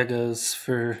think that goes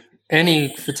for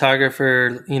any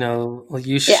photographer.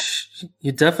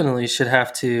 You definitely should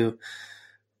have to,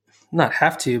 not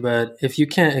have to, but if you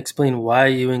can't explain why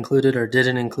you included or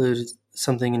didn't include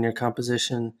something in your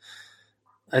composition,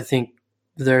 I think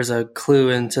there's a clue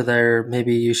into there.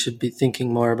 Maybe you should be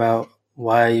thinking more about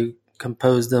why you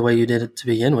composed the way you did it to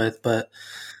begin with. But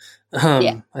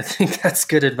I think that's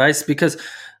good advice, because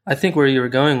I think where you were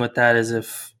going with that is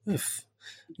if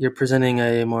you're presenting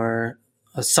a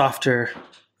softer,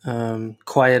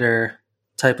 quieter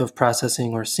type of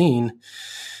processing or scene,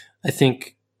 I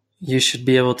think you should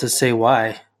be able to say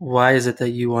why. Why is it that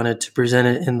you wanted to present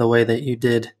it in the way that you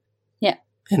did? Yeah.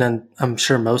 And I'm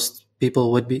sure most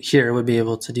people would be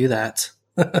able to do that.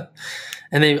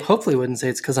 And they hopefully wouldn't say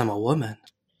it's because I'm a woman.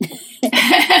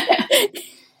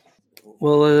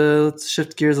 Well, let's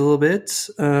shift gears a little bit.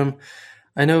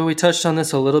 I know we touched on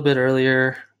this a little bit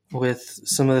earlier with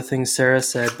some of the things Sarah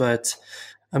said, but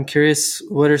I'm curious,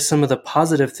 what are some of the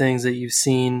positive things that you've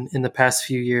seen in the past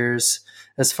few years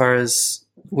as far as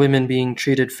women being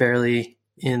treated fairly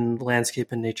in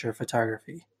landscape and nature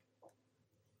photography?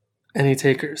 Any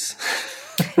takers?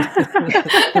 It's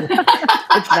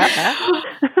that bad.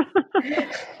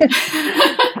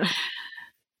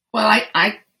 Well,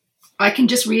 I can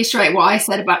just reiterate what I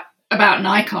said about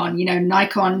Nikon.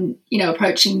 Nikon,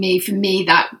 approaching me, for me,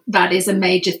 that is a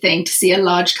major thing, to see a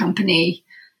large company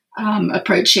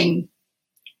approaching,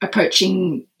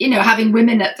 having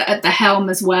women at the helm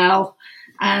as well.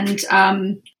 And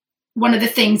one of the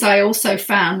things I also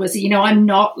found was, I'm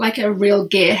not like a real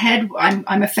gearhead.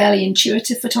 I'm a fairly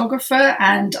intuitive photographer,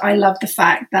 and I love the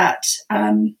fact that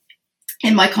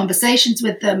in my conversations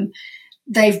with them,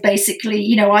 they've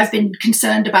basically, I've been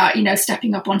concerned about,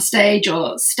 stepping up on stage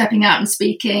or stepping out and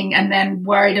speaking, and then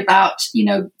worried about,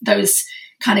 those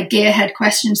kind of gearhead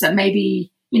questions that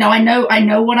maybe, I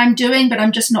know what I'm doing, but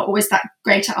I'm just not always that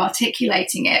great at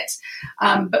articulating it.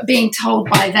 But being told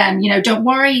by them, don't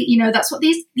worry, that's what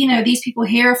these people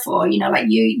here for, like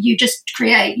you just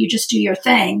create, you just do your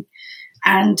thing,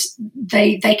 and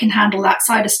they can handle that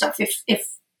side of stuff if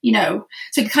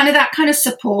so kind of that kind of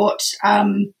support,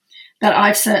 that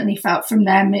I've certainly felt from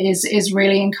them is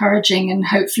really encouraging, and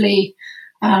hopefully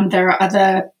there are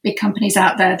other big companies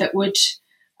out there that would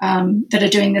that are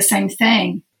doing the same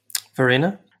thing.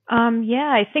 Verena? Yeah,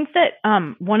 I think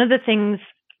that one of the things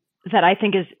that I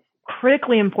think is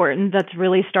critically important that's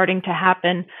really starting to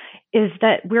happen is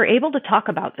that we're able to talk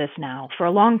about this now. For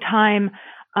a long time,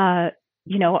 Jay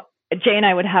and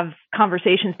I would have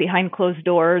conversations behind closed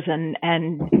doors,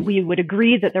 and we would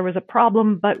agree that there was a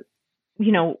problem, but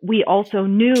we also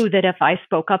knew that if I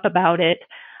spoke up about it,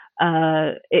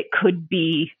 it could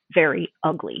be very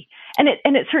ugly. And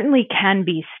it certainly can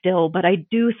be still, but I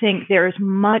do think there's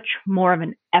much more of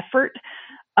an effort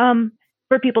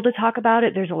for people to talk about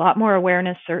it. There's a lot more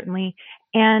awareness, certainly.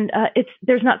 And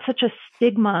there's not such a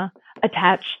stigma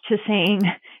attached to saying,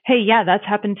 hey, yeah, that's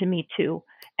happened to me too.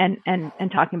 And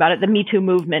talking about it. The Me Too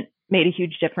movement made a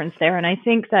huge difference there. And I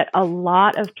think that a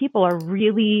lot of people are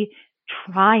really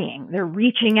trying. They're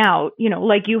reaching out,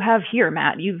 like you have here,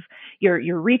 Matt.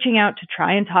 You're reaching out to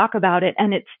try and talk about it,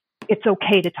 and it's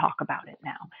okay to talk about it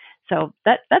now. So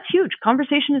that's huge.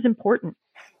 Conversation is important.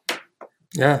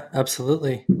 Yeah,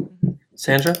 absolutely.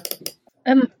 Sandra?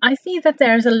 I see that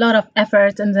there's a lot of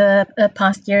effort in the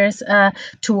past years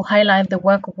to highlight the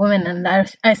work of women, and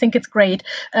I think it's great.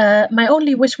 My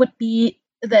only wish would be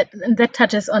that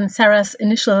touches on Sarah's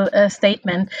initial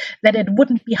statement, that it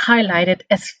wouldn't be highlighted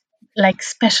as like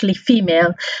especially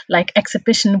female, like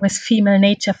exhibition with female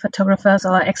nature photographers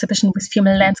or exhibition with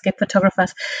female landscape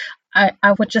photographers.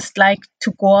 I would just like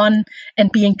to go on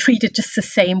and being treated just the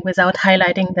same without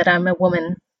highlighting that I'm a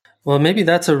woman. Well, maybe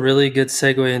that's a really good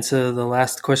segue into the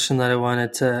last question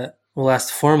that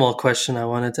last formal question I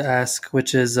wanted to ask,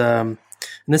 which is, and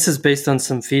this is based on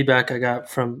some feedback I got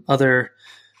from other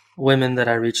women that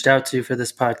I reached out to for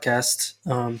this podcast.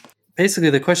 Basically,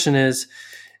 the question is,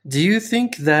 do you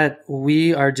think that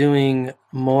we are doing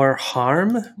more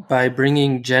harm by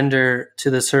bringing gender to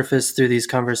the surface through these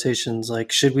conversations?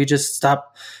 Like, should we just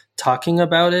stop talking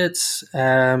about it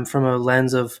from a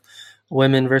lens of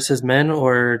women versus men?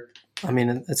 Or, I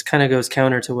mean, it kind of goes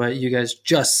counter to what you guys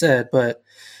just said, but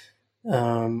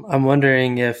I'm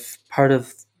wondering if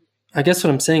I guess what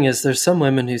I'm saying is there's some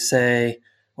women who say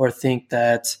or think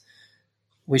that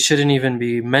we shouldn't even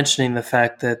be mentioning the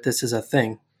fact that this is a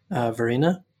thing.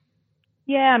 Verena?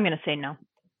 Yeah, I'm going to say no.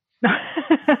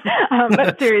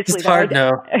 But seriously, it's hard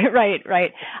no.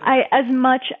 Right. As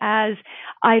much as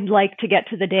I'd like to get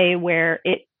to the day where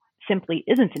it simply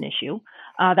isn't an issue,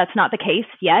 that's not the case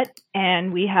yet,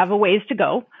 and we have a ways to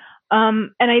go.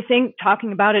 And I think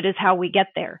talking about it is how we get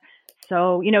there.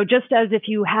 So, just as if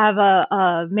you have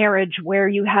a marriage where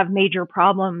you have major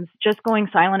problems, just going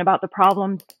silent about the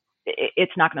problems,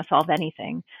 it's not going to solve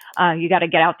anything. You got to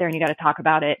get out there and you got to talk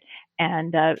about it.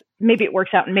 And maybe it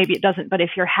works out and maybe it doesn't. But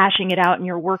if you're hashing it out and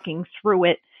you're working through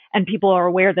it and people are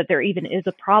aware that there even is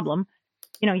a problem,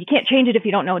 you can't change it if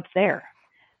you don't know it's there.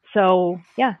 So,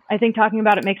 yeah, I think talking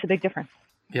about it makes a big difference.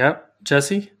 Yeah.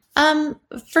 Jessie?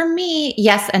 For me,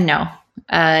 yes and no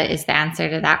is the answer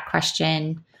to that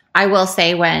question. I will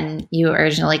say when you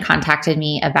originally contacted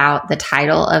me about the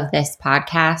title of this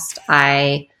podcast,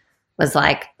 I was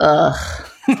like, ugh,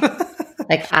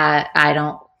 like I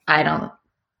don't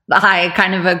I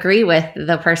kind of agree with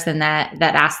the person that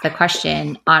asked the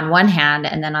question on one hand,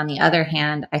 and then on the other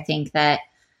hand, I think that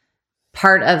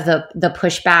part of the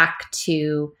pushback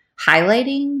to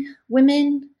highlighting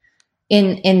women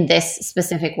in this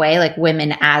specific way, like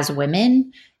women as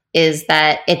women, is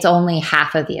that it's only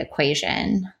half of the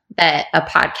equation. That a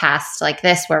podcast like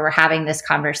this, where we're having this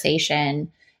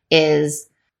conversation, is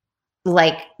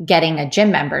like getting a gym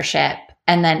membership.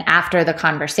 And then after the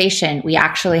conversation, we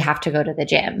actually have to go to the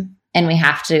gym and we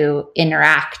have to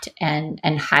interact and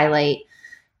highlight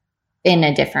in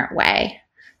a different way.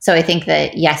 So I think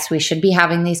that, yes, we should be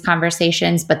having these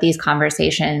conversations, but these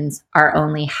conversations are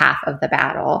only half of the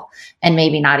battle, and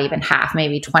maybe not even half,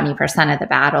 maybe 20% of the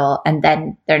battle. And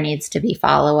then there needs to be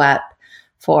follow-up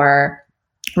for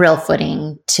real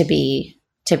footing to be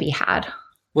had.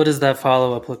 What does that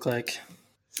follow-up look like?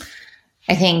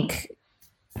 I think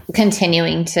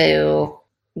continuing to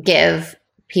give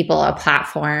people a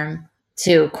platform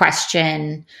to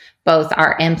question both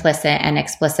our implicit and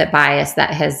explicit bias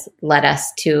that has led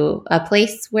us to a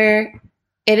place where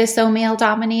it is so male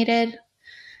dominated.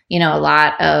 You know, a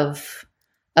lot of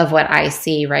what I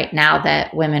see right now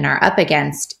that women are up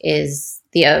against is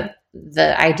the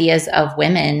ideas of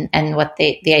women and what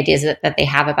the ideas that they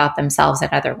have about themselves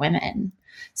and other women.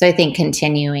 So I think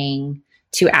continuing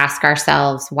to ask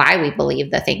ourselves why we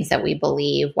believe the things that we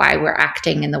believe, why we're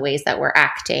acting in the ways that we're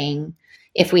acting,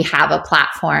 if we have a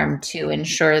platform to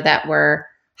ensure that we're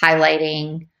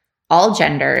highlighting all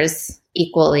genders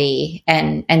equally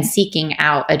and seeking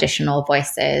out additional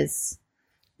voices,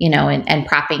 you know, and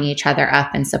propping each other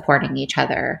up and supporting each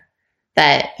other,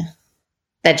 that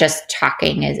just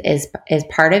talking is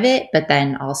part of it, but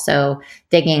then also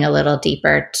digging a little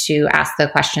deeper to ask the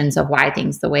questions of why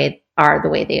things the way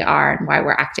they are and why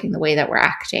we're acting the way that we're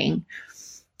acting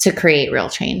to create real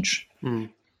change.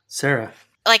 Sarah.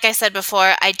 Like I said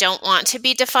before, I don't want to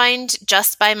be defined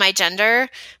just by my gender,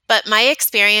 but my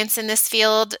experience in this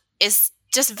field is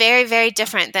just very, very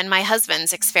different than my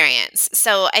husband's experience.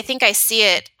 So I think I see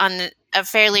it on a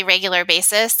fairly regular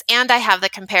basis, and I have the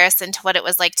comparison to what it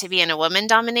was like to be in a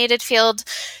woman-dominated field.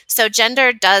 So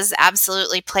gender does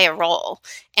absolutely play a role.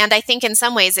 And I think in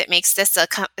some ways it makes this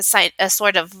a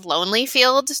sort of lonely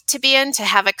field to be in. To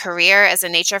have a career as a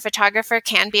nature photographer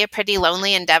can be a pretty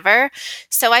lonely endeavor.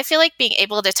 So I feel like being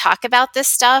able to talk about this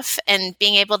stuff and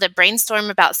being able to brainstorm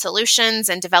about solutions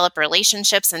and develop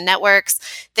relationships and networks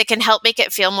that can help make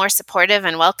it feel more supportive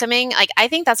and welcoming, like, I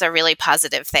think that's a really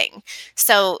positive thing.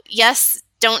 So yes,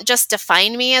 don't just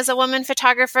define me as a woman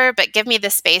photographer, but give me the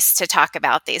space to talk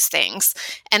about these things.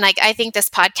 And I think this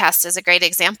podcast is a great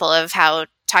example of how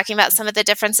talking about some of the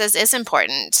differences is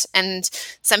important. And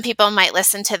some people might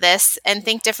listen to this and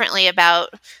think differently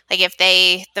about, like, if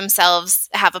they themselves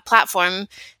have a platform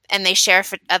and they share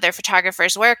other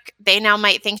photographers' work, they now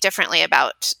might think differently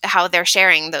about how they're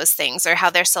sharing those things or how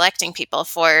they're selecting people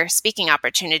for speaking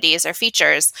opportunities or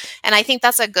features. And I think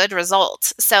that's a good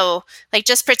result. So, like,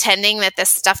 just pretending that this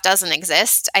stuff doesn't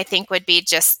exist, I think would be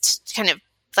just kind of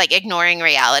like ignoring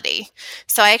reality.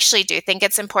 So I actually do think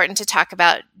it's important to talk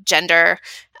about gender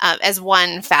as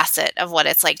one facet of what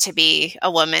it's like to be a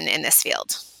woman in this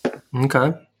field.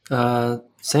 Okay.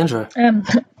 Sandra.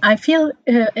 I feel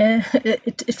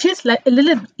it feels like a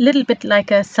little bit like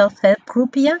a self-help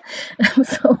group here.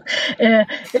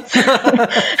 It's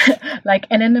like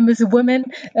anonymous women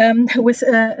with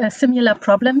similar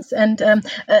problems. And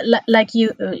like you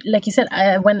said,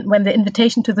 when the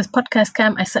invitation to this podcast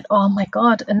came, I said, "Oh my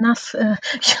God, enough!"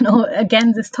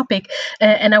 Again, this topic,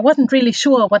 and I wasn't really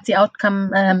sure what the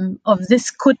outcome of this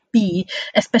could be,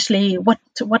 especially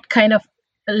what kind of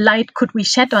light could we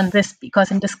shed on this,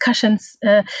 because in discussions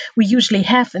we usually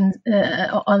have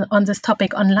on this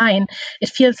topic online, it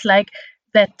feels like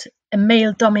that a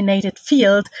male-dominated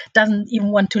field doesn't even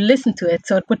want to listen to it.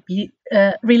 So it would be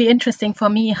really interesting for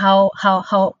me how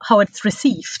it's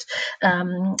received.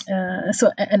 And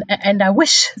I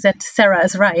wish that Sarah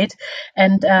is right,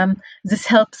 and this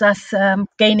helps us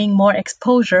gaining more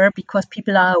exposure because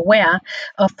people are aware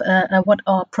of what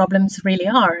our problems really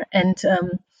are. And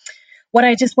what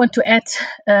I just want to add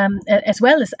as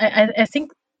well is I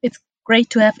think it's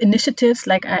great to have initiatives.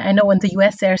 Like I know in the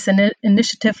US there's an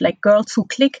initiative like Girls Who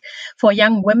Click for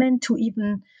young women to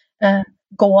even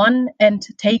go on and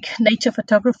take nature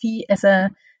photography as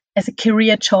a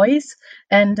career choice.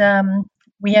 And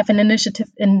we have an initiative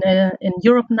in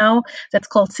Europe now that's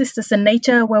called Sisters in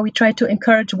Nature, where we try to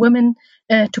encourage women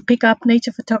to pick up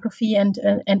nature photography and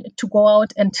to go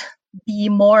out and be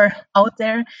more out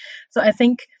there. So I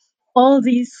think all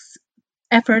these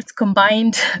efforts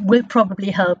combined will probably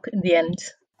help in the end.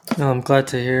 I'm glad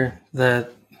to hear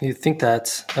that you think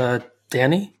that.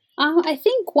 Danny? I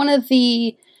think one of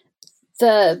the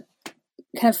kind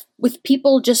of, with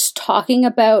people just talking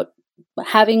about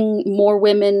having more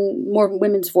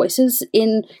women's voices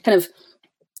in kind of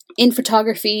in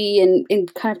photography and in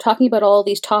kind of talking about all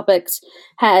these topics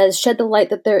has shed the light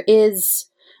that there is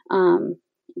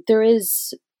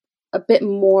a bit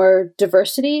more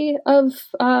diversity of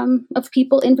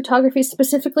people in photography,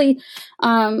 specifically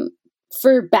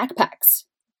for backpacks.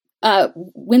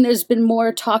 When there's been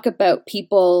more talk about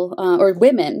people or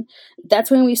women,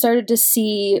 that's when we started to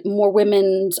see more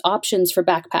women's options for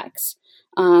backpacks.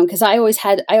 Because I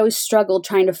always struggled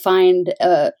trying to find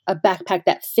a backpack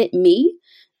that fit me,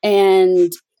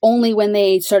 and only when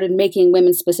they started making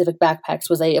women specific backpacks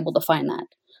was I able to find that.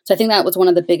 So I think that was one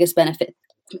of the biggest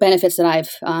benefits that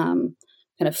I've kind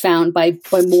of found by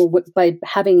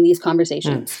having these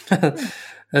conversations.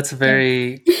 That's a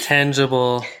very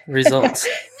tangible result.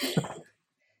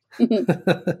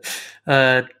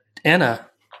 Anna?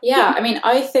 Yeah, I mean,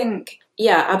 I think,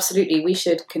 absolutely, we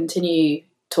should continue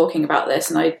talking about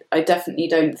this. And I definitely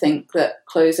don't think that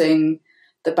closing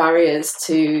the barriers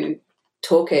to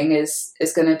talking is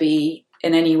going to be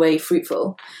in any way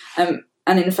fruitful. And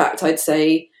in fact, I'd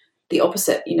say the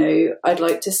opposite. I'd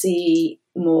like to see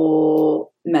more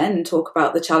men talk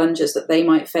about the challenges that they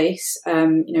might face.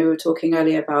 We were talking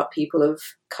earlier about people of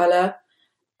colour.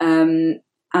 And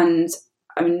I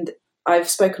mean, I've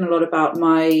spoken a lot about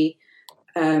my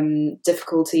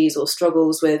difficulties or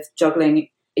struggles with juggling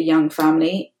a young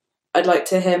family. I'd like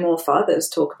to hear more fathers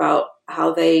talk about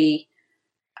how they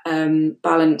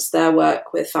balance their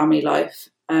work with family life.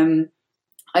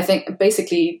 I think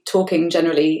basically talking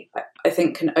generally, I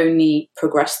think, can only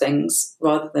progress things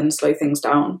rather than slow things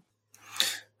down.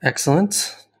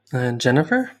 Excellent. And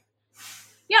Jennifer?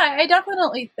 Yeah, I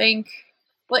definitely think,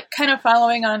 like, kind of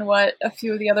following on what a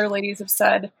few of the other ladies have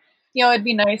said, it'd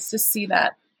be nice to see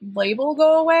that label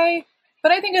go away,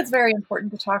 but I think it's very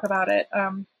important to talk about it.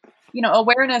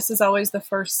 Awareness is always the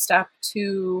first step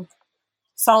to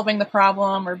solving the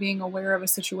problem or being aware of a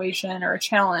situation or a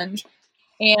challenge.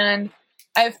 And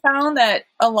I've found that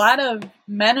a lot of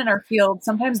men in our field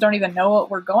sometimes don't even know what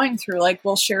we're going through. Like,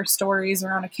 we'll share stories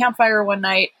around a campfire one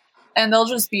night, and they'll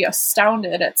just be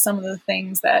astounded at some of the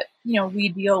things that, we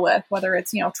deal with, whether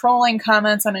it's, trolling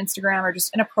comments on Instagram or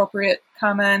just inappropriate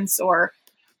comments or,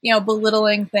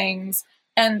 belittling things.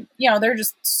 And, they're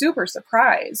just super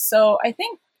surprised. So I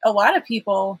think a lot of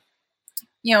people,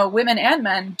 women and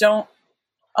men, don't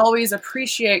always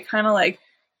appreciate kind of like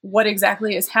what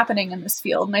exactly is happening in this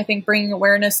field. And I think bringing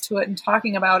awareness to it and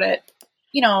talking about it,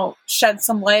 sheds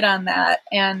some light on that.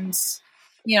 And,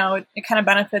 it kind of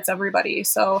benefits everybody.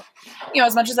 So,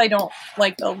 as much as I don't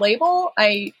like the label,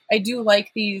 I do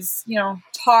like these,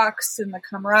 talks and the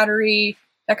camaraderie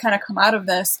that kind of come out of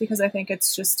this, because I think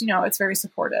it's just, it's very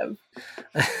supportive.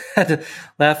 I had to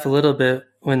laugh a little bit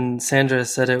when Sandra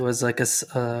said it was like a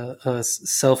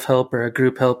self-help or a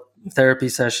group help therapy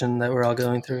session that we're all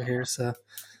going through here. So,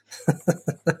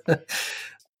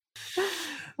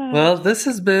 well, this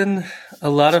has been a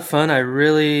lot of fun. I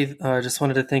really just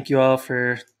wanted to thank you all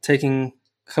for taking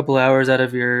a couple hours out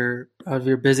of your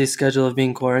busy schedule of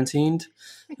being quarantined.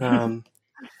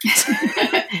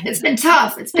 It's been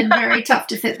tough. It's been very tough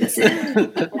to fit this in.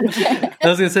 I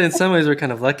was going to say, in some ways, we're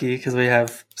kind of lucky because we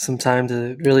have some time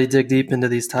to really dig deep into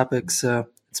these topics. So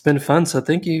it's been fun. So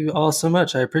thank you all so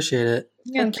much. I appreciate it.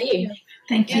 Yeah, thank you.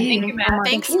 Thank you. Thank you, Matt.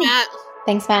 Thanks, Matt.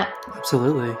 Thanks, Matt.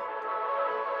 Absolutely.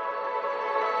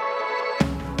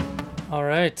 All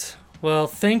right. Well,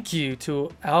 thank you to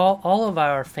all of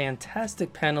our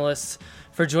fantastic panelists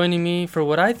for joining me for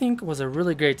what I think was a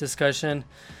really great discussion.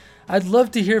 I'd love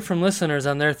to hear from listeners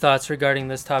on their thoughts regarding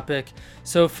this topic,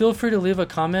 so feel free to leave a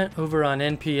comment over on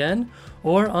NPN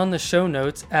or on the show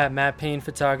notes at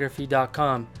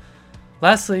mattpaynephotography.com.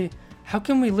 Lastly, how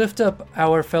can we lift up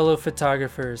our fellow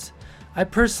photographers? I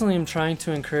personally am trying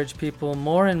to encourage people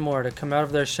more and more to come out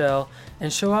of their shell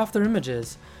and show off their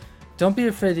images. Don't be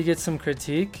afraid to get some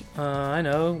critique. I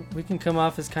know we can come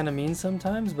off as kind of mean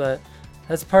sometimes, but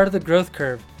that's part of the growth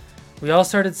curve. We all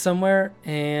started somewhere,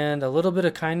 and a little bit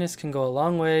of kindness can go a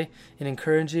long way in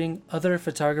encouraging other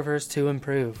photographers to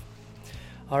improve.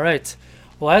 All right.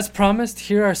 Well, as promised,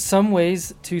 here are some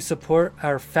ways to support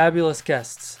our fabulous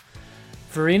guests.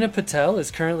 Verena Patel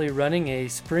is currently running a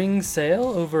spring sale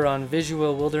over on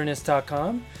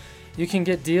visualwilderness.com. You can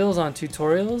get deals on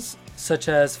tutorials such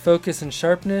as focus and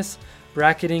sharpness,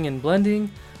 bracketing and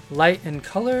blending, light and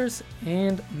colors,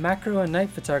 and macro and night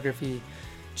photography.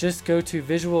 Just go to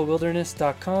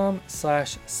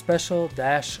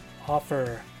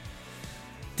visualwilderness.com/special-offer.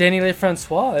 Danny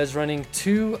LeFrancois is running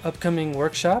 2 upcoming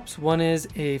workshops. One is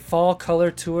a fall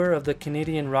color tour of the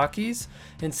Canadian Rockies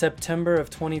in September of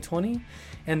 2020,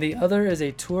 and the other is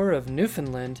a tour of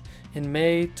Newfoundland in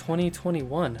May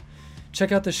 2021.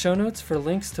 Check out the show notes for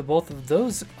links to both of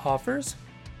those offers.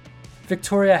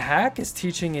 Victoria Hack is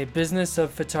teaching a Business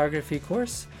of Photography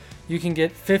course. You can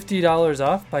get $50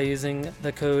 off by using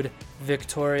the code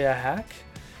VictoriaHack.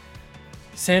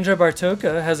 Sandra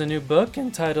Bartoka has a new book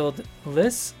entitled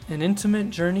Liss, An Intimate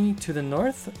Journey to the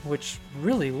North, which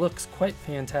really looks quite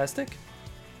fantastic.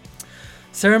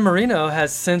 Sarah Marino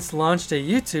has since launched a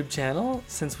YouTube channel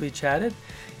since we chatted,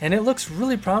 and it looks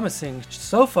really promising.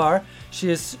 So far, she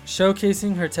is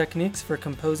showcasing her techniques for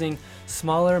composing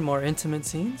smaller, more intimate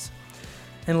scenes.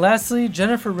 And lastly,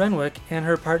 Jennifer Renwick and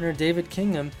her partner David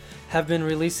Kingham have been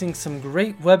releasing some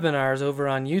great webinars over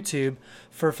on YouTube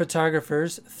for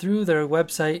photographers through their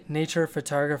website, Nature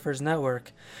Photographers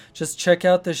Network. Just check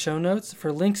out the show notes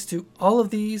for links to all of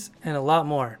these and a lot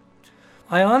more.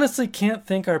 I honestly can't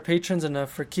thank our patrons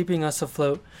enough for keeping us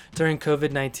afloat during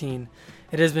COVID-19.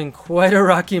 It has been quite a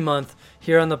rocky month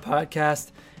here on the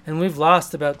podcast, and we've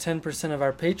lost about 10% of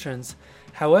our patrons.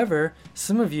 However,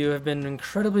 some of you have been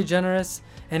incredibly generous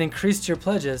and increased your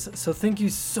pledges, so thank you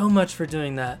so much for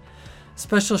doing that.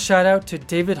 Special shout out to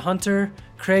David Hunter,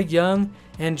 Craig Young,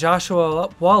 and Joshua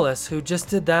Wallace, who just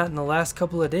did that in the last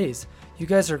couple of days. You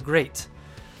guys are great.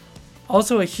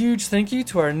 Also, a huge thank you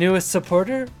to our newest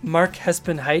supporter, Mark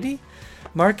Hespen-Heidi.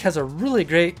 Mark has a really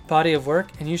great body of work,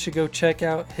 and you should go check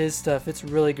out his stuff. It's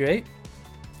really great.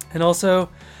 And also,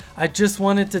 I just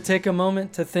wanted to take a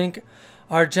moment to thank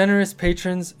our generous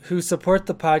patrons who support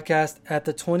the podcast at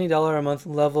the $20 a month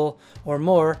level or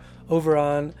more over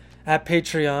at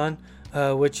Patreon,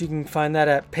 which you can find that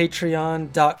at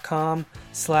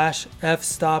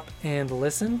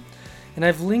patreon.com/fstopandlisten. And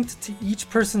I've linked to each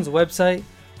person's website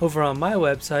over on my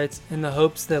websites in the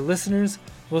hopes that listeners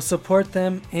will support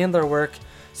them and their work.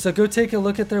 So go take a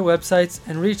look at their websites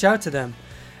and reach out to them.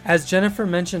 As Jennifer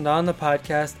mentioned on the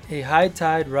podcast, a high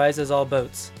tide rises all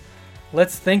boats.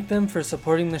 Let's thank them for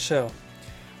supporting the show.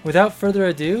 Without further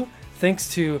ado, thanks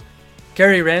to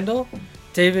Gary Randall,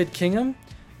 David Kingham,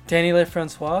 Danny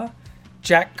LeFrancois,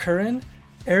 Jack Curran,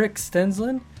 Eric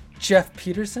Stensland, Jeff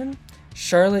Peterson,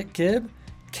 Charlotte Gibb,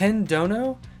 Ken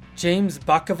Dono, James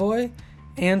Bakavoy,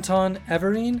 Anton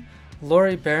Everine,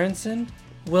 Lori Berenson,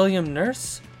 William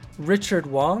Nurse, Richard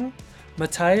Wong,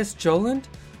 Matthias Joland,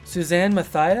 Suzanne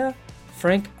Mathia,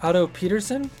 Frank Otto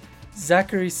Peterson,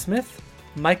 Zachary Smith,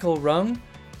 Michael Rung,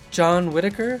 John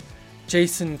Whitaker,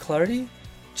 Jason Clardy,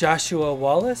 Joshua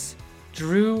Wallace,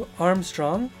 Drew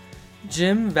Armstrong,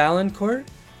 Jim Valancourt,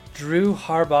 Drew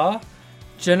Harbaugh,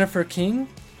 Jennifer King,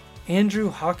 Andrew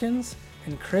Hawkins,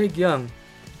 and Craig Young.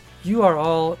 You are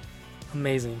all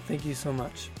amazing. Thank you so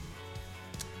much.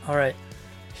 All right,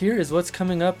 here is what's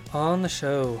coming up on the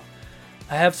show.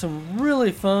 I have some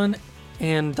really fun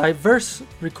and diverse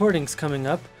recordings coming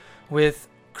up with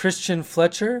Christian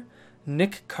Fletcher,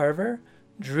 Nick Carver,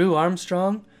 Drew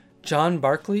Armstrong, John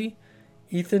Barkley,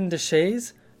 Ethan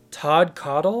Deshays, Todd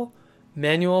Cottle,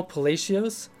 Manuel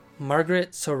Palacios,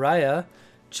 Margaret Soraya,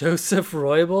 Joseph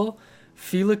Roybal,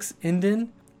 Felix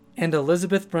Inden, and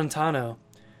Elizabeth Brentano.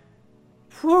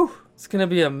 Whew! It's going to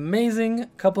be an amazing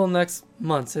couple next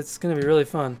months. It's going to be really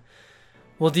fun.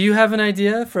 Well, do you have an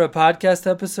idea for a podcast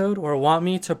episode or want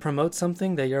me to promote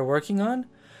something that you're working on?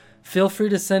 Feel free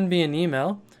to send me an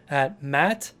email at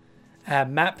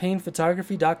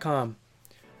matt@mattpaynephotography.com.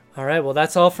 All right, well,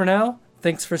 that's all for now.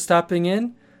 Thanks for stopping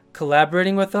in,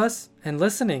 collaborating with us, and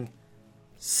listening.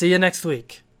 See you next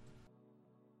week.